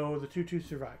 so the 2/2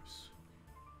 survives.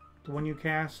 The one you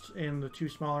cast and the 2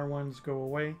 smaller ones go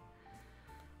away.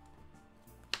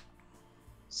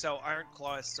 So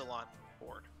Ironclaw is still on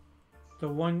board. The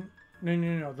one,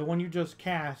 no. The one you just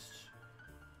cast.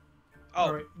 Oh,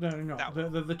 all right, no.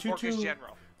 The 2/2 Orcish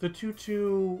General. The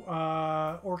 2/2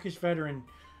 Orcish Veteran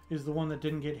is the one that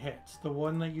didn't get hit. The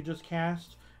one that you just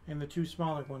cast and the 2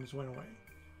 smaller ones went away.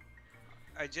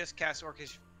 I just cast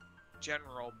Orcish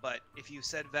General, but if you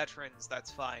said veterans,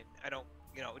 that's fine. I don't,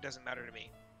 it doesn't matter to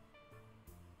me.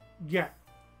 Yeah,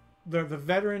 the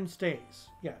veteran stays.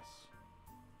 Yes.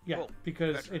 Yeah, Cool.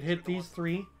 because Veterans it hit are the these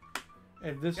 3,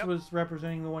 and this was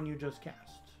representing the one you just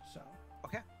cast. So.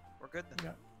 Okay, we're good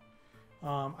then.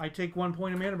 Yeah. I take 1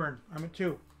 point of mana burn. I'm at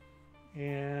 2,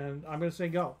 and I'm gonna say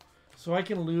go. So I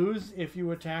can lose if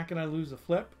you attack and I lose a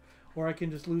flip, or I can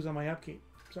just lose on my upkeep.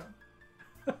 So.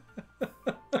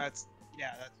 That's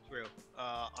true.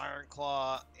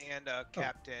 Ironclaw and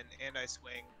Captain, and I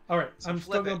swing. All right, So I'm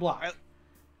still gonna block.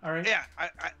 All right. Yeah,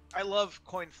 I love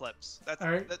coin flips. That's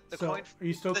all right. the so coin. are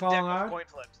you still the calling deck of odd? coin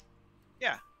flips.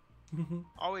 Yeah.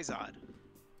 Always odd.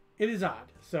 It is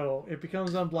odd. So it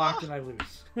becomes unblocked and I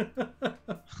lose.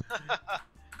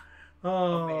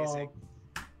 Oh, amazing.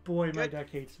 Boy, my deck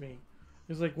hates me.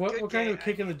 It's like what kind of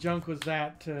kick in the junk was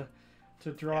that to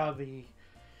draw the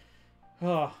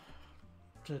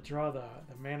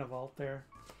mana vault there?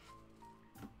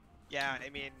 Yeah, I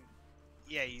mean,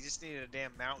 you just needed a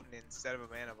damn mountain instead of a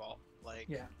mana vault.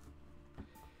 Yeah.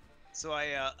 So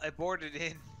I boarded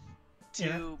in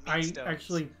 2 I meat stones.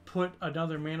 actually put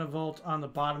another mana vault on the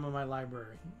bottom of my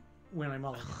library when I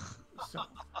mulliganed. So,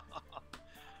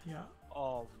 yeah.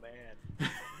 Oh man.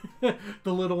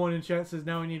 The little one in chat says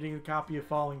now I need a copy of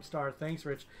Falling Star. Thanks,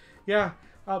 Rich. Yeah,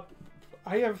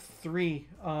 I have 3.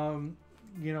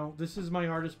 This is my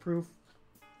artist proof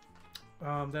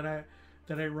that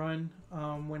I run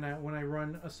when I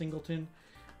run a singleton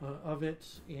of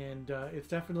it, and it's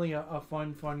definitely a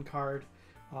fun card.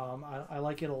 I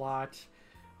like it a lot.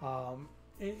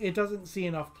 It doesn't see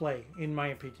enough play, in my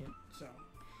opinion. So,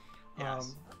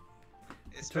 Yes.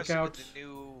 I took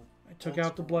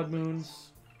out the Blood rulings.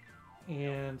 Moons,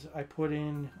 and I put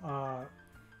in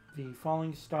the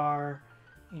Falling Star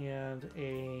and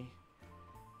a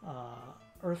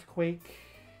Earthquake,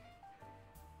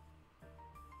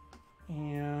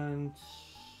 and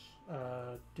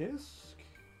and disc.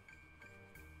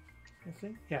 I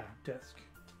think, yeah, disc.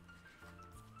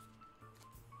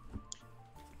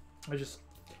 I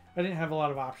didn't have a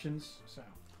lot of options, so.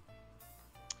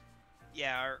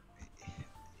 Yeah,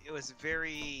 it was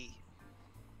very.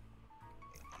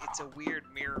 It's a weird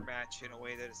mirror match in a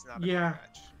way that it's not a mirror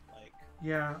match. Like.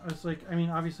 Yeah, it's like, I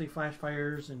mean, obviously flash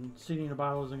fires and sitting in a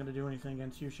bottle isn't going to do anything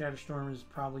against you. Shatterstorm is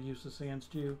probably useless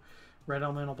against you. Red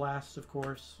Elemental Blasts, of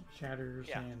course, shatters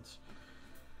and.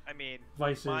 I mean,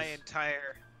 vices. My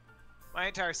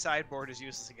entire sideboard is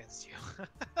useless against you.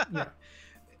 Yeah.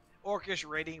 Orcish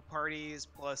raiding parties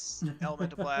plus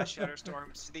Elemental Blast,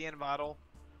 Shatterstorms to the end bottle.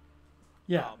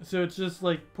 Yeah, so it's just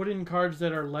like put in cards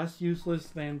that are less useless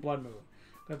than Blood Moon.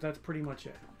 That's pretty much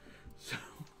it. So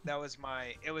that was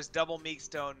it was double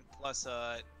Meekstone plus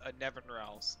a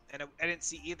Nevinrels, and I didn't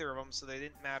see either of them, so they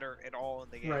didn't matter at all in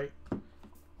the game.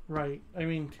 Right. I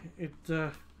mean,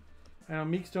 I know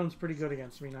Meekstone's pretty good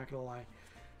against me, not gonna lie.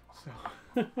 So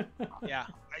yeah,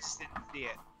 I just didn't see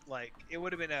it. Like it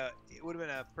would have been a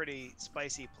pretty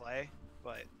spicy play,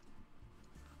 but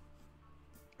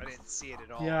I didn't see it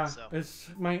at all. Yeah, so. This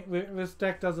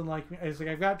deck doesn't like me. It's like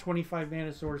I've got 24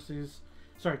 mana sources.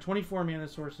 5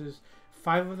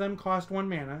 of them cost 1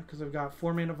 mana because I've got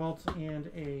 4 mana vaults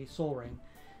and a Soul Ring.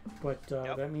 But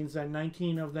that means that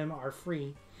 19 of them are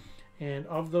free, and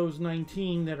of those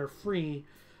 19 that are free,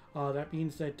 that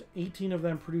means that 18 of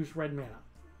them produce red mana.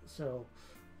 So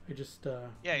I just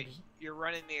you're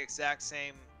running the exact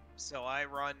same. So I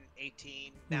run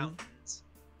 18 mountains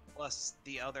plus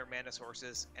the other mana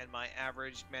sources, and my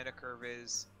average mana curve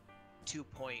is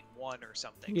 2.1 or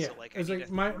something. Yeah, so like it's like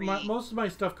my most of my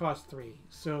stuff costs 3.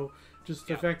 So just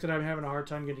the fact that I'm having a hard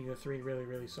time getting to 3 really,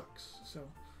 really sucks. So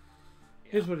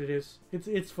here's what it is.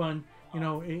 It's fun. You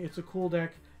know, it's a cool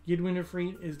deck. Ydwen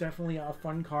Efreet is definitely a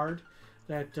fun card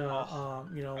that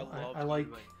I like.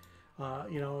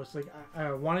 It's like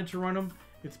I wanted to run them.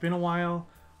 It's been a while.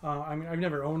 I mean, I've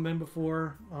never owned them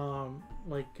before.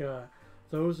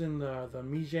 Those in the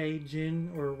Mijay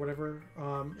Jin or whatever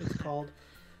it's called.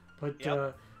 But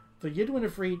the Ydwen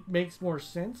Efreet makes more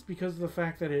sense because of the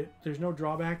fact that there's no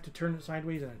drawback to turn it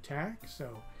sideways and attack.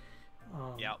 So,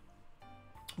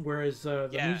 whereas the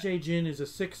Mijay Jin is a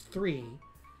 6/3,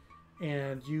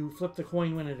 and you flip the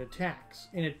coin when it attacks,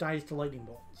 and it dies to lightning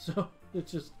bolt. So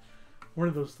it's just one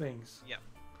of those things. Yeah.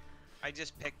 I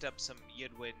just picked up some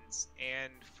Ydwins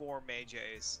and 4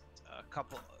 Mages. A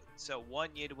couple. So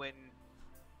 1 Ydwin,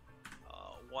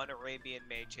 1 Arabian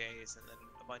Mages, and then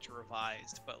a bunch of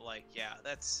revised. But like, yeah,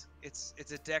 it's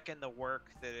a deck in the work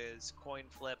that is coin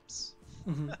flips.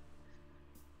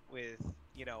 With,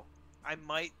 I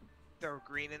might throw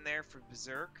green in there for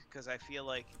Berserk because I feel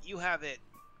like you have it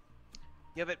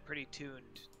pretty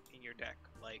tuned in your deck.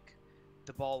 Like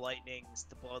the Ball Lightnings,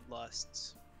 the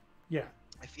Bloodlusts. Yeah.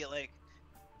 I feel like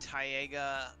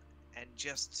Taiga and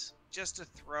just to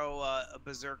throw a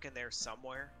Berserk in there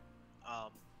somewhere,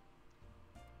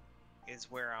 is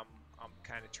where I'm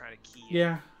kind of trying to key.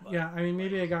 Yeah, I mean,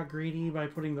 maybe I got greedy by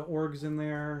putting the Orgs in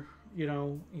there.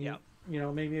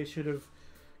 Maybe I should have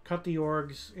cut the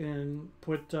Orgs and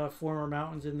put former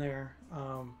mountains in there.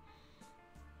 And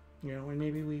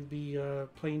maybe we'd be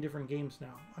playing different games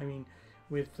now. I mean,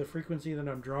 with the frequency that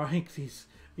I'm drawing these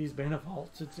mana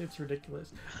vaults, it's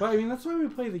ridiculous. But I mean, that's why we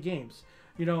play the games.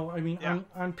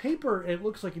 On paper it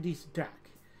looks like a decent deck,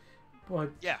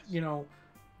 but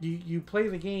you play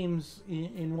the games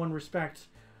in one respect,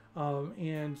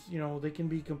 and they can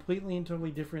be completely and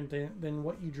totally different than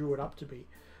what you drew it up to be.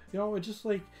 It's just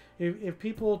like if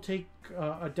people take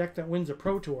a deck that wins a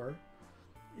Pro Tour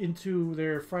into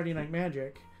their Friday Night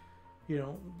Magic,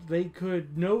 they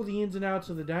could know the ins and outs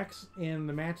of the decks and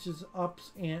the matchups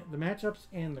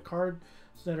and the cards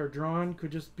that are drawn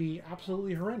could just be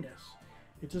absolutely horrendous.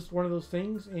 It's just one of those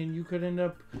things, and you could end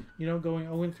up, going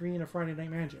 0-3 in a Friday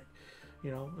Night Magic.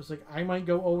 It's like I might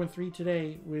go 0-3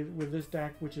 today with this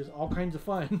deck, which is all kinds of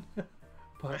fun.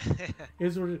 But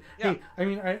is what it. Yeah. Hey, I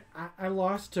mean, I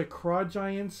lost to Craw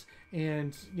Giants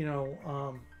and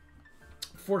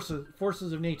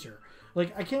Forces of Nature.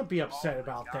 Like, I can't be upset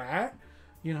about that.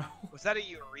 Was that a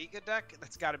Eureka deck?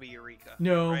 That's got to be Eureka.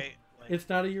 No, right? It's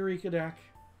not a Eureka deck.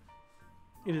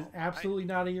 It is absolutely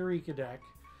not a Eureka deck.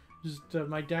 Just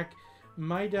my deck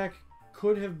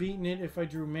could have beaten it if I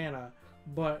drew mana,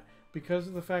 but because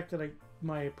of the fact that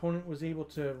my opponent was able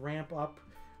to ramp up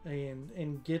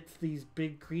and get these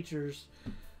big creatures,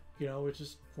 it's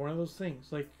just one of those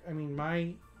things. Like, I mean,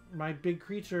 my big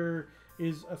creature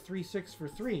is a 3/6 for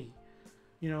 3,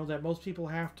 that most people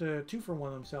have to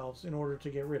 2-for-1 themselves in order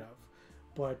to get rid of.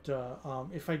 But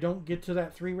if I don't get to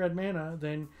that 3 red mana,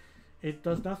 then it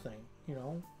does nothing. You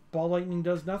know, ball lightning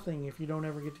does nothing if you don't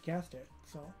ever get to cast it.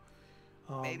 So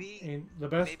and the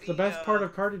best part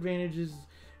of card advantage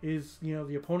is you know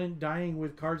the opponent dying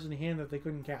with cards in hand that they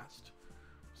couldn't cast.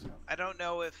 So I don't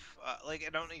know if like I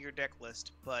don't know your deck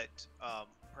list, but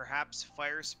perhaps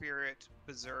Fire Spirit,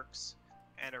 Berserks,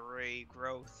 and Array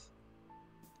Growth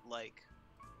like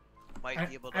might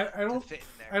be able to fit in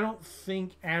there. I don't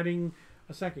think adding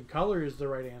a second color is the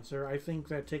right answer. I think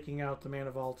that taking out the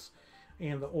Mana Vaults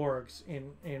and the Orgs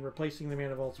and replacing the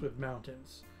Mana Vaults with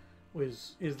Mountains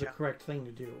is the correct thing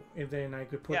to do. And then I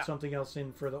could put something else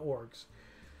in for the Orgs.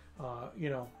 You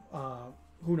know,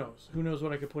 who knows? Who knows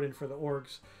what I could put in for the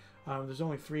Orgs? There's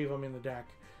only 3 of them in the deck.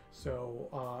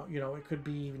 So, you know, it could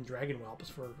be even Dragon Whelps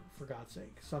for God's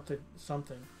sake.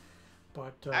 Something.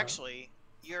 But actually,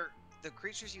 the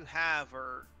creatures you have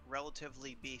are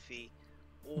relatively beefy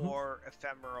or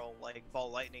ephemeral, like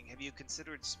Ball Lightning. Have you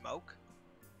considered Smoke?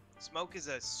 Smoke is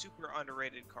a super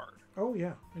underrated card. Oh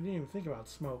yeah, I didn't even think about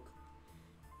Smoke.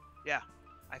 Yeah,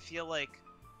 I feel like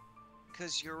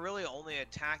because you're really only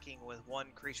attacking with one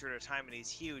creature at a time, and he's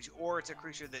huge, or it's a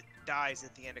creature that dies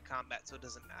at the end of combat, so it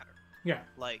doesn't matter. Yeah.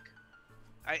 Like,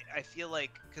 I feel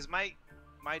like because my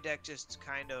deck just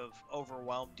kind of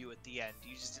overwhelmed you at the end.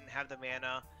 You just didn't have the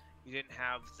mana. You didn't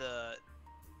have the.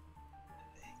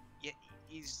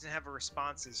 You just didn't have the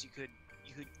responses. You could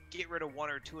get rid of 1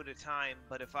 or 2 at a time,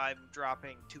 but if I'm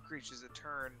dropping 2 creatures a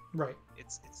turn, right,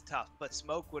 it's tough. But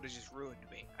Smoke would have just ruined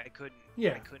me. I couldn't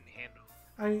handle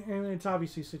it. And it's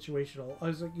obviously situational. I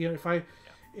was like, you know,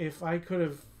 if I could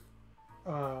have,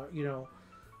 you know,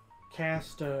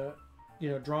 cast, you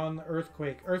know, drawn the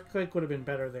Earthquake. Earthquake would have been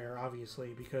better there, obviously,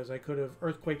 because I could have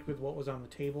Earthquaked with what was on the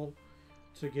table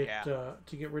to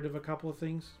get rid of a couple of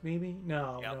things. Maybe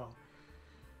no.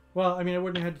 Well, I mean, I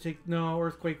wouldn't have had to take... No,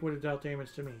 Earthquake would have dealt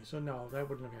damage to me. So, no, that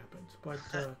wouldn't have happened. But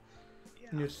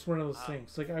it's just one of those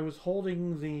things. Like, I was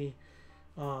holding the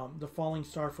Falling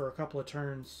Star for a couple of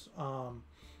turns,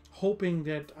 hoping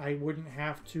that I wouldn't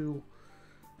have to,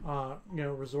 you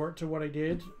know, resort to what I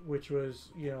did, which was,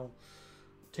 you know,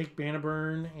 take Mana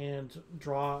Burn and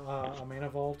draw a Mana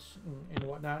Vault and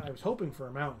whatnot. I was hoping for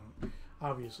a Mountain,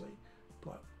 obviously.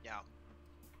 But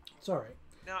it's all right.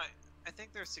 No, I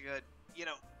think there's a good... You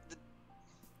know,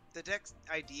 the deck's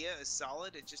idea is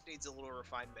solid. It just needs a little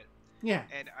refinement. Yeah.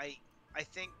 And I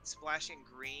think splashing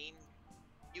green,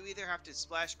 you either have to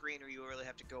splash green or you really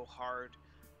have to go hard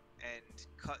and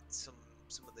cut some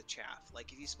of the chaff.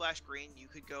 Like if you splash green, you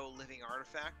could go Living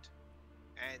Artifact,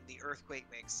 and the Earthquake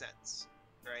makes sense,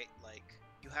 right? Like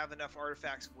you have enough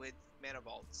artifacts with Mana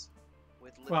Vaults.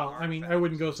 With Living I mean, I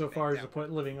wouldn't go so far as to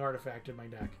put Living Artifact in my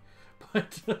deck,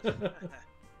 but.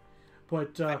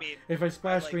 But I mean, if I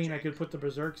splash green, I could put the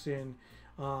Berserks in.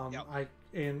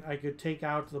 I could take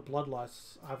out the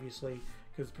Bloodlusts, obviously,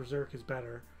 because Berserk is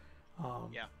better.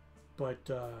 But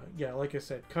yeah, like I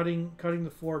said, cutting the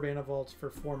 4 Mana Vaults for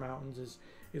 4 Mountains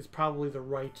is probably the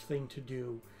right thing to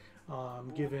do,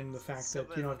 given the fact that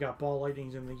I've got Ball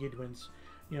Lightnings and the Ydwens,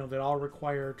 you know, that all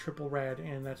require triple red,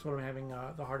 and that's what I'm having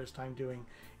the hardest time doing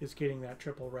is getting that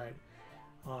triple red.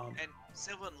 And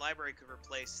Sylvan Library could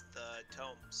replace the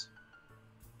tomes.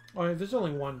 Oh, there's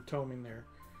only 1 tome in there,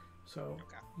 so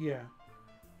yeah.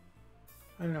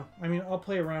 I don't know. I mean, I'll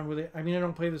play around with it. I mean, I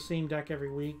don't play the same deck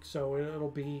every week, so it'll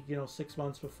be 6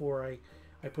 months before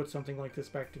I put something like this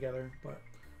back together. But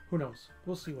who knows?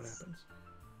 We'll see what happens.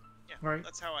 Yeah, all right.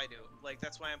 That's how I do. Like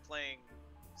that's why I'm playing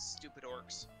stupid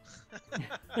orcs.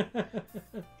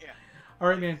 Yeah. All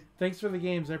right, man. Thanks for the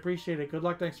games. I appreciate it. Good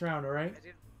luck next round. All right. I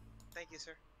did. Thank you,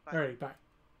 sir. Bye. All right. Bye.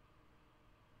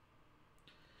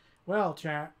 Well,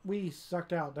 chat, we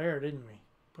sucked out there, didn't we?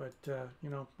 But, you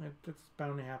know, it's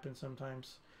bound to happen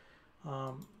sometimes.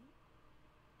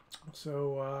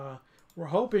 So, we're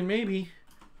hoping maybe,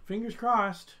 fingers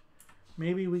crossed,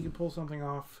 maybe we can pull something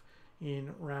off in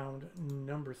round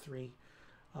number 3.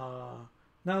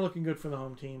 Not looking good for the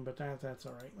home team, but that's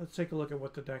all right. Let's take a look at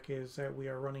what the deck is that we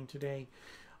are running today.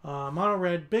 Mono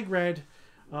red, big red.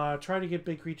 Try to get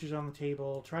big creatures on the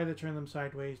table, try to turn them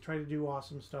sideways, try to do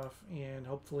awesome stuff, and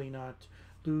hopefully not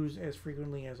lose as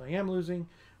frequently as I am losing.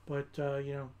 But,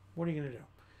 you know, what are you going to do?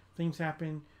 Things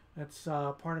happen. That's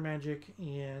part of Magic,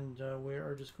 and we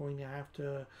are just going to have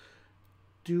to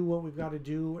do what we've got to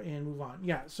do and move on.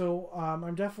 Yeah, so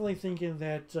I'm definitely thinking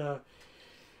that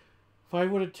if I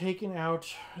would have taken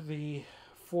out the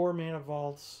 4 Mana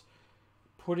Vaults,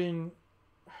 put in...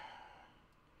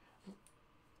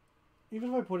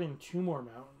 Even if I put in 2 more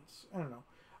Mountains, I don't know.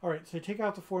 All right, so take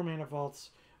out the 4 Mana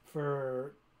Vaults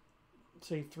for,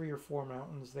 say, 3 or 4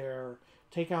 Mountains there.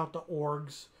 Take out the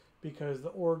Orgs, because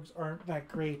the Orgs aren't that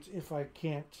great if I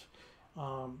can't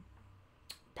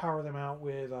power them out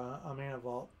with a mana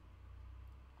vault.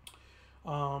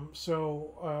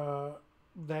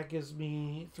 That gives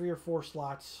me 3 or 4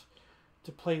 slots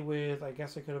to play with. I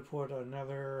guess I could have put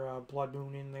another Blood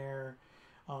Moon in there,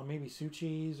 maybe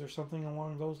Suchis or something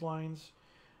along those lines.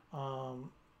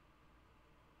 Who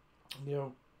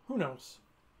knows?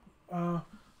 A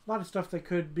lot of stuff that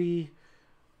could be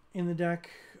in the deck.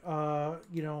 Woulda,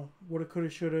 coulda,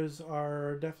 shouldas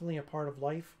are definitely a part of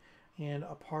life and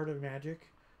a part of Magic,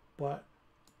 but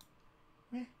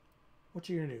what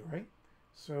you gonna do, right?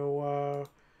 So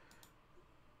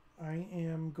I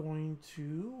am going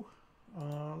to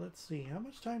let's see, how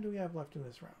much time do we have left in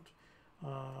this round?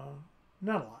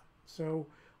 Not a lot. So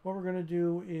what we're going to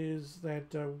do is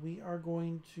that we are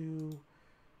going to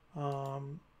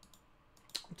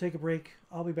take a break.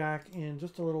 I'll be back in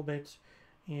just a little bit,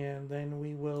 and then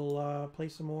we will play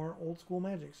some more old school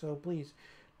Magic. So please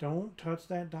don't touch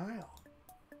that dial.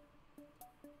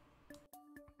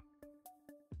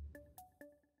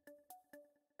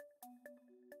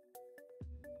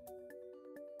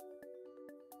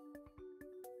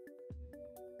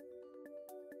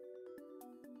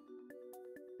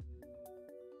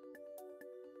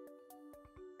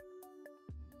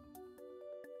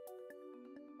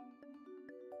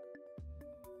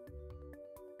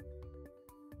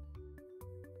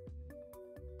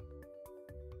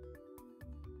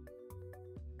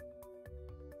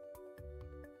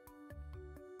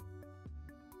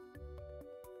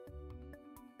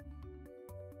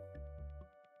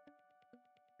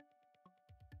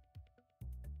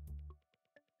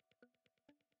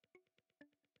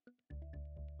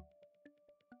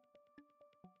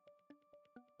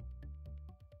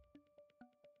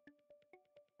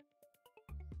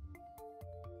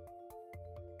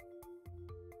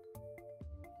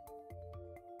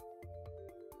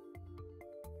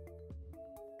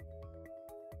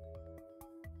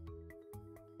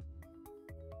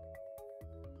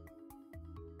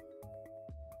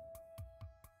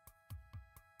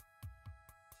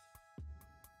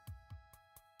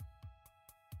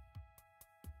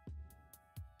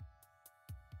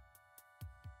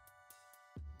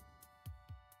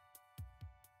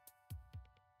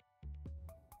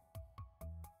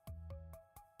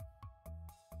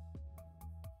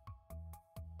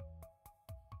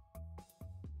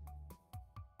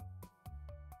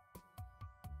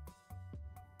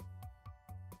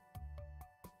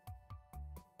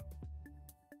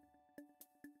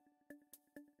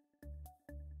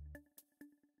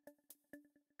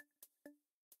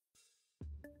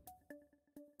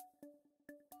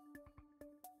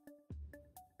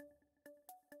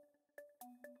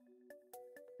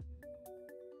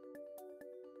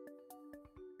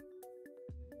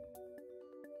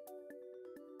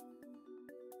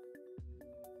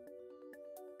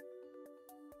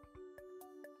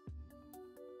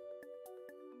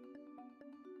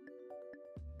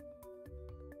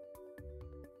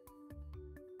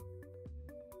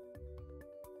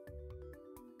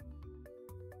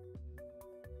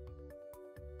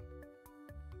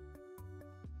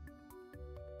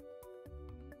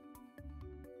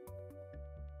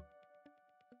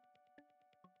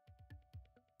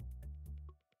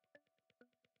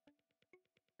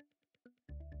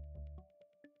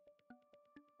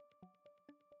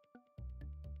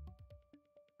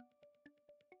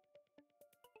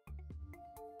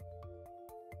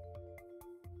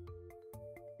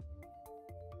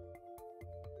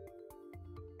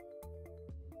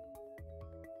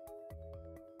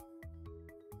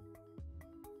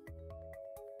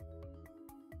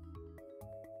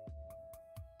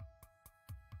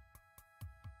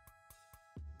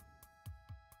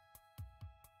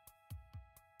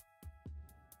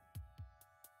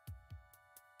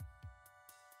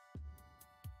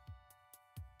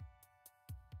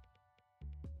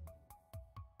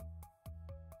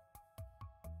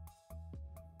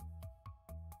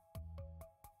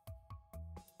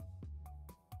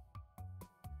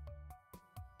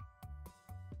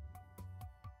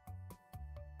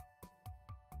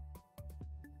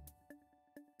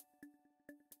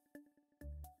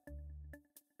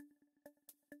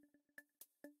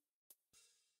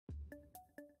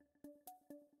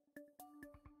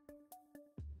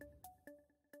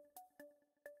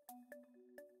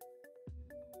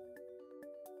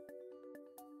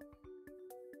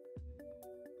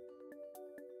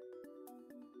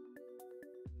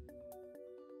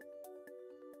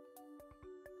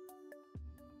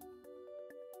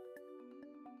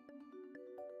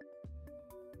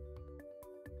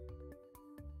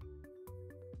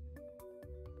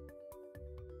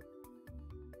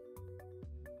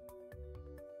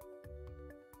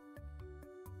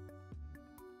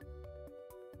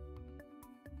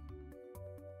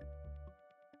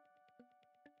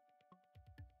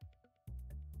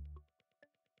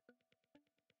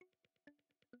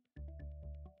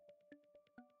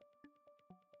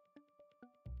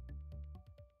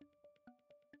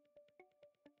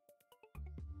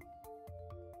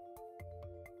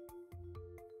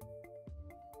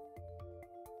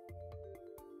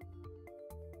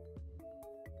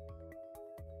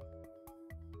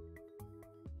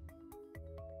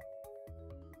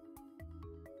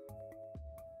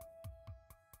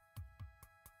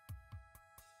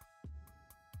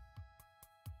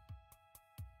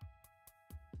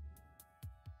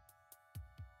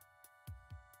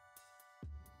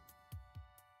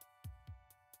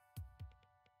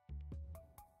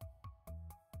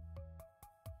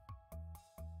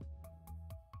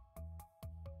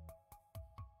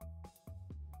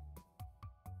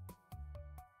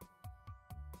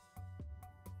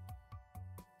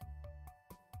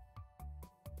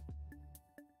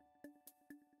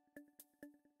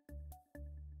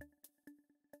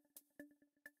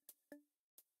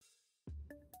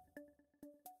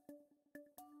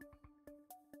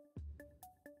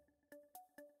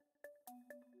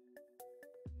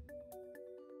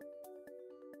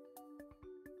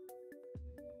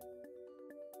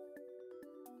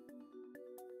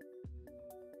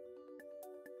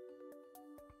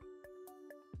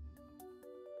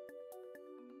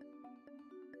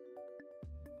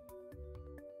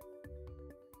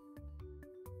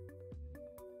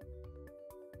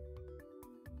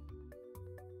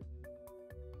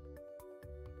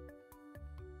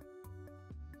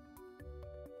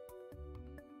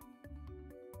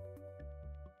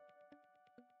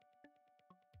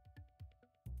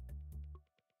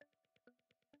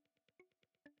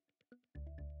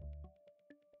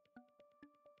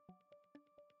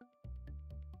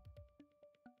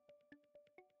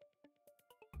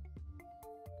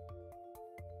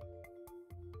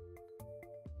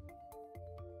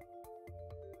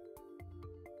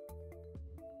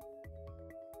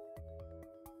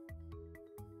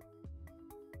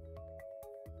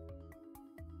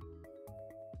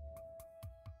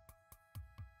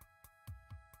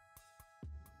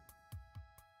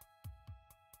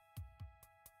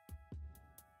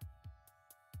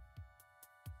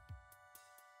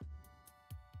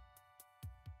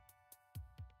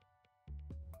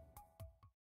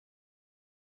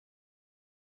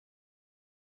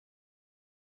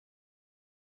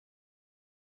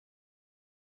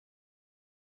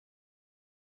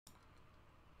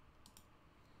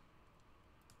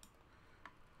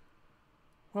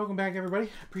 Welcome back, everybody.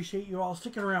 Appreciate you all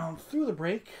sticking around through the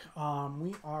break.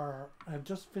 I've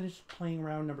just finished playing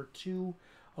round number 2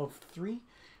 of 3.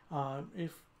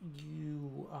 If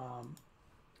you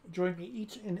join me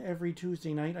each and every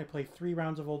Tuesday night, I play 3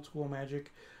 rounds of old school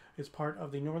Magic as part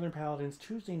of the Northern Paladins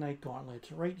Tuesday Night Gauntlet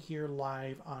right here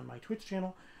live on my Twitch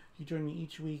channel. You join me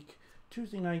each week,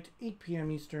 Tuesday night, 8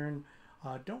 p.m. Eastern.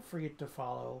 Don't forget to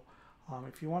follow.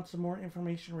 If you want some more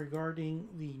information regarding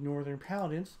the Northern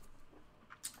Paladins,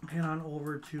 head on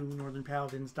over to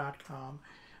northernpaladins.com.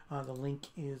 The link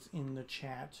is in the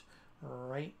chat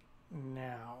right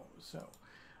now. So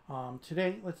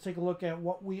today, let's take a look at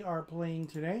what we are playing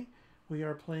today. We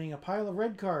are playing a pile of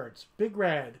red cards, big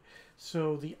red.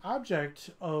 So the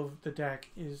object of the deck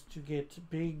is to get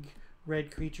big red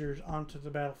creatures onto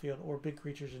the battlefield, or big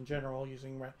creatures in general,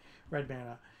 using red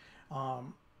mana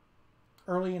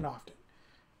early and often.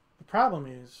 The problem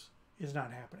is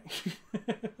not happening.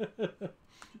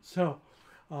 So,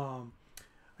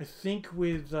 I think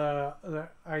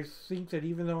I think that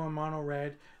even though I'm mono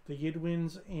red, the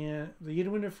Ydwen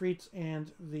Efreets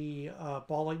and the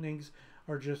Ball Lightnings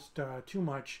are just too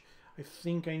much. I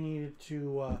think I needed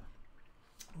to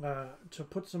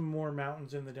put some more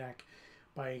mountains in the deck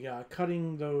by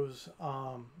cutting those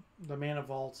the mana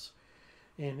vaults.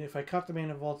 And if I cut the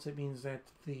mana vaults, it means that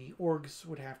the orgs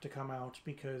would have to come out,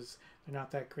 because they're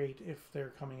not that great if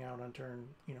they're coming out on turn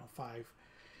 5.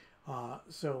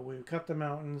 So we cut the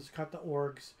mountains, cut the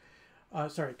orgs,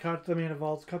 cut the mana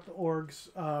vaults, cut the orgs,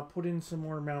 put in some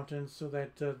more mountains so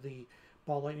that the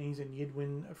Ball Lightnings and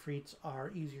Ydwen Efreets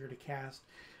are easier to cast.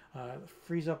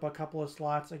 Frees up a couple of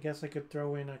slots. I guess I could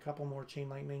throw in a couple more Chain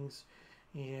Lightnings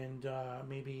and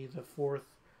maybe the 4th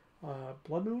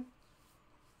Blood Moon.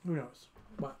 Who knows?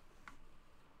 But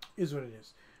is what it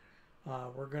is.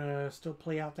 We're going to still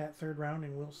play out that 3rd round,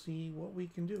 and we'll see what we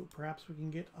can do. Perhaps we can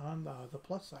get on the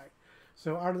plus side.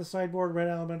 So out of the sideboard, Red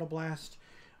Elemental Blast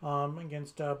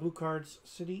against Blue Cards,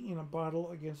 City in a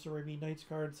Bottle against Arabian Nights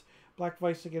cards, Black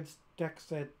Vice against decks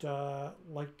that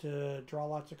like to draw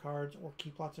lots of cards or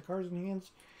keep lots of cards in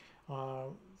hands.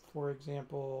 For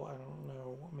example, I don't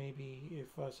know, maybe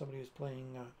if somebody is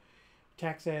playing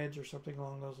Tax Edge or something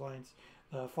along those lines.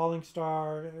 Falling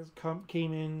Star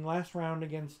came in last round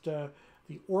against the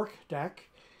Orc deck.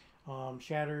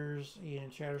 Shatters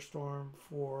and Shatterstorm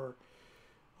for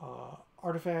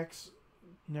artifacts.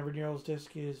 Never Nearl's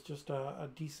Disc is just a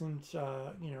decent,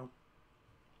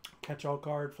 catch-all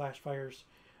card. Flash Fires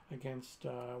against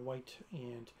White,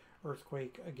 and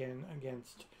Earthquake again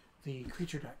against the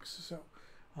creature decks. So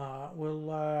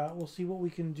we'll see what we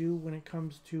can do when it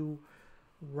comes to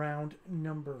round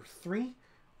number 3.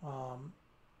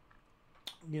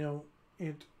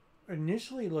 It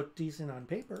initially looked decent on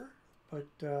paper, but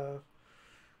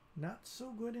not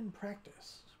so good in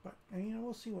practice. But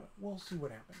we'll see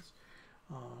what happens.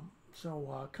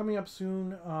 So coming up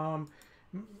soon,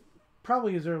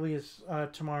 probably as early as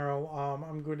tomorrow,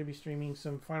 I'm going to be streaming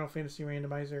some Final Fantasy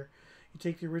Randomizer. You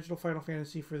take the original Final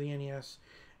Fantasy for the NES,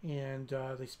 and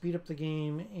they speed up the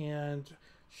game and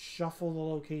shuffle the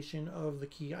location of the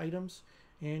key items,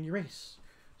 and you race.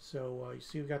 So you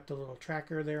see we've got the little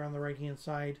tracker there on the right hand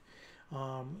side,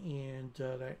 and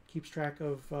that keeps track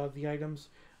of the items.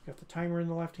 We've got the timer in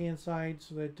the left hand side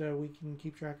so that we can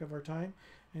keep track of our time,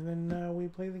 and then we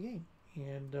play the game.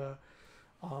 And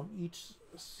each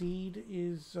seed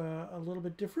is a little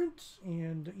bit different,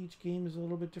 and each game is a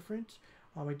little bit different.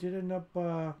 I did end up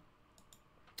I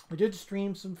did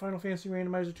stream some Final Fantasy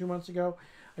Randomizer 2 months ago.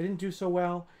 I didn't do so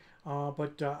well,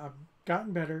 but I've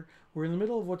gotten better. We're in the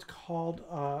middle of what's called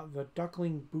the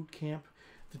Duckling Boot Camp.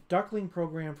 The Duckling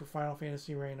program for Final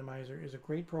Fantasy Randomizer is a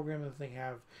great program that they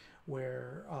have,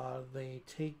 where they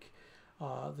take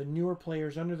the newer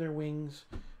players under their wings,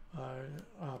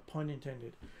 pun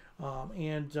intended,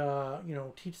 and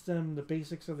teach them the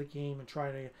basics of the game and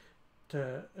try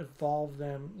to evolve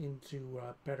them into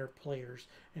better players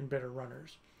and better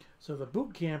runners. So the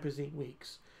boot camp is 8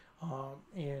 weeks,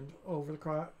 and over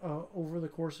the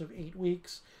course of 8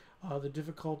 weeks, the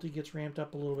difficulty gets ramped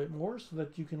up a little bit more so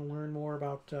that you can learn more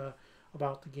about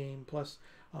the game. Plus,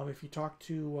 if you talk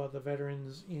to the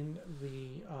veterans in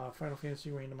the Final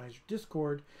Fantasy Randomizer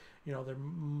Discord, they're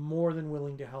more than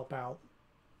willing to help out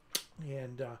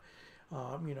and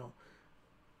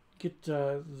get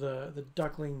the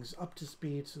ducklings up to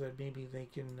speed so that maybe they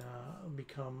can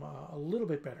become a little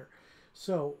bit better.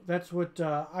 So that's what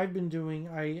I've been doing.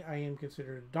 I am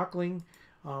considered a duckling.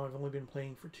 I've only been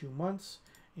playing for 2 months,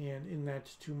 and in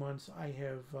that 2 months I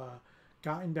have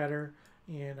gotten better,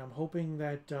 and I'm hoping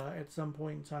that at some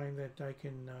point in time that I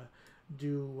can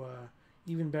do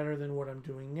even better than what I'm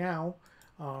doing now.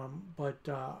 But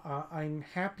I'm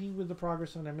happy with the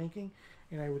progress that I'm making,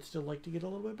 and I would still like to get a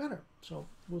little bit better. So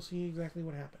we'll see exactly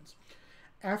what happens.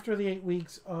 After the 8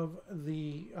 weeks of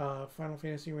the Final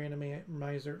Fantasy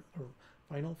Randomizer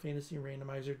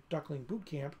Duckling Boot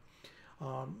Camp,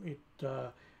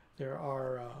 there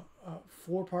are a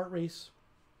 4-part race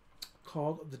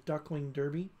called the Duckling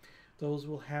Derby. Those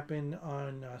will happen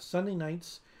on Sunday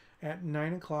nights at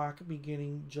 9 o'clock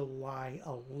beginning July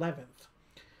 11th.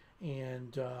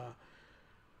 And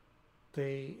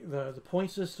the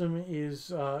point system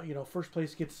is, first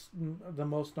place gets the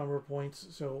most number of points.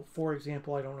 So, for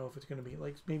example, I don't know if it's going to be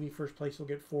like maybe first place will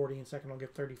get 40 and second will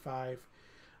get 35.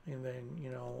 And then,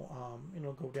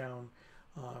 it'll go down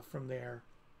from there.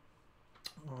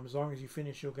 As long as you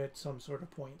finish, you'll get some sort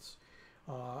of points.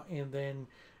 And then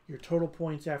your total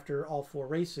points after all 4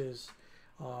 races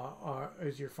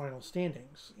is your final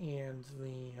standings. And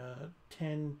the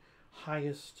 10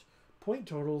 highest point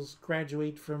totals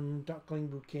graduate from Duckling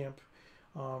Boot Camp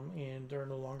and are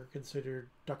no longer considered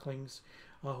ducklings.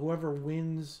 Whoever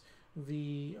wins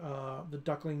the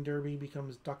Duckling Derby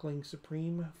becomes Duckling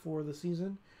Supreme for the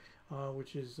season,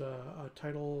 which is a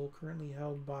title currently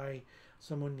held by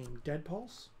someone named Dead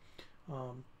Pulse.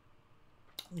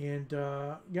 It's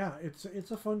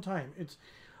a fun time.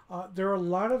 There are a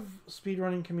lot of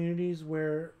speedrunning communities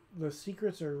where the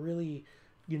secrets are really,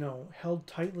 held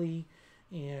tightly,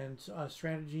 and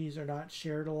strategies are not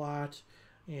shared a lot,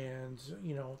 and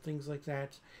things like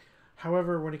that.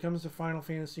 However, when it comes to Final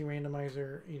Fantasy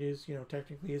Randomizer, it is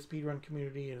technically a speedrun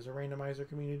community. It is a randomizer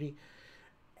community.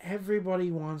 Everybody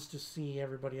wants to see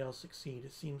everybody else succeed.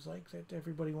 It seems like that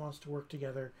everybody wants to work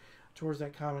together towards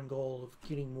that common goal of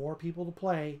getting more people to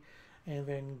play, and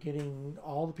then getting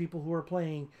all the people who are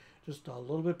playing just a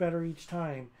little bit better each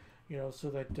time, so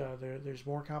that there's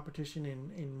more competition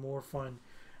and more fun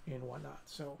and whatnot.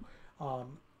 So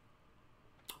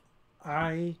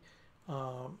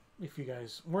if you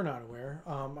guys were not aware,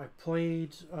 I've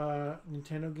played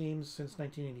Nintendo games since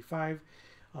 1985.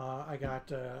 I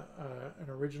got an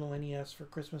original NES for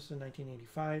Christmas in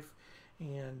 1985,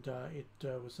 and it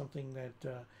was something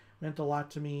that meant a lot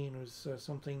to me, and it was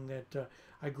something that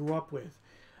I grew up with.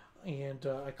 And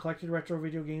I collected retro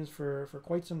video games for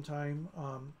quite some time.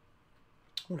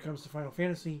 When it comes to Final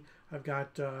Fantasy, I've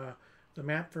got the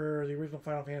map for the original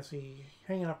Final Fantasy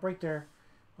hanging up right there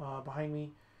behind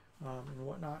me, and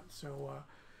whatnot. So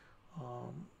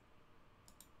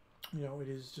it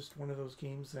is just one of those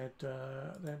games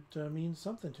that means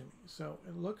something to me. So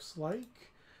it looks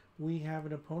like we have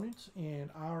an opponent,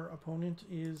 and our opponent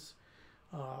is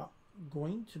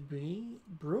going to be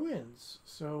Bruins.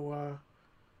 So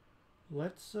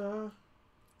let's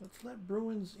let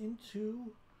Bruins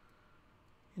into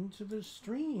the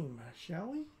stream,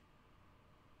 shall we?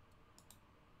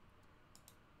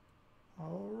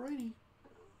 Alrighty.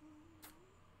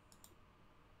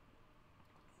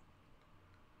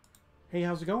 Hey,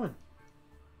 how's it going?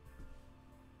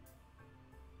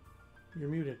 You're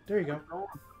muted. There you go.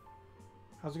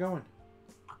 How's it going?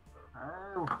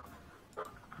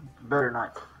 Better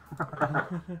night.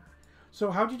 So,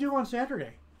 how'd you do on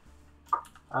Saturday?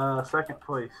 Second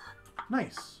place.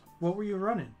 Nice. What were you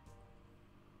running?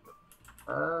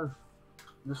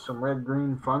 Just some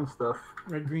red-green fun stuff.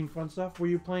 Red-green fun stuff. Were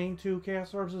you playing 2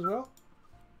 Chaos Orbs as well?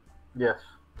 Yes.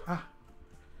 Ah.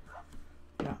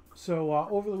 Yeah. So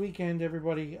over the weekend,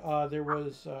 everybody, there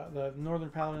was the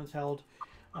Northern Paladins held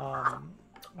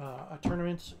a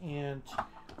tournament, and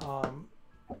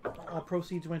all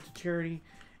proceeds went to charity.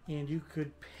 And you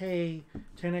could pay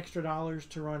 $10 extra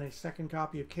to run a second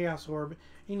copy of Chaos Orb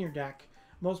in your deck.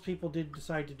 Most people did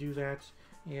decide to do that,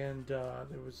 and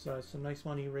there was some nice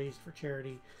money raised for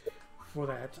charity for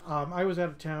that. I was out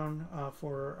of town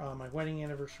for my wedding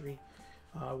anniversary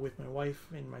with my wife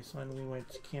and my son. We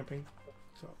went camping.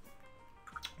 So,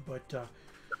 but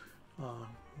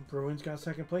Bruins got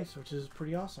second place, which is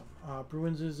pretty awesome.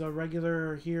 Bruins is a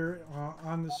regular here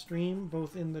on the stream,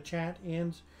 both in the chat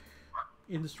and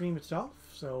in the stream itself.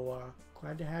 So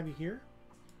glad to have you here.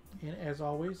 And as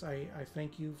always, I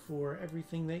thank you for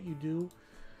everything that you do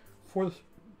for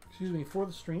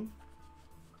the stream.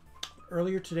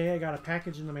 Earlier today, I got a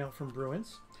package in the mail from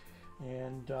Bruins,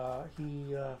 and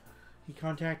he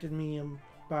contacted me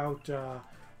about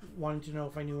wanting to know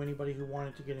if I knew anybody who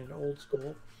wanted to get into old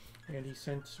school, and he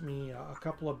sent me a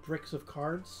couple of bricks of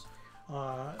cards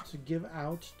to give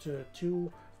out to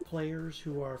 2 players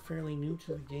who are fairly new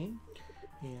to the game.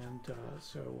 And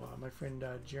so my friend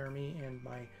Jeremy and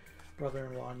my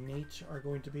brother-in-law Nate are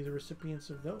going to be the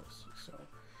recipients of those. So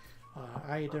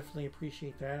I definitely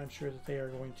appreciate that. I'm sure that they are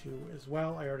going to as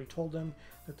well. I already told them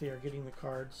that they are getting the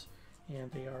cards,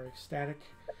 and they are ecstatic,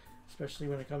 especially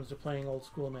when it comes to playing old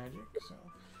school Magic. So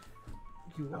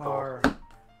you are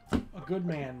a good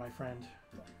man, my friend.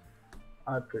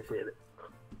 I appreciate it.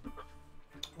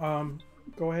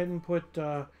 Go ahead and put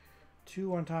 2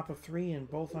 on top of 3 and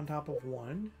both on top of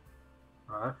 1.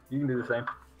 All right, you can do the same.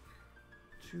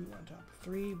 2 on top of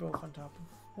 3, both on top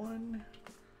of 1.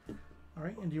 All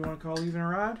right, and do you want to call even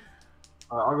or odd?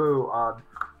 I'll go odd.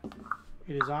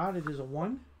 It is odd. It is a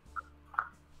 1.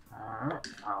 All right,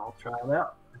 I'll try it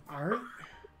out. All right.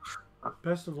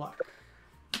 Best of luck.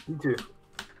 You too.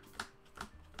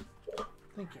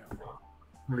 Thank you. I'm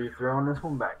gonna be throwing this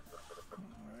one back. All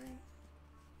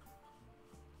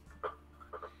right.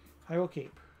 I will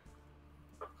keep.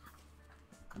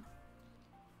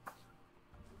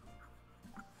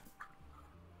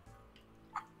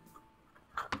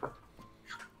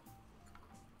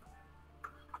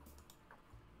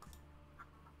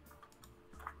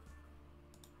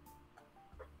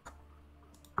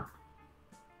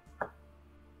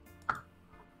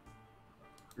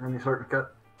 Any certain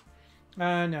cut?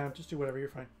 No, just do whatever. You're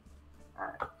fine.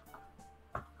 Alright.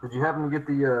 Did you happen to get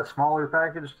the smaller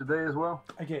package today as well?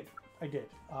 I did. I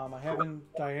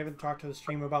haven't talked to the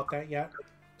stream about that yet.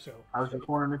 So I was just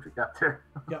wondering if it got there.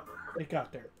 yep, it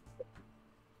got there.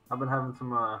 I've been having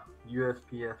some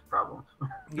USPS problems.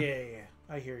 Yeah.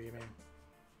 I hear you, man.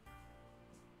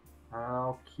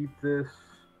 I'll keep this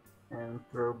and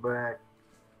throw back.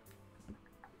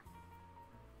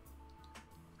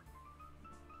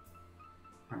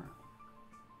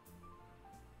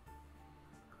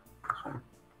 This one.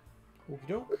 Okie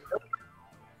doke.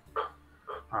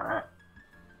 Alright.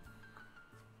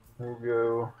 We'll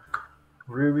go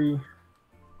Ruby,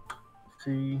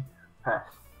 C, pass.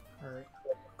 All right.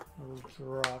 We'll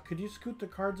draw. Could you scoot the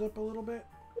cards up a little bit?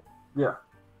 Yeah.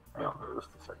 Hang on for just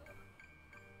a second.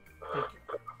 Thank you.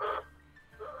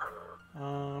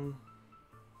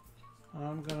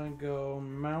 I'm gonna go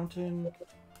Mountain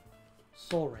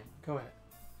Soul Ring. Go ahead.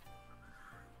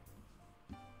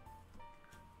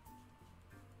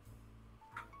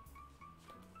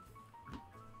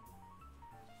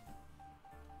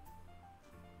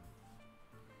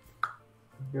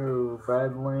 Go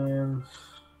Badlands.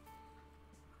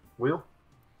 Wheel.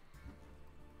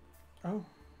 Oh,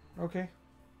 okay.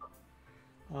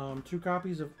 2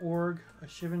 copies of Org, a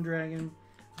Shivan Dragon,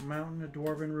 a Mountain, a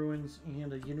Dwarven Ruins,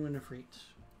 and a Ydwen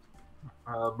Efreet.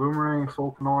 Boomerang,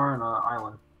 Sultanor, and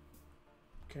Island.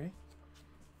 Okay.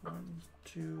 1,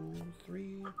 2,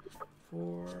 3,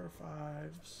 4,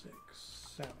 5, 6,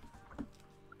 7.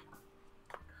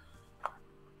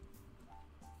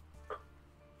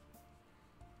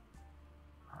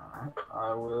 Alright,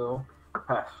 I will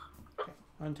pass. Okay,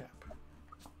 untap.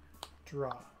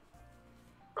 Draw.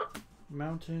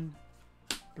 Mountain,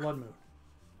 Blood Moon.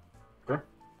 Okay.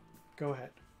 Go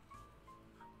ahead.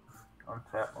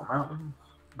 Untap my mountains.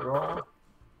 Draw.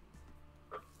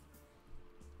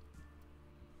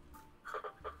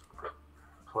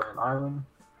 Play an island.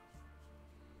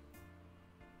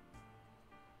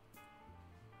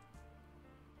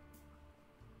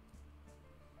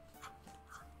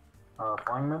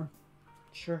 Flangman.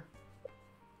 Sure.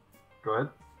 Go ahead.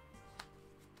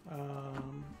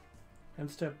 End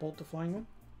step Bolt to Flyingman.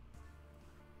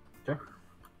 Okay.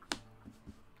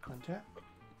 Untap.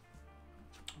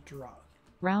 Draw.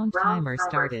 Round timer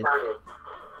started.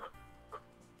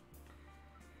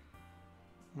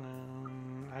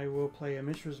 I will play a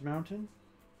Mishra's Mountain.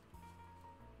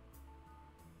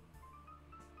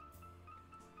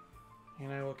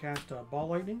 And I will cast a Ball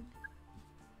Lightning.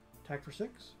 Attack for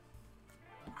 6.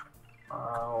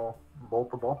 I'll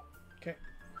bolt the ball. Okay.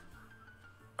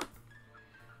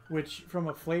 Which, from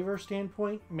a flavor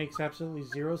standpoint, makes absolutely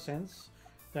 0 sense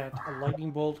that a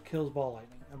lightning bolt kills ball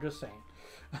lightning. I'm just saying.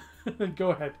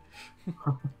 Go ahead.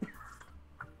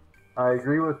 I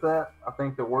agree with that. I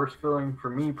think the worst feeling for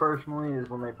me personally is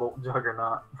when they bolt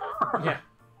Juggernaut. Yeah.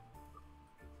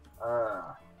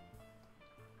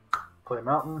 Play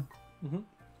Mountain. Mm-hmm.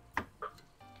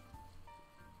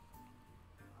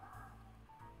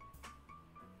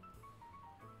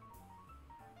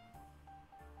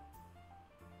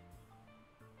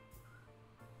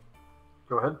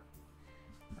 Go ahead.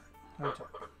 Untap.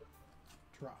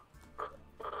 Draw.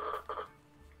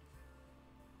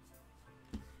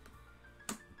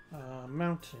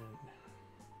 Mountain.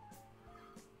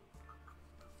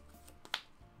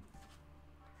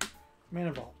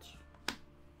 Mana Vault.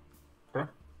 Okay.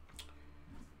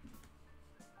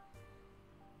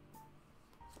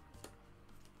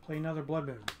 Play another Blood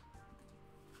Moon.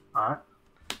 Alright.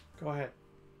 Go ahead.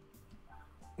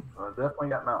 Definitely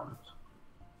got mountains.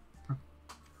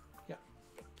 Yeah.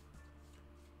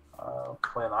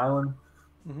 an island.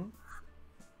 Mm-hmm.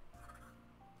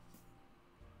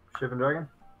 Shivan Dragon.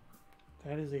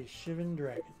 That is a Shivan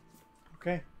Dragon.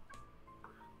 Okay.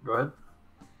 Go ahead.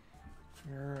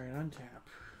 Alright, untap.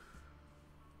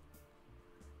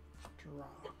 Draw.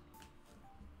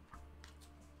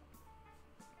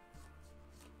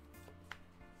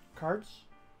 Cards?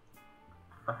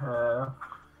 I have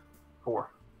 4.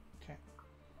 Okay.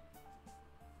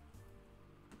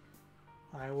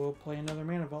 I will play another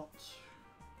Mana Vault.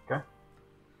 Okay.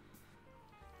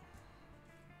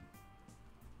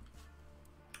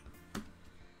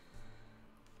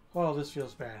 Oh, this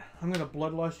feels bad. I'm going to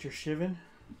Bloodlust your Shivan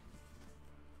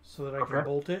so that I can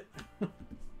bolt it.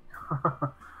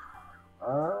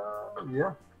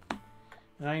 Yeah.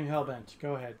 And I am Hellbent.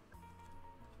 Go ahead.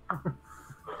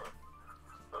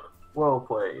 Well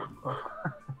played.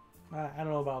 I don't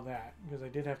know about that, because I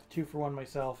did have to 2-for-1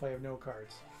 myself. I have no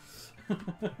cards.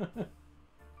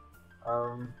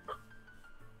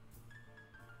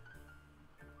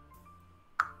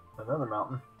 Another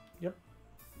mountain. Yep.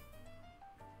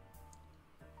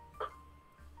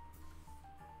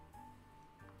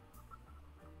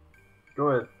 Go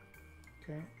ahead.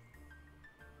 Okay.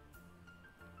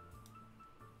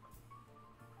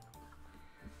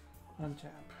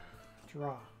 Untap.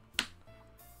 Draw.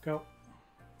 Go.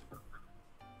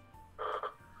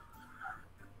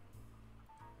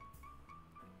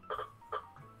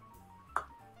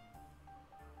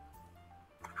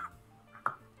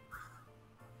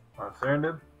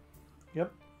 Serendib?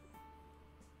 Yep.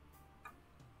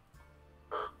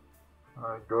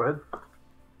 Go ahead.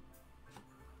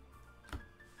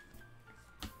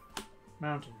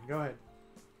 Mountain. Go ahead.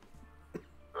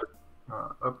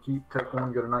 Upkeep, take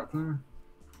 1, go to 19.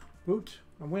 Boot.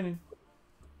 I'm winning.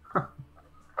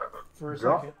 For a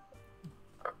Draw. second.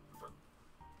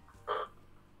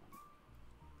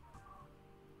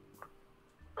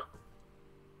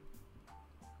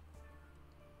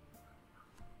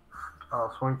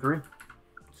 Swing 3.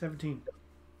 17.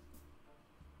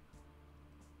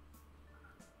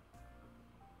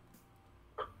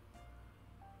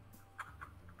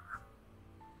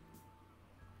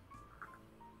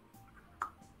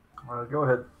 Go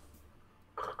ahead.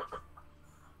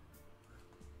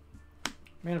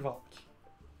 Mana Vault.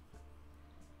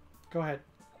 Go ahead.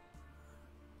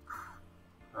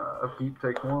 Upkeep,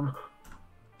 take 1.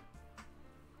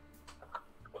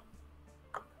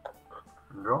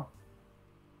 Draw.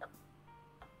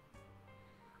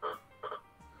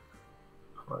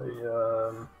 Play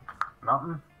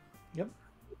mountain. Yep.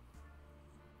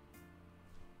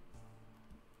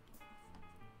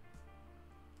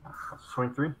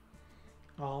 Swing 3.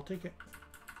 I'll take it.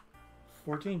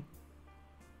 14.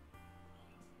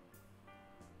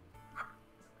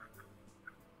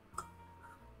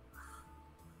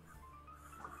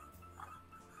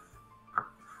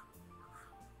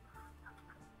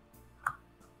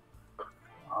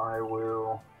 I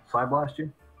will Side Blast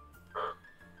you.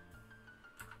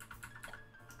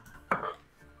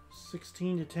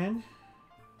 16 to 10.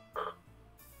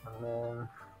 And then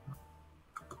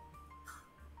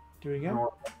Do it again?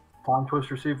 Time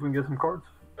Twister, see if we can get some cards.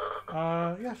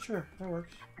 Yeah, sure. That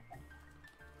works.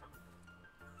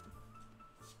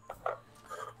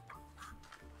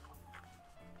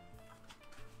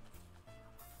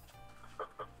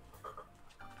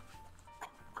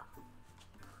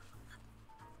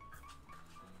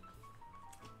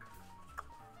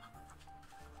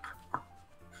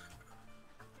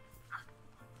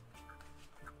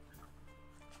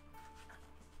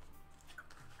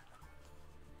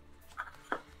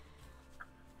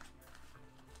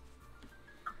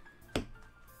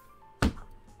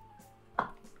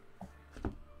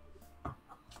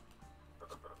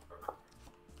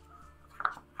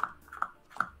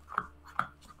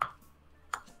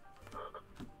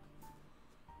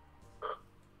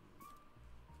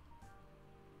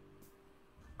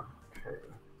 Okay.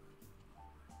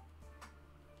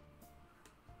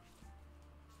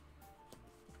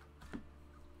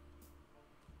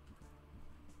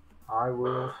 I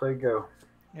will say go.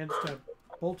 And step.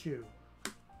 Bolt you.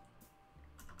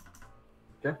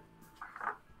 Okay.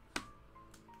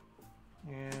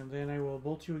 And then I will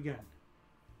bolt you again.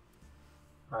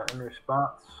 In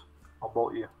response, I'll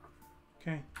bolt you.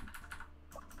 Okay.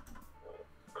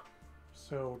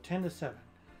 So 10 to 7.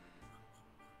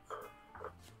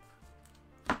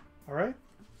 Alright.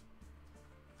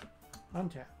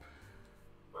 Untap.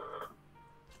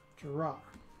 Draw.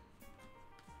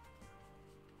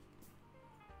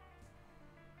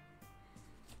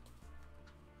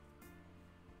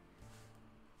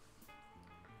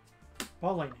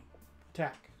 Ball lightning.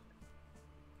 Attack.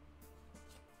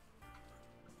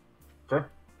 Okay.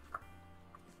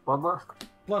 Bloodlust?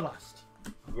 Bloodlust.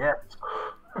 Yes.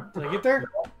 Did I get there?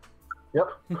 Yep.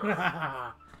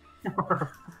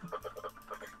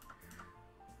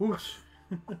 Whoosh.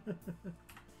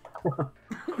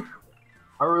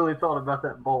 I really thought about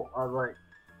that bolt. I was like,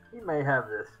 he may have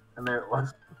this. And there it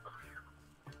was.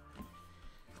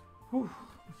 Whew.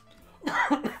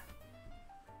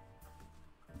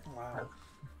 Wow.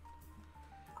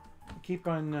 Keep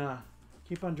on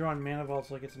drawing mana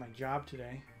vaults like it's my job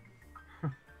today.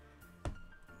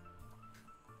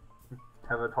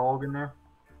 Have a tog in there.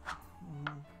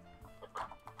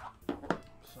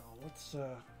 So let's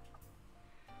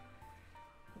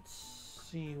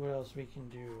see what else we can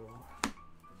do.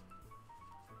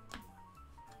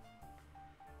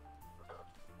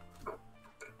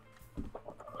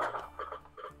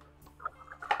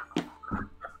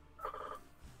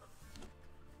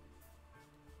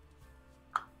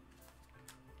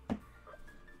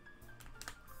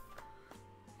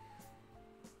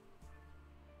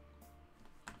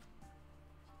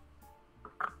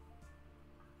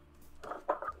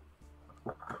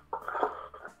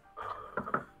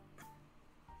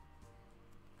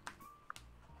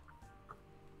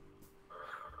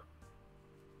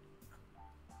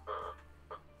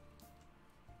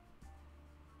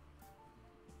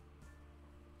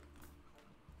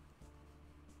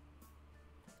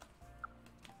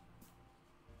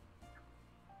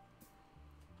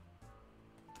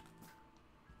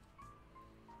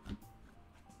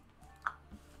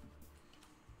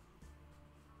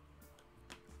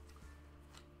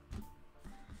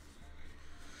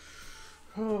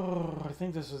 Oh, I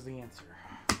think this is the answer.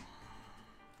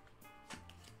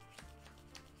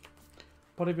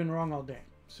 But I've been wrong all day,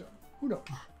 so who knows?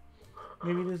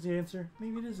 Maybe it is the answer,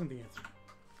 maybe it isn't the answer.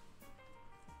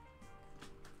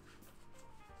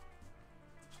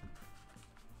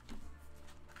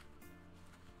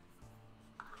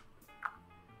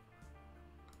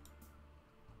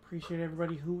 Appreciate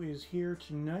everybody who is here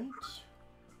tonight.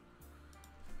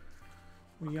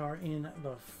 We are in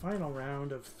the final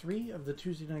round of 3 of the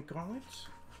Tuesday Night Gauntlet.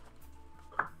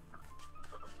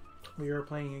 We are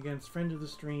playing against friend of the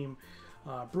stream,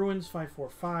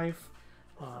 Bruins545.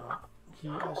 He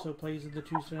also plays in the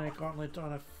Tuesday Night Gauntlet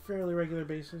on a fairly regular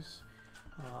basis.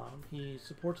 He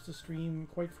supports the stream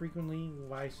quite frequently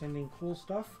by sending cool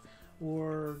stuff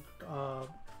or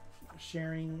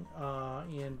sharing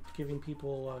and giving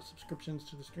people subscriptions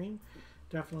to the stream.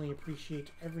 Definitely appreciate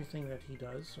everything that he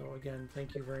does. So again,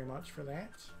 thank you very much for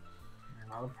that.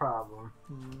 Not a problem.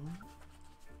 Mm-hmm.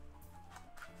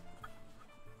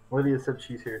 Lydia said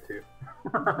she's here too.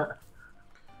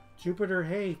 Jupiter,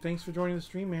 hey, thanks for joining the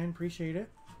stream, man. Appreciate it.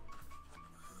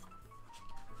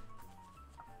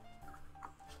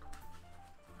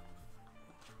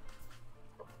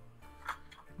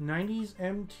 '90s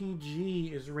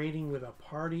MTG is rating with a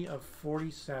party of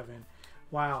 47.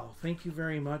 Wow, thank you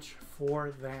very much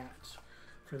for that.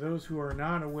 For those who are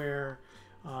not aware,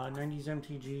 90s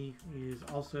MTG is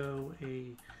also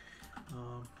a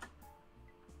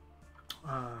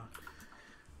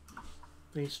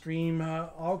they stream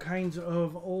all kinds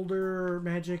of older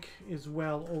Magic as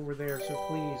well over there. So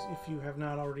please, if you have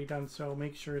not already done so,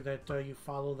 make sure that you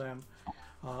follow them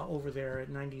over there at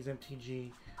 90s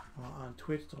MTG on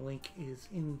Twitch. The link is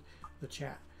in the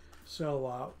chat.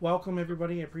 So welcome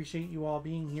everybody. I appreciate you all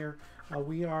being here.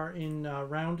 We are in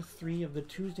round 3 of the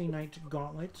Tuesday Night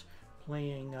Gauntlet,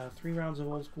 playing 3 rounds of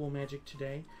old school Magic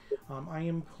today. I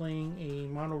am playing a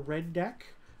mono red deck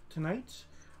tonight.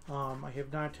 I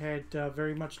have not had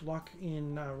very much luck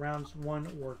in rounds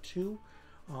 1 or 2.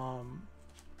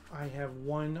 I have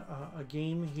won a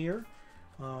game here,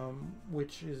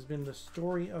 which has been the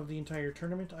story of the entire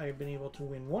tournament. I have been able to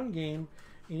win 1 game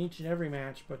in each and every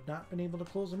match, but not been able to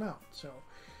close them out. So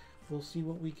we'll see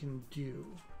what we can do.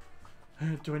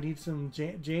 Do I need some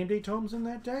J&D tomes in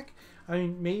that deck? I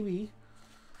mean, maybe.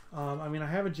 I mean, I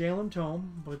have a Jalen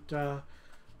tome, but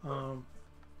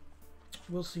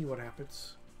we'll see what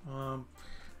happens.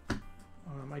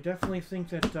 I definitely think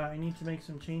that I need to make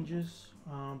some changes,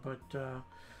 but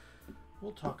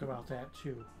we'll talk about that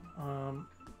too.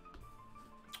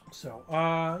 So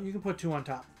you can put 2 on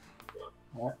top.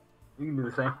 Yeah, you can do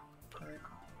the same. All right.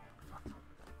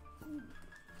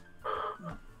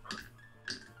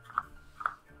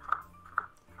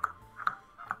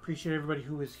 Appreciate everybody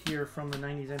who is here from the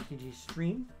 90s MTG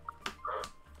stream.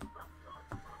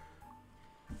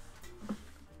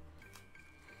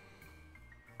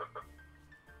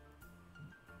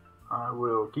 I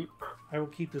will keep. I will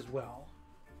keep as well.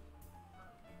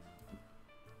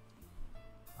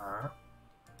 Alright.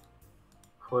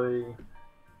 Play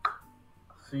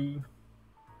C.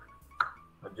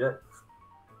 A Jets.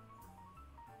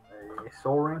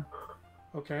 Soul Ring.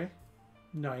 Okay.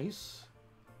 Nice.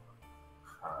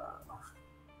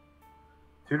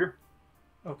 Tutor.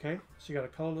 Okay. So you got a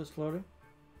colorless floating.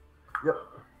 Yep.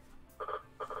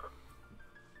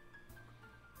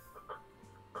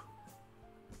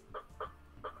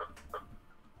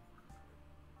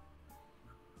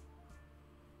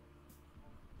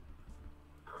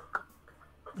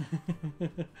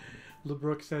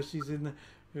 LeBrook says she's in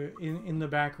the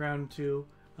background too,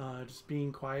 just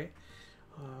being quiet.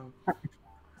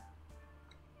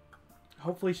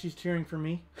 Hopefully she's cheering for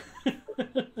me.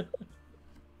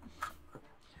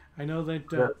 I know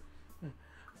that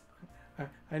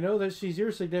I know that she's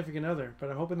your significant other, but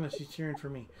I'm hoping that she's cheering for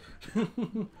me.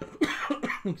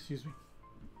 Excuse me.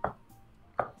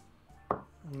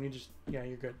 Let me just, yeah,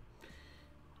 you're good.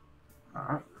 All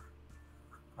right.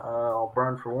 I'll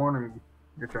burn for one, and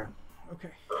your turn.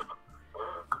 Okay.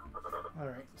 All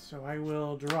right. So I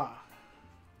will draw,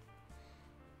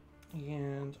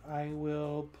 and I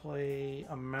will play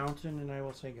a mountain, and I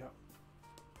will say go.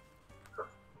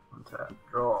 Untap.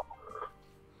 Draw.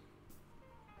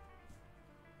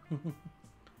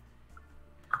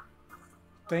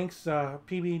 Thanks,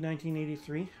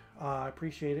 PB1983. I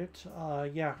appreciate it.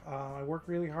 Yeah, I work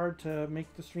really hard to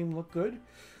make the stream look good.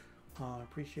 I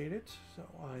appreciate it. So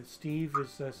Steve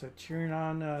is cheering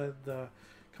on the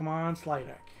come on slide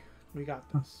deck. We got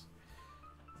this.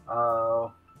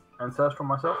 Ancestral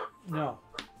myself? No.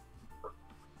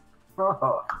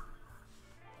 Oh.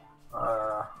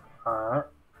 Alright.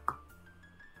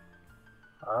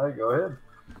 Alright, go ahead.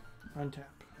 Untap.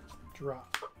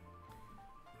 Drop.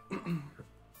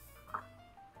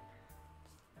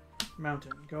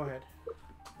 Mountain. Go ahead.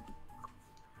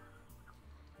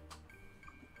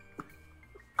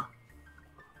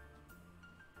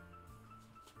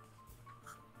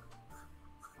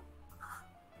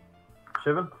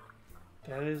 Shivan?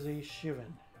 That is a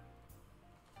Shivan.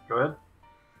 Go ahead.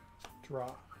 Draw.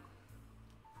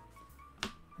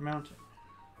 Mountain.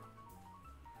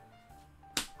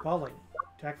 Ball lightning.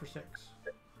 Attack for 6.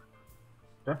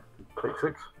 Okay. Take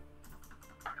 6.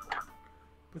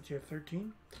 Puts you at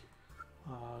 13.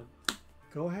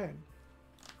 Go ahead.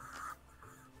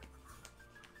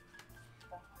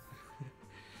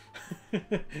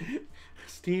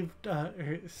 Steve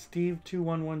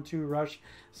 2112 Rush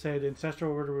said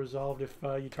ancestral order resolved if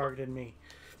you targeted me.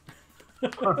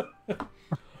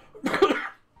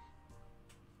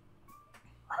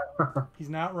 He's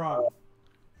not wrong.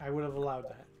 I would have allowed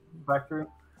that. Factory?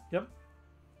 Yep.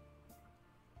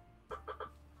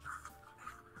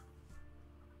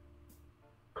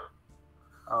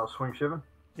 I'll swing Shivan.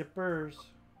 Yippers.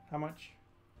 How much?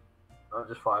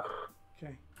 Just 5.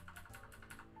 Okay.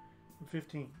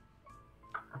 15.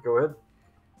 Go ahead.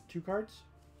 2 cards?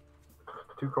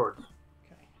 2 cards.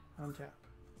 Okay. Untap.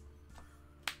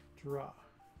 Draw.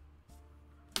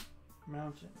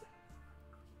 Mountain.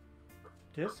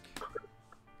 Disc.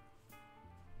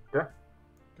 Okay.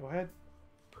 Go ahead.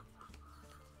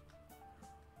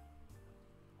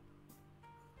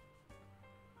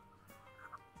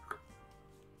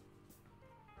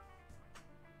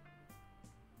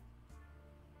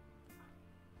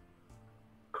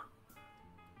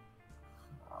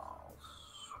 I'll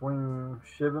swing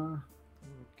Shivan.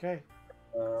 Okay.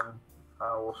 And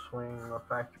I will swing a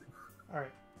factory. All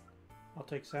right. I'll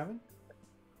take 7.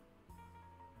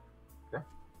 Okay.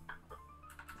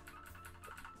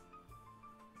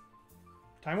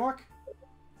 Time walk?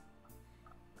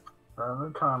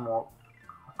 No time walk.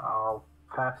 I'll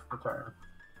pass the turn.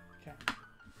 Okay.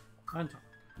 Untap.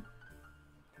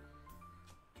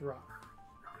 Draw.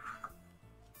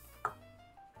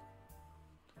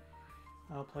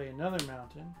 I'll play another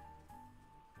mountain.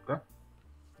 Okay.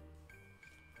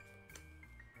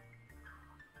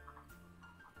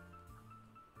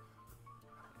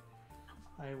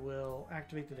 I will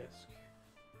activate the disc.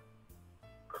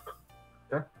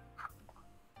 Okay.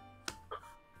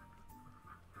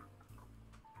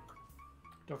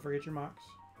 Don't forget your mocks.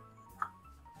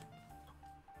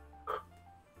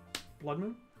 Blood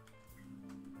Moon?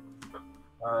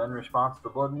 In response to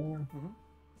Blood Moon. Mm-hmm.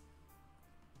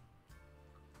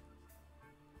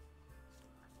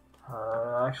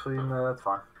 Actually, no, that's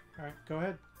fine. Alright, go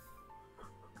ahead.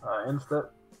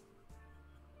 Instep.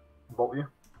 Bolt you.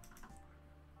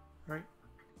 Right.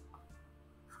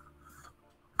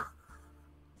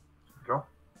 Go.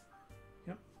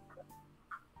 Yep.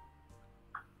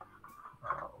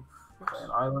 Play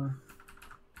an island.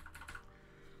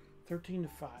 13 to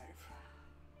 5.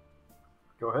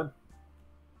 Go ahead.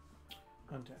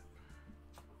 Untap.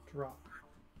 Draw.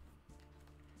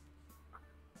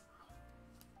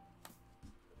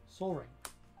 Soul Ring.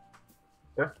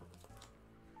 Yeah.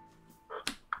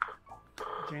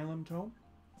 Jalem Tome.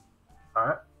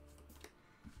 Alright.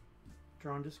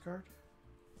 Draw and discard.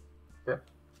 Okay.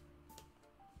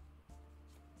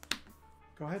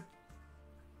 Go ahead.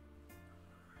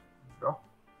 Go.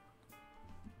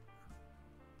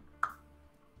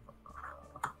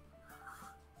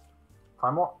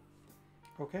 Time Warp.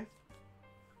 Okay.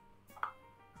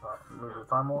 Move the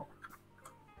Time Warp.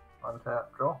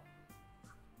 Untap, draw.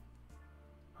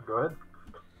 Go ahead.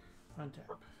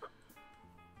 Untap.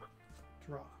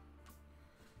 Draw.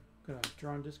 Gonna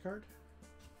draw and discard.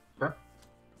 Okay.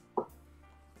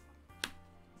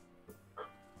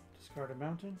 Discard a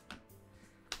mountain.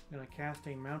 Gonna cast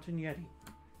a Mountain Yeti.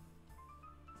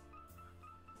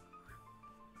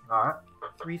 Alright.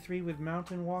 3/3 with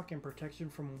Mountain Walk and protection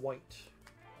from white.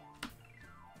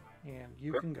 And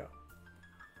you can go.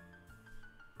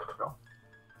 Go.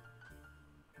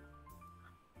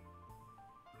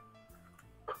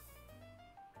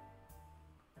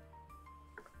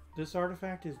 This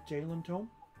artifact is Jalem Tome.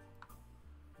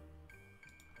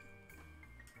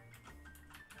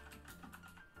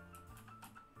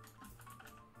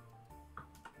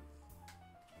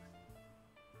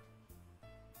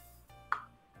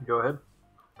 Go ahead.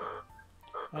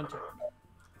 Untap.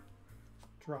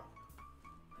 Draw.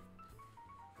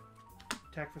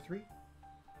 Attack for 3.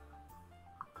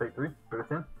 Take 3. Put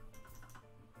it in.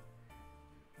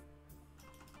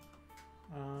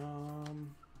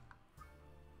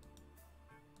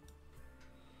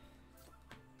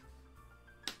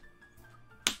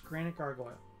 Granite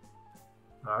Gargoyle.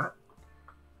 Alright.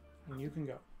 And you can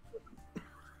go.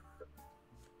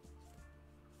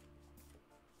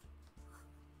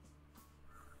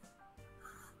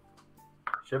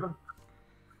 Shivan.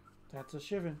 That's a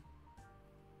Shivan.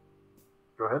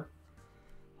 Go ahead.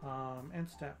 End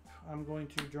step. I'm going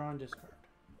to draw and discard.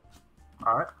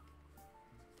 Alright.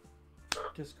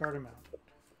 Discard a mountain.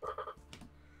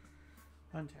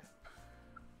 Untap.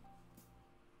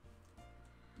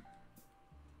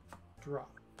 Draw.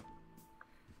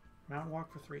 Mountain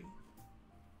Walk for 3.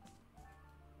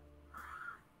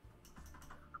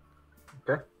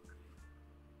 Okay.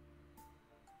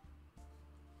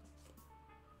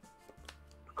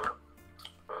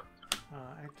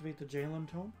 Activate the Jalem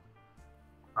Tome.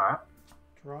 Alright.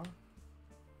 Draw.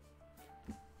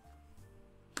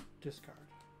 Discard.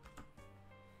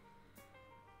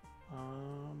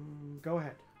 Go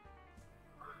ahead.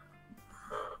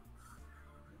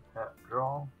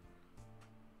 Draw.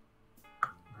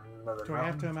 Another Do I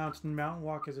have to announce Mountain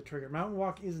Walk as a trigger? Mountain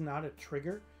Walk is not a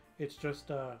trigger. It's just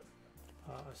a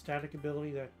static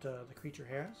ability that the creature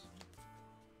has.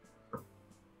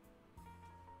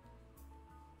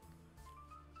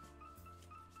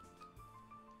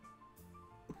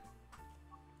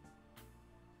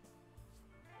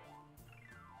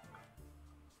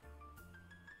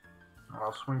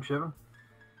 I'll swing Shivan.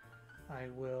 I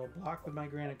will block with my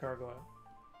Granite Gargoyle.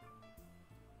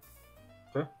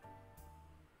 Okay.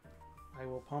 I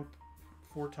will pump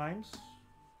 4 times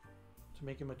to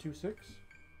make him a 2/6.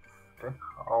 Okay.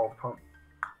 I'll pump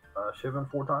Shivan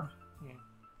 4 times. Yeah.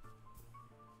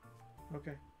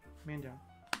 Okay. Man down.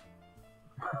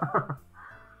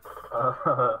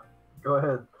 Go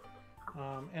ahead.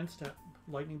 End step.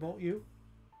 Lightning Bolt you.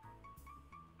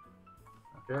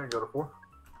 Okay, go to 4.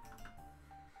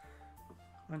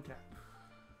 Untap.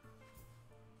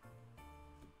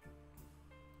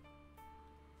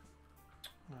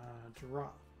 Draw.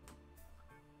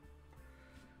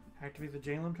 Activate the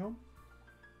Jalem Tome.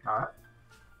 Alright.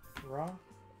 Draw.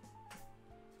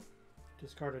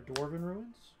 Discard a Dwarven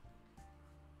Ruins.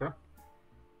 Okay.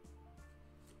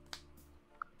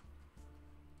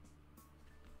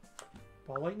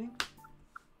 Ball Lightning.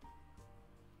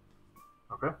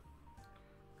 Okay.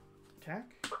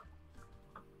 Attack.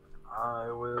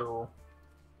 I will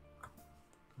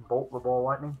bolt the Ball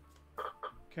Lightning.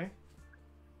 Okay.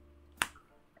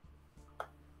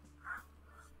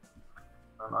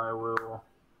 And I will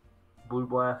Blue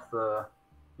Blast the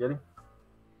Yeti.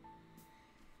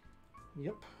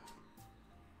 Yep.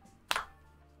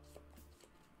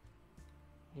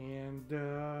 And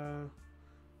it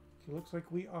looks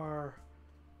like we are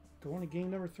going to game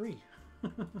number 3.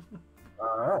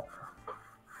 Alright.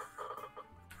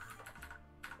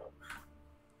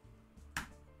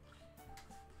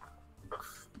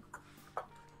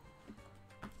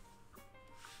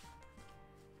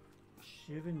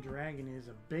 Shivan Dragon is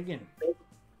a biggin.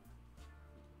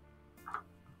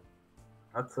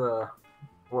 That's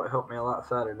what helped me a lot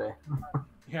Saturday.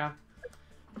 Yeah.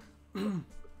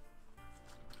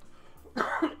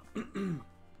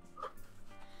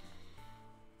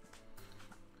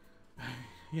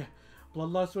 Yeah.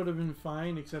 Bloodlust would have been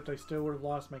fine, except I still would have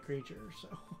lost my creature, so...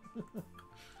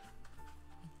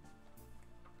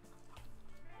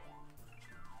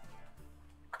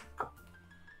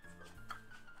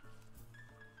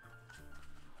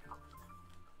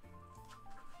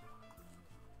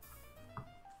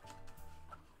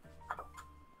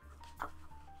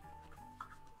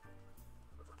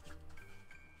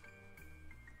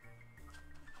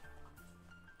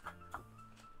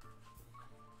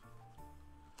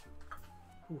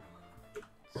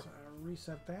 Let's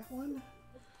reset that one.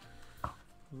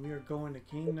 We are going to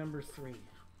game number 3.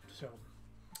 So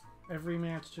every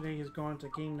match today has gone to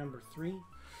game number 3.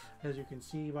 As you can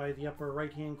see by the upper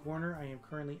right hand corner, I am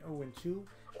currently 0-2.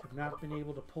 Have not been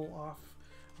able to pull off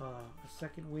a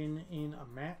second win in a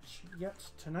match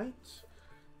yet tonight,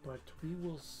 but we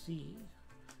will see.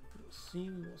 We will see.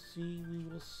 We will see. We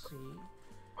will see.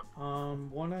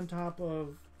 One on top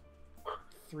of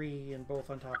 3 and both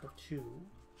on top of 2.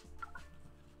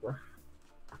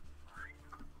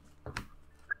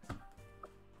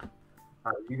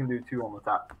 Alright, you can do 2 on the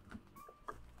top.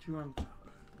 2 on top.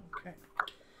 Okay.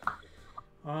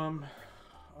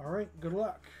 Alright, good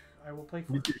luck. I will play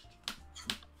first.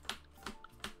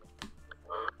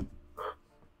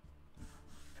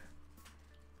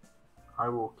 I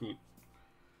will keep.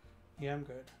 Yeah, I'm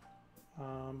good.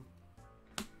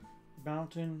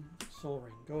 Mountain, Soul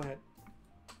Ring. Go ahead.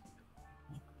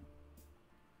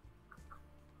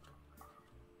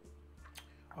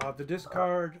 The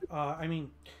discard, I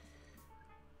mean,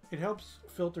 it helps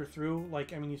filter through.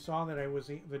 Like, I mean, you saw that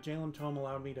the Jalem Tome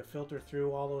allowed me to filter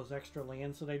through all those extra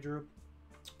lands that I drew.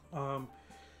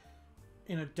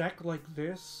 In a deck like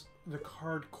this, the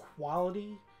card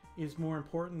quality is more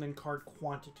important than card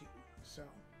quantity. So,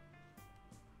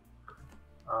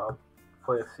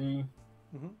 play a C.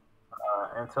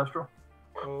 Ancestral.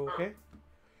 Okay.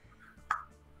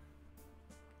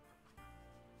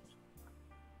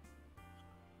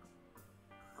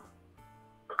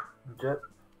 Jet.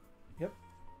 Yep.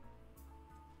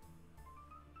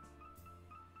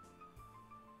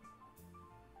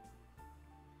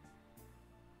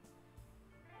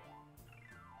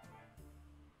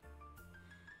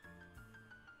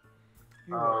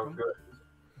 You're welcome. Good.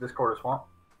 Discord a swamp.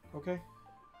 Okay.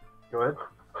 Go ahead.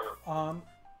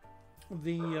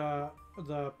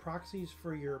 The proxies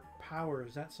for your power,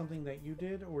 is that something that you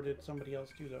did, or did somebody else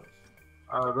do those?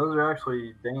 Those are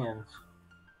actually Dan's.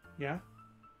 Yeah?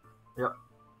 Yep.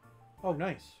 Oh,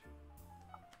 nice.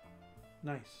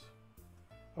 Nice.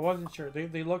 I wasn't sure.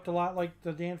 They looked a lot like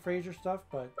the Dan Fraser stuff,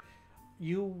 but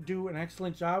you do an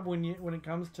excellent job when it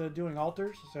comes to doing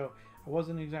altars, so I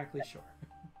wasn't exactly sure.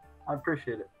 I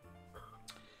appreciate it.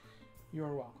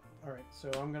 You're welcome. Alright, so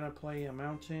I'm going to play a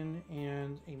mountain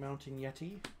and a mountain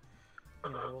yeti,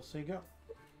 and I will say go.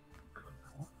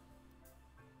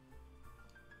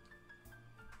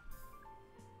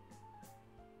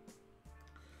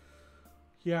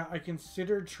 Yeah, I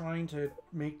considered trying to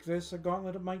make this a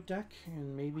Gauntlet of Might deck,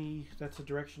 and maybe that's a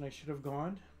direction I should have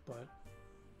gone, but...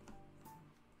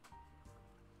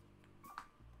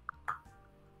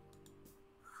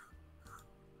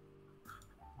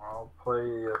 I'll play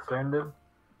a Serendib.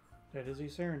 That is a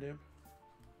Serendib.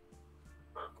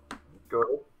 Go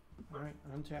ahead. Alright,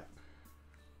 untap.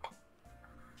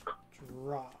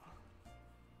 Draw.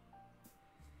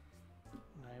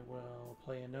 I will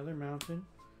play another mountain,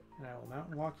 and I will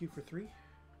mountain walk you for 3.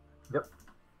 Yep.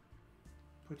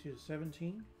 Put you to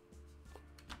 17.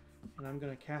 And I'm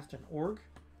going to cast an Org.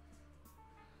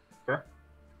 Okay.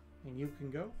 And you can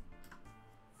go.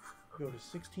 Go to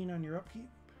 16 on your upkeep.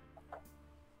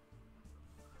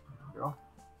 Go.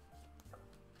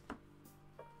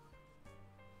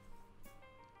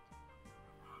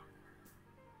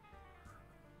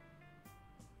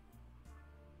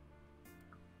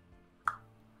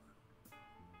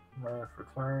 Mana for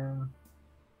turn.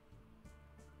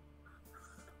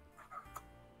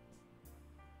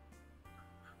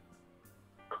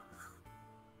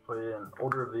 Play an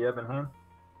Order of the Ebon Hand.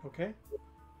 Okay.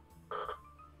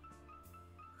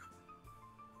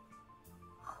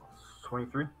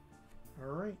 23.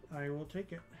 Alright, I will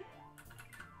take it.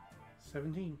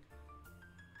 17.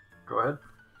 Go ahead.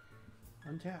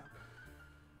 Untap.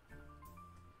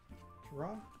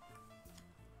 Draw.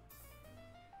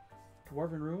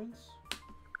 Dwarven Ruins.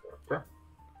 Okay.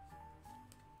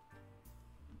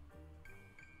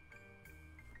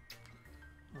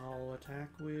 I'll attack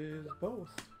with both.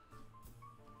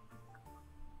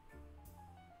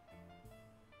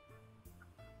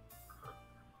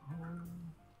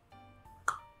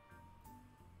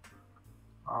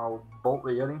 I'll bolt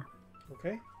the Yeti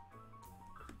Okay.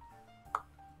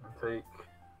 and take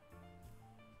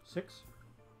 6.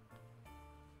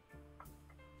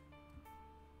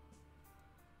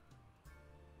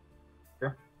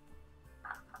 Okay.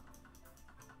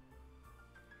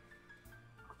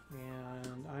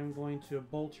 And I'm going to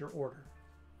bolt your order.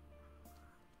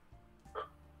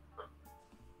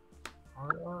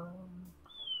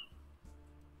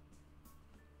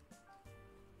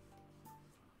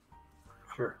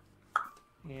 Sure.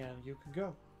 And you can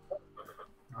go.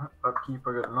 Alright, upkeep,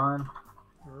 I got 9.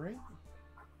 Alright.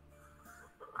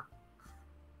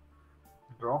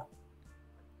 Draw.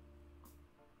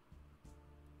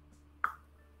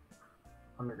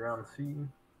 Underground sea.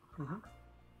 Mm-hmm.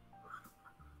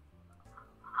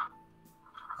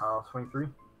 I'll swing 3.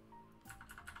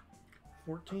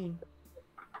 14.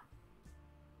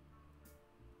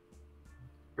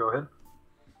 Go ahead.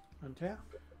 Untap.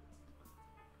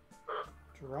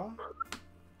 Draw.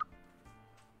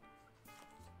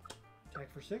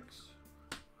 Attack for 6.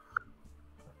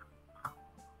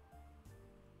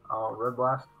 I'll red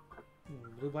blast.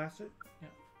 Blue blast it. Yeah.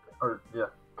 Or, yeah,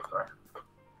 sorry.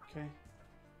 Okay.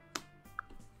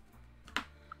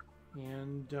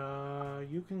 And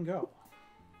you can go.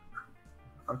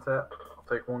 Untap. I'll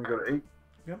take 1, go to 8.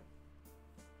 Yep.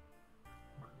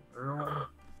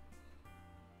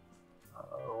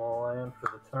 I'll land for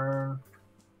the turn.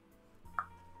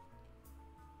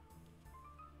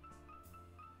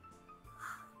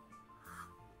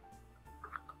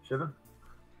 Shivan.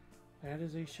 That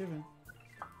is a Shivan.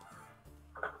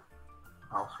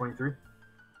 I'll swing 3.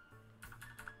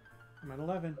 I'm at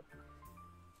 11.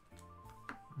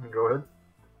 Go ahead.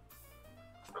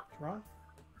 Draw.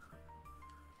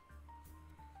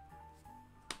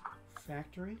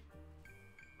 Factory.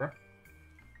 Okay.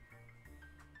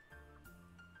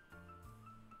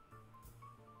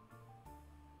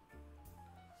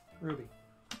 Ruby.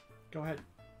 Go ahead.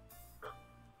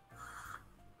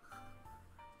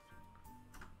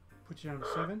 Put you down to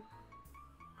 7.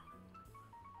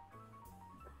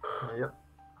 Yep.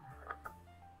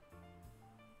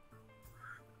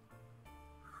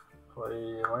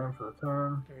 Play land for the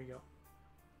turn. There you go.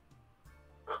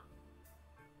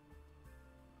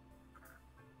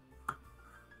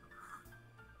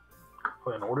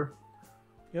 Play an order.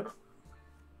 Yep.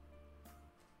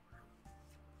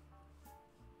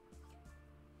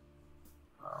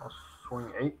 I'll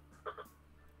swing 8.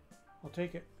 I'll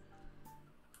take it.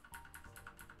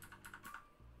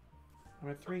 I'm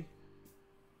at 3.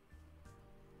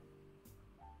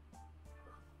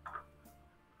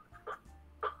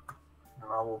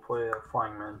 And I will play a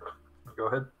flying man. Go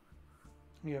ahead.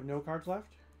 You have no cards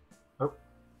left? Nope.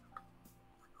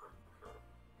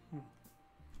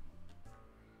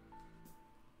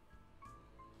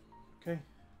 Okay.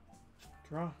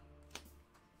 Draw.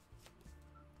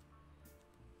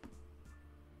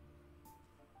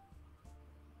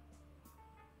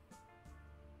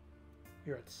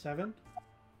 You're at 7?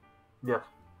 Yes.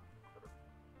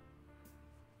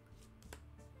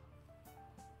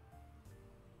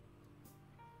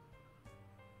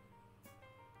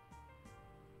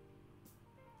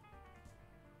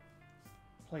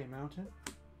 Play a mountain.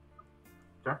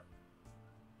 Okay.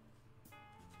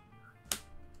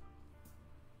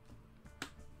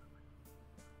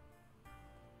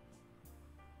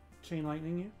 Chain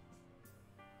lightning you.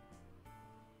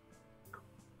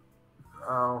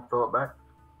 I'll throw it back.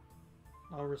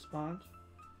 I'll respond.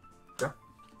 Okay.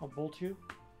 I'll bolt you.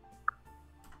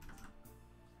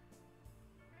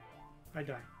 I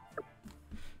die.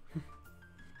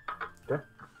 Okay.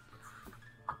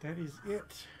 That is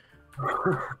it.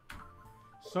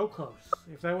 So close.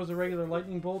 If that was a regular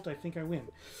lightning bolt, I think I win.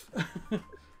 So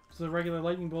the regular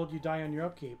lightning bolt, you die on your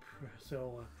upkeep.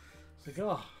 So it's like,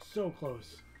 oh, so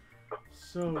close.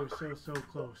 So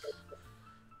close.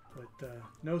 But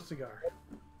no cigar.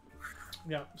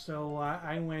 Yeah, so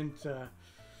I went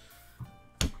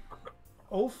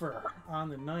over on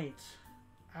the night.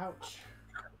 Ouch.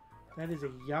 That is a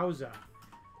yowza.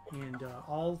 And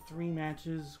all 3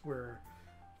 matches were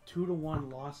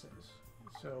 2-1 losses.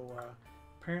 So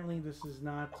apparently this is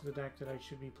not the deck that I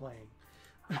should be playing.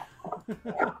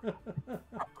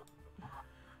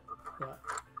 But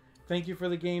thank you for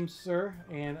the game, sir.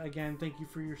 And again, thank you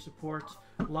for your support.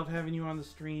 Love having you on the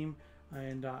stream.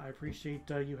 And I appreciate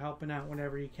you helping out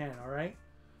whenever you can, all right?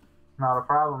 Not a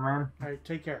problem, man. All right,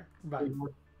 take care. Bye.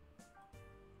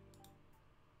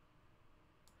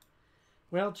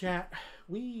 Well, chat,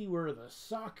 we were the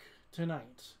suck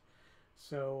tonight.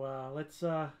 So let's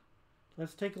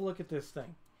take a look at this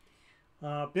thing.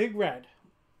 Big red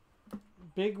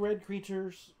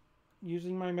creatures,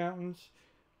 using my mountains,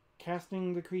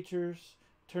 casting the creatures,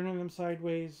 turning them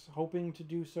sideways, hoping to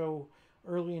do so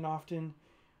early and often.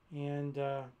 And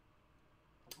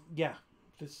yeah,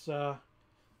 this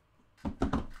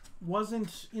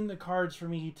wasn't in the cards for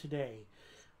me today.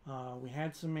 We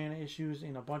had some mana issues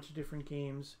in a bunch of different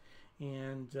games,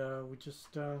 and we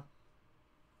just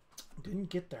didn't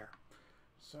get there.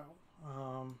 So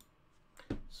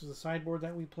this is the sideboard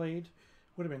that we played.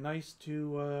 Would have been nice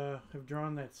to have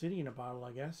drawn that city in a bottle,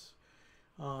 I guess.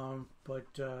 But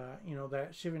you know,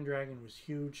 that Shivan Dragon was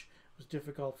huge. It was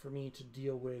difficult for me to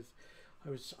deal with. I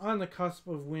was on the cusp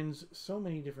of wins so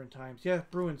many different times. Yeah,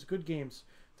 Bruins, good games.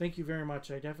 Thank you very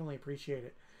much. I definitely appreciate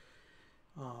it.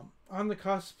 On the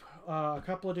cusp a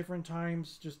couple of different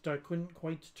times, just couldn't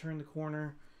quite turn the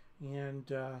corner, and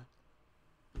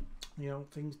you know,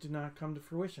 things did not come to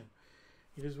fruition.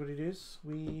 It is what it is.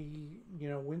 We, you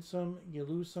know, win some, you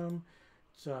lose some.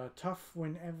 It's tough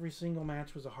when every single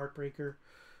match was a heartbreaker,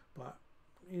 but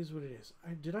it is what it is.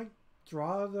 Did I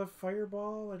draw the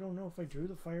fireball? I don't know if I drew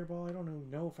the fireball. I don't even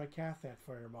know if I cast that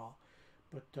fireball,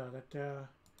 but that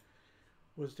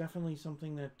was definitely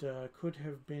something that could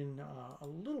have been a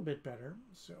little bit better.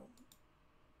 So,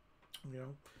 you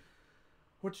know,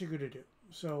 what you gonna do?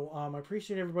 So I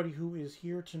appreciate everybody who is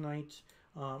here tonight.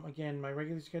 Again, my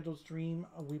regularly scheduled stream,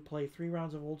 we play 3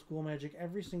 rounds of Old School Magic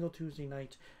every single Tuesday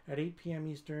night at 8 p.m.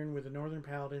 Eastern with the Northern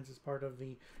Paladins as part of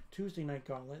the Tuesday Night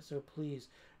Gauntlet. So please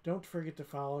don't forget to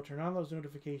follow, turn on those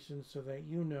notifications so that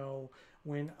you know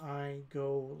when I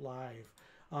go live.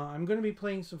 I'm going to be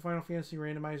playing some Final Fantasy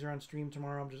Randomizer on stream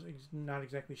tomorrow. I'm just not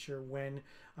exactly sure when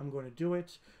I'm going to do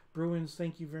it. Bruins,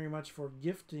 thank you very much for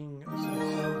gifting some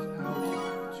subs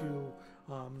out to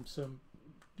some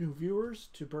new viewers,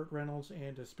 to Burt Reynolds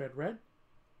and to Sped Red.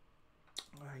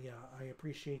 I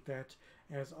appreciate that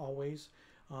as always.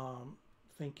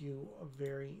 Thank you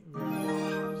very, very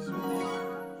much.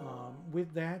 So,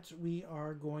 with that, we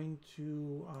are going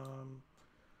to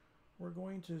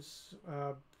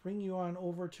bring you on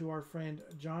over to our friend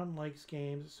John Likes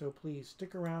Games. So please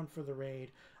stick around for the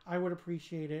raid. I would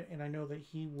appreciate it, and I know that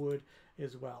he would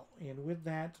as well. And with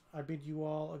that, I bid you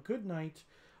all a good night.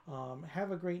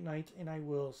 Have a great night, and I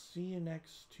will see you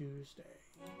next Tuesday.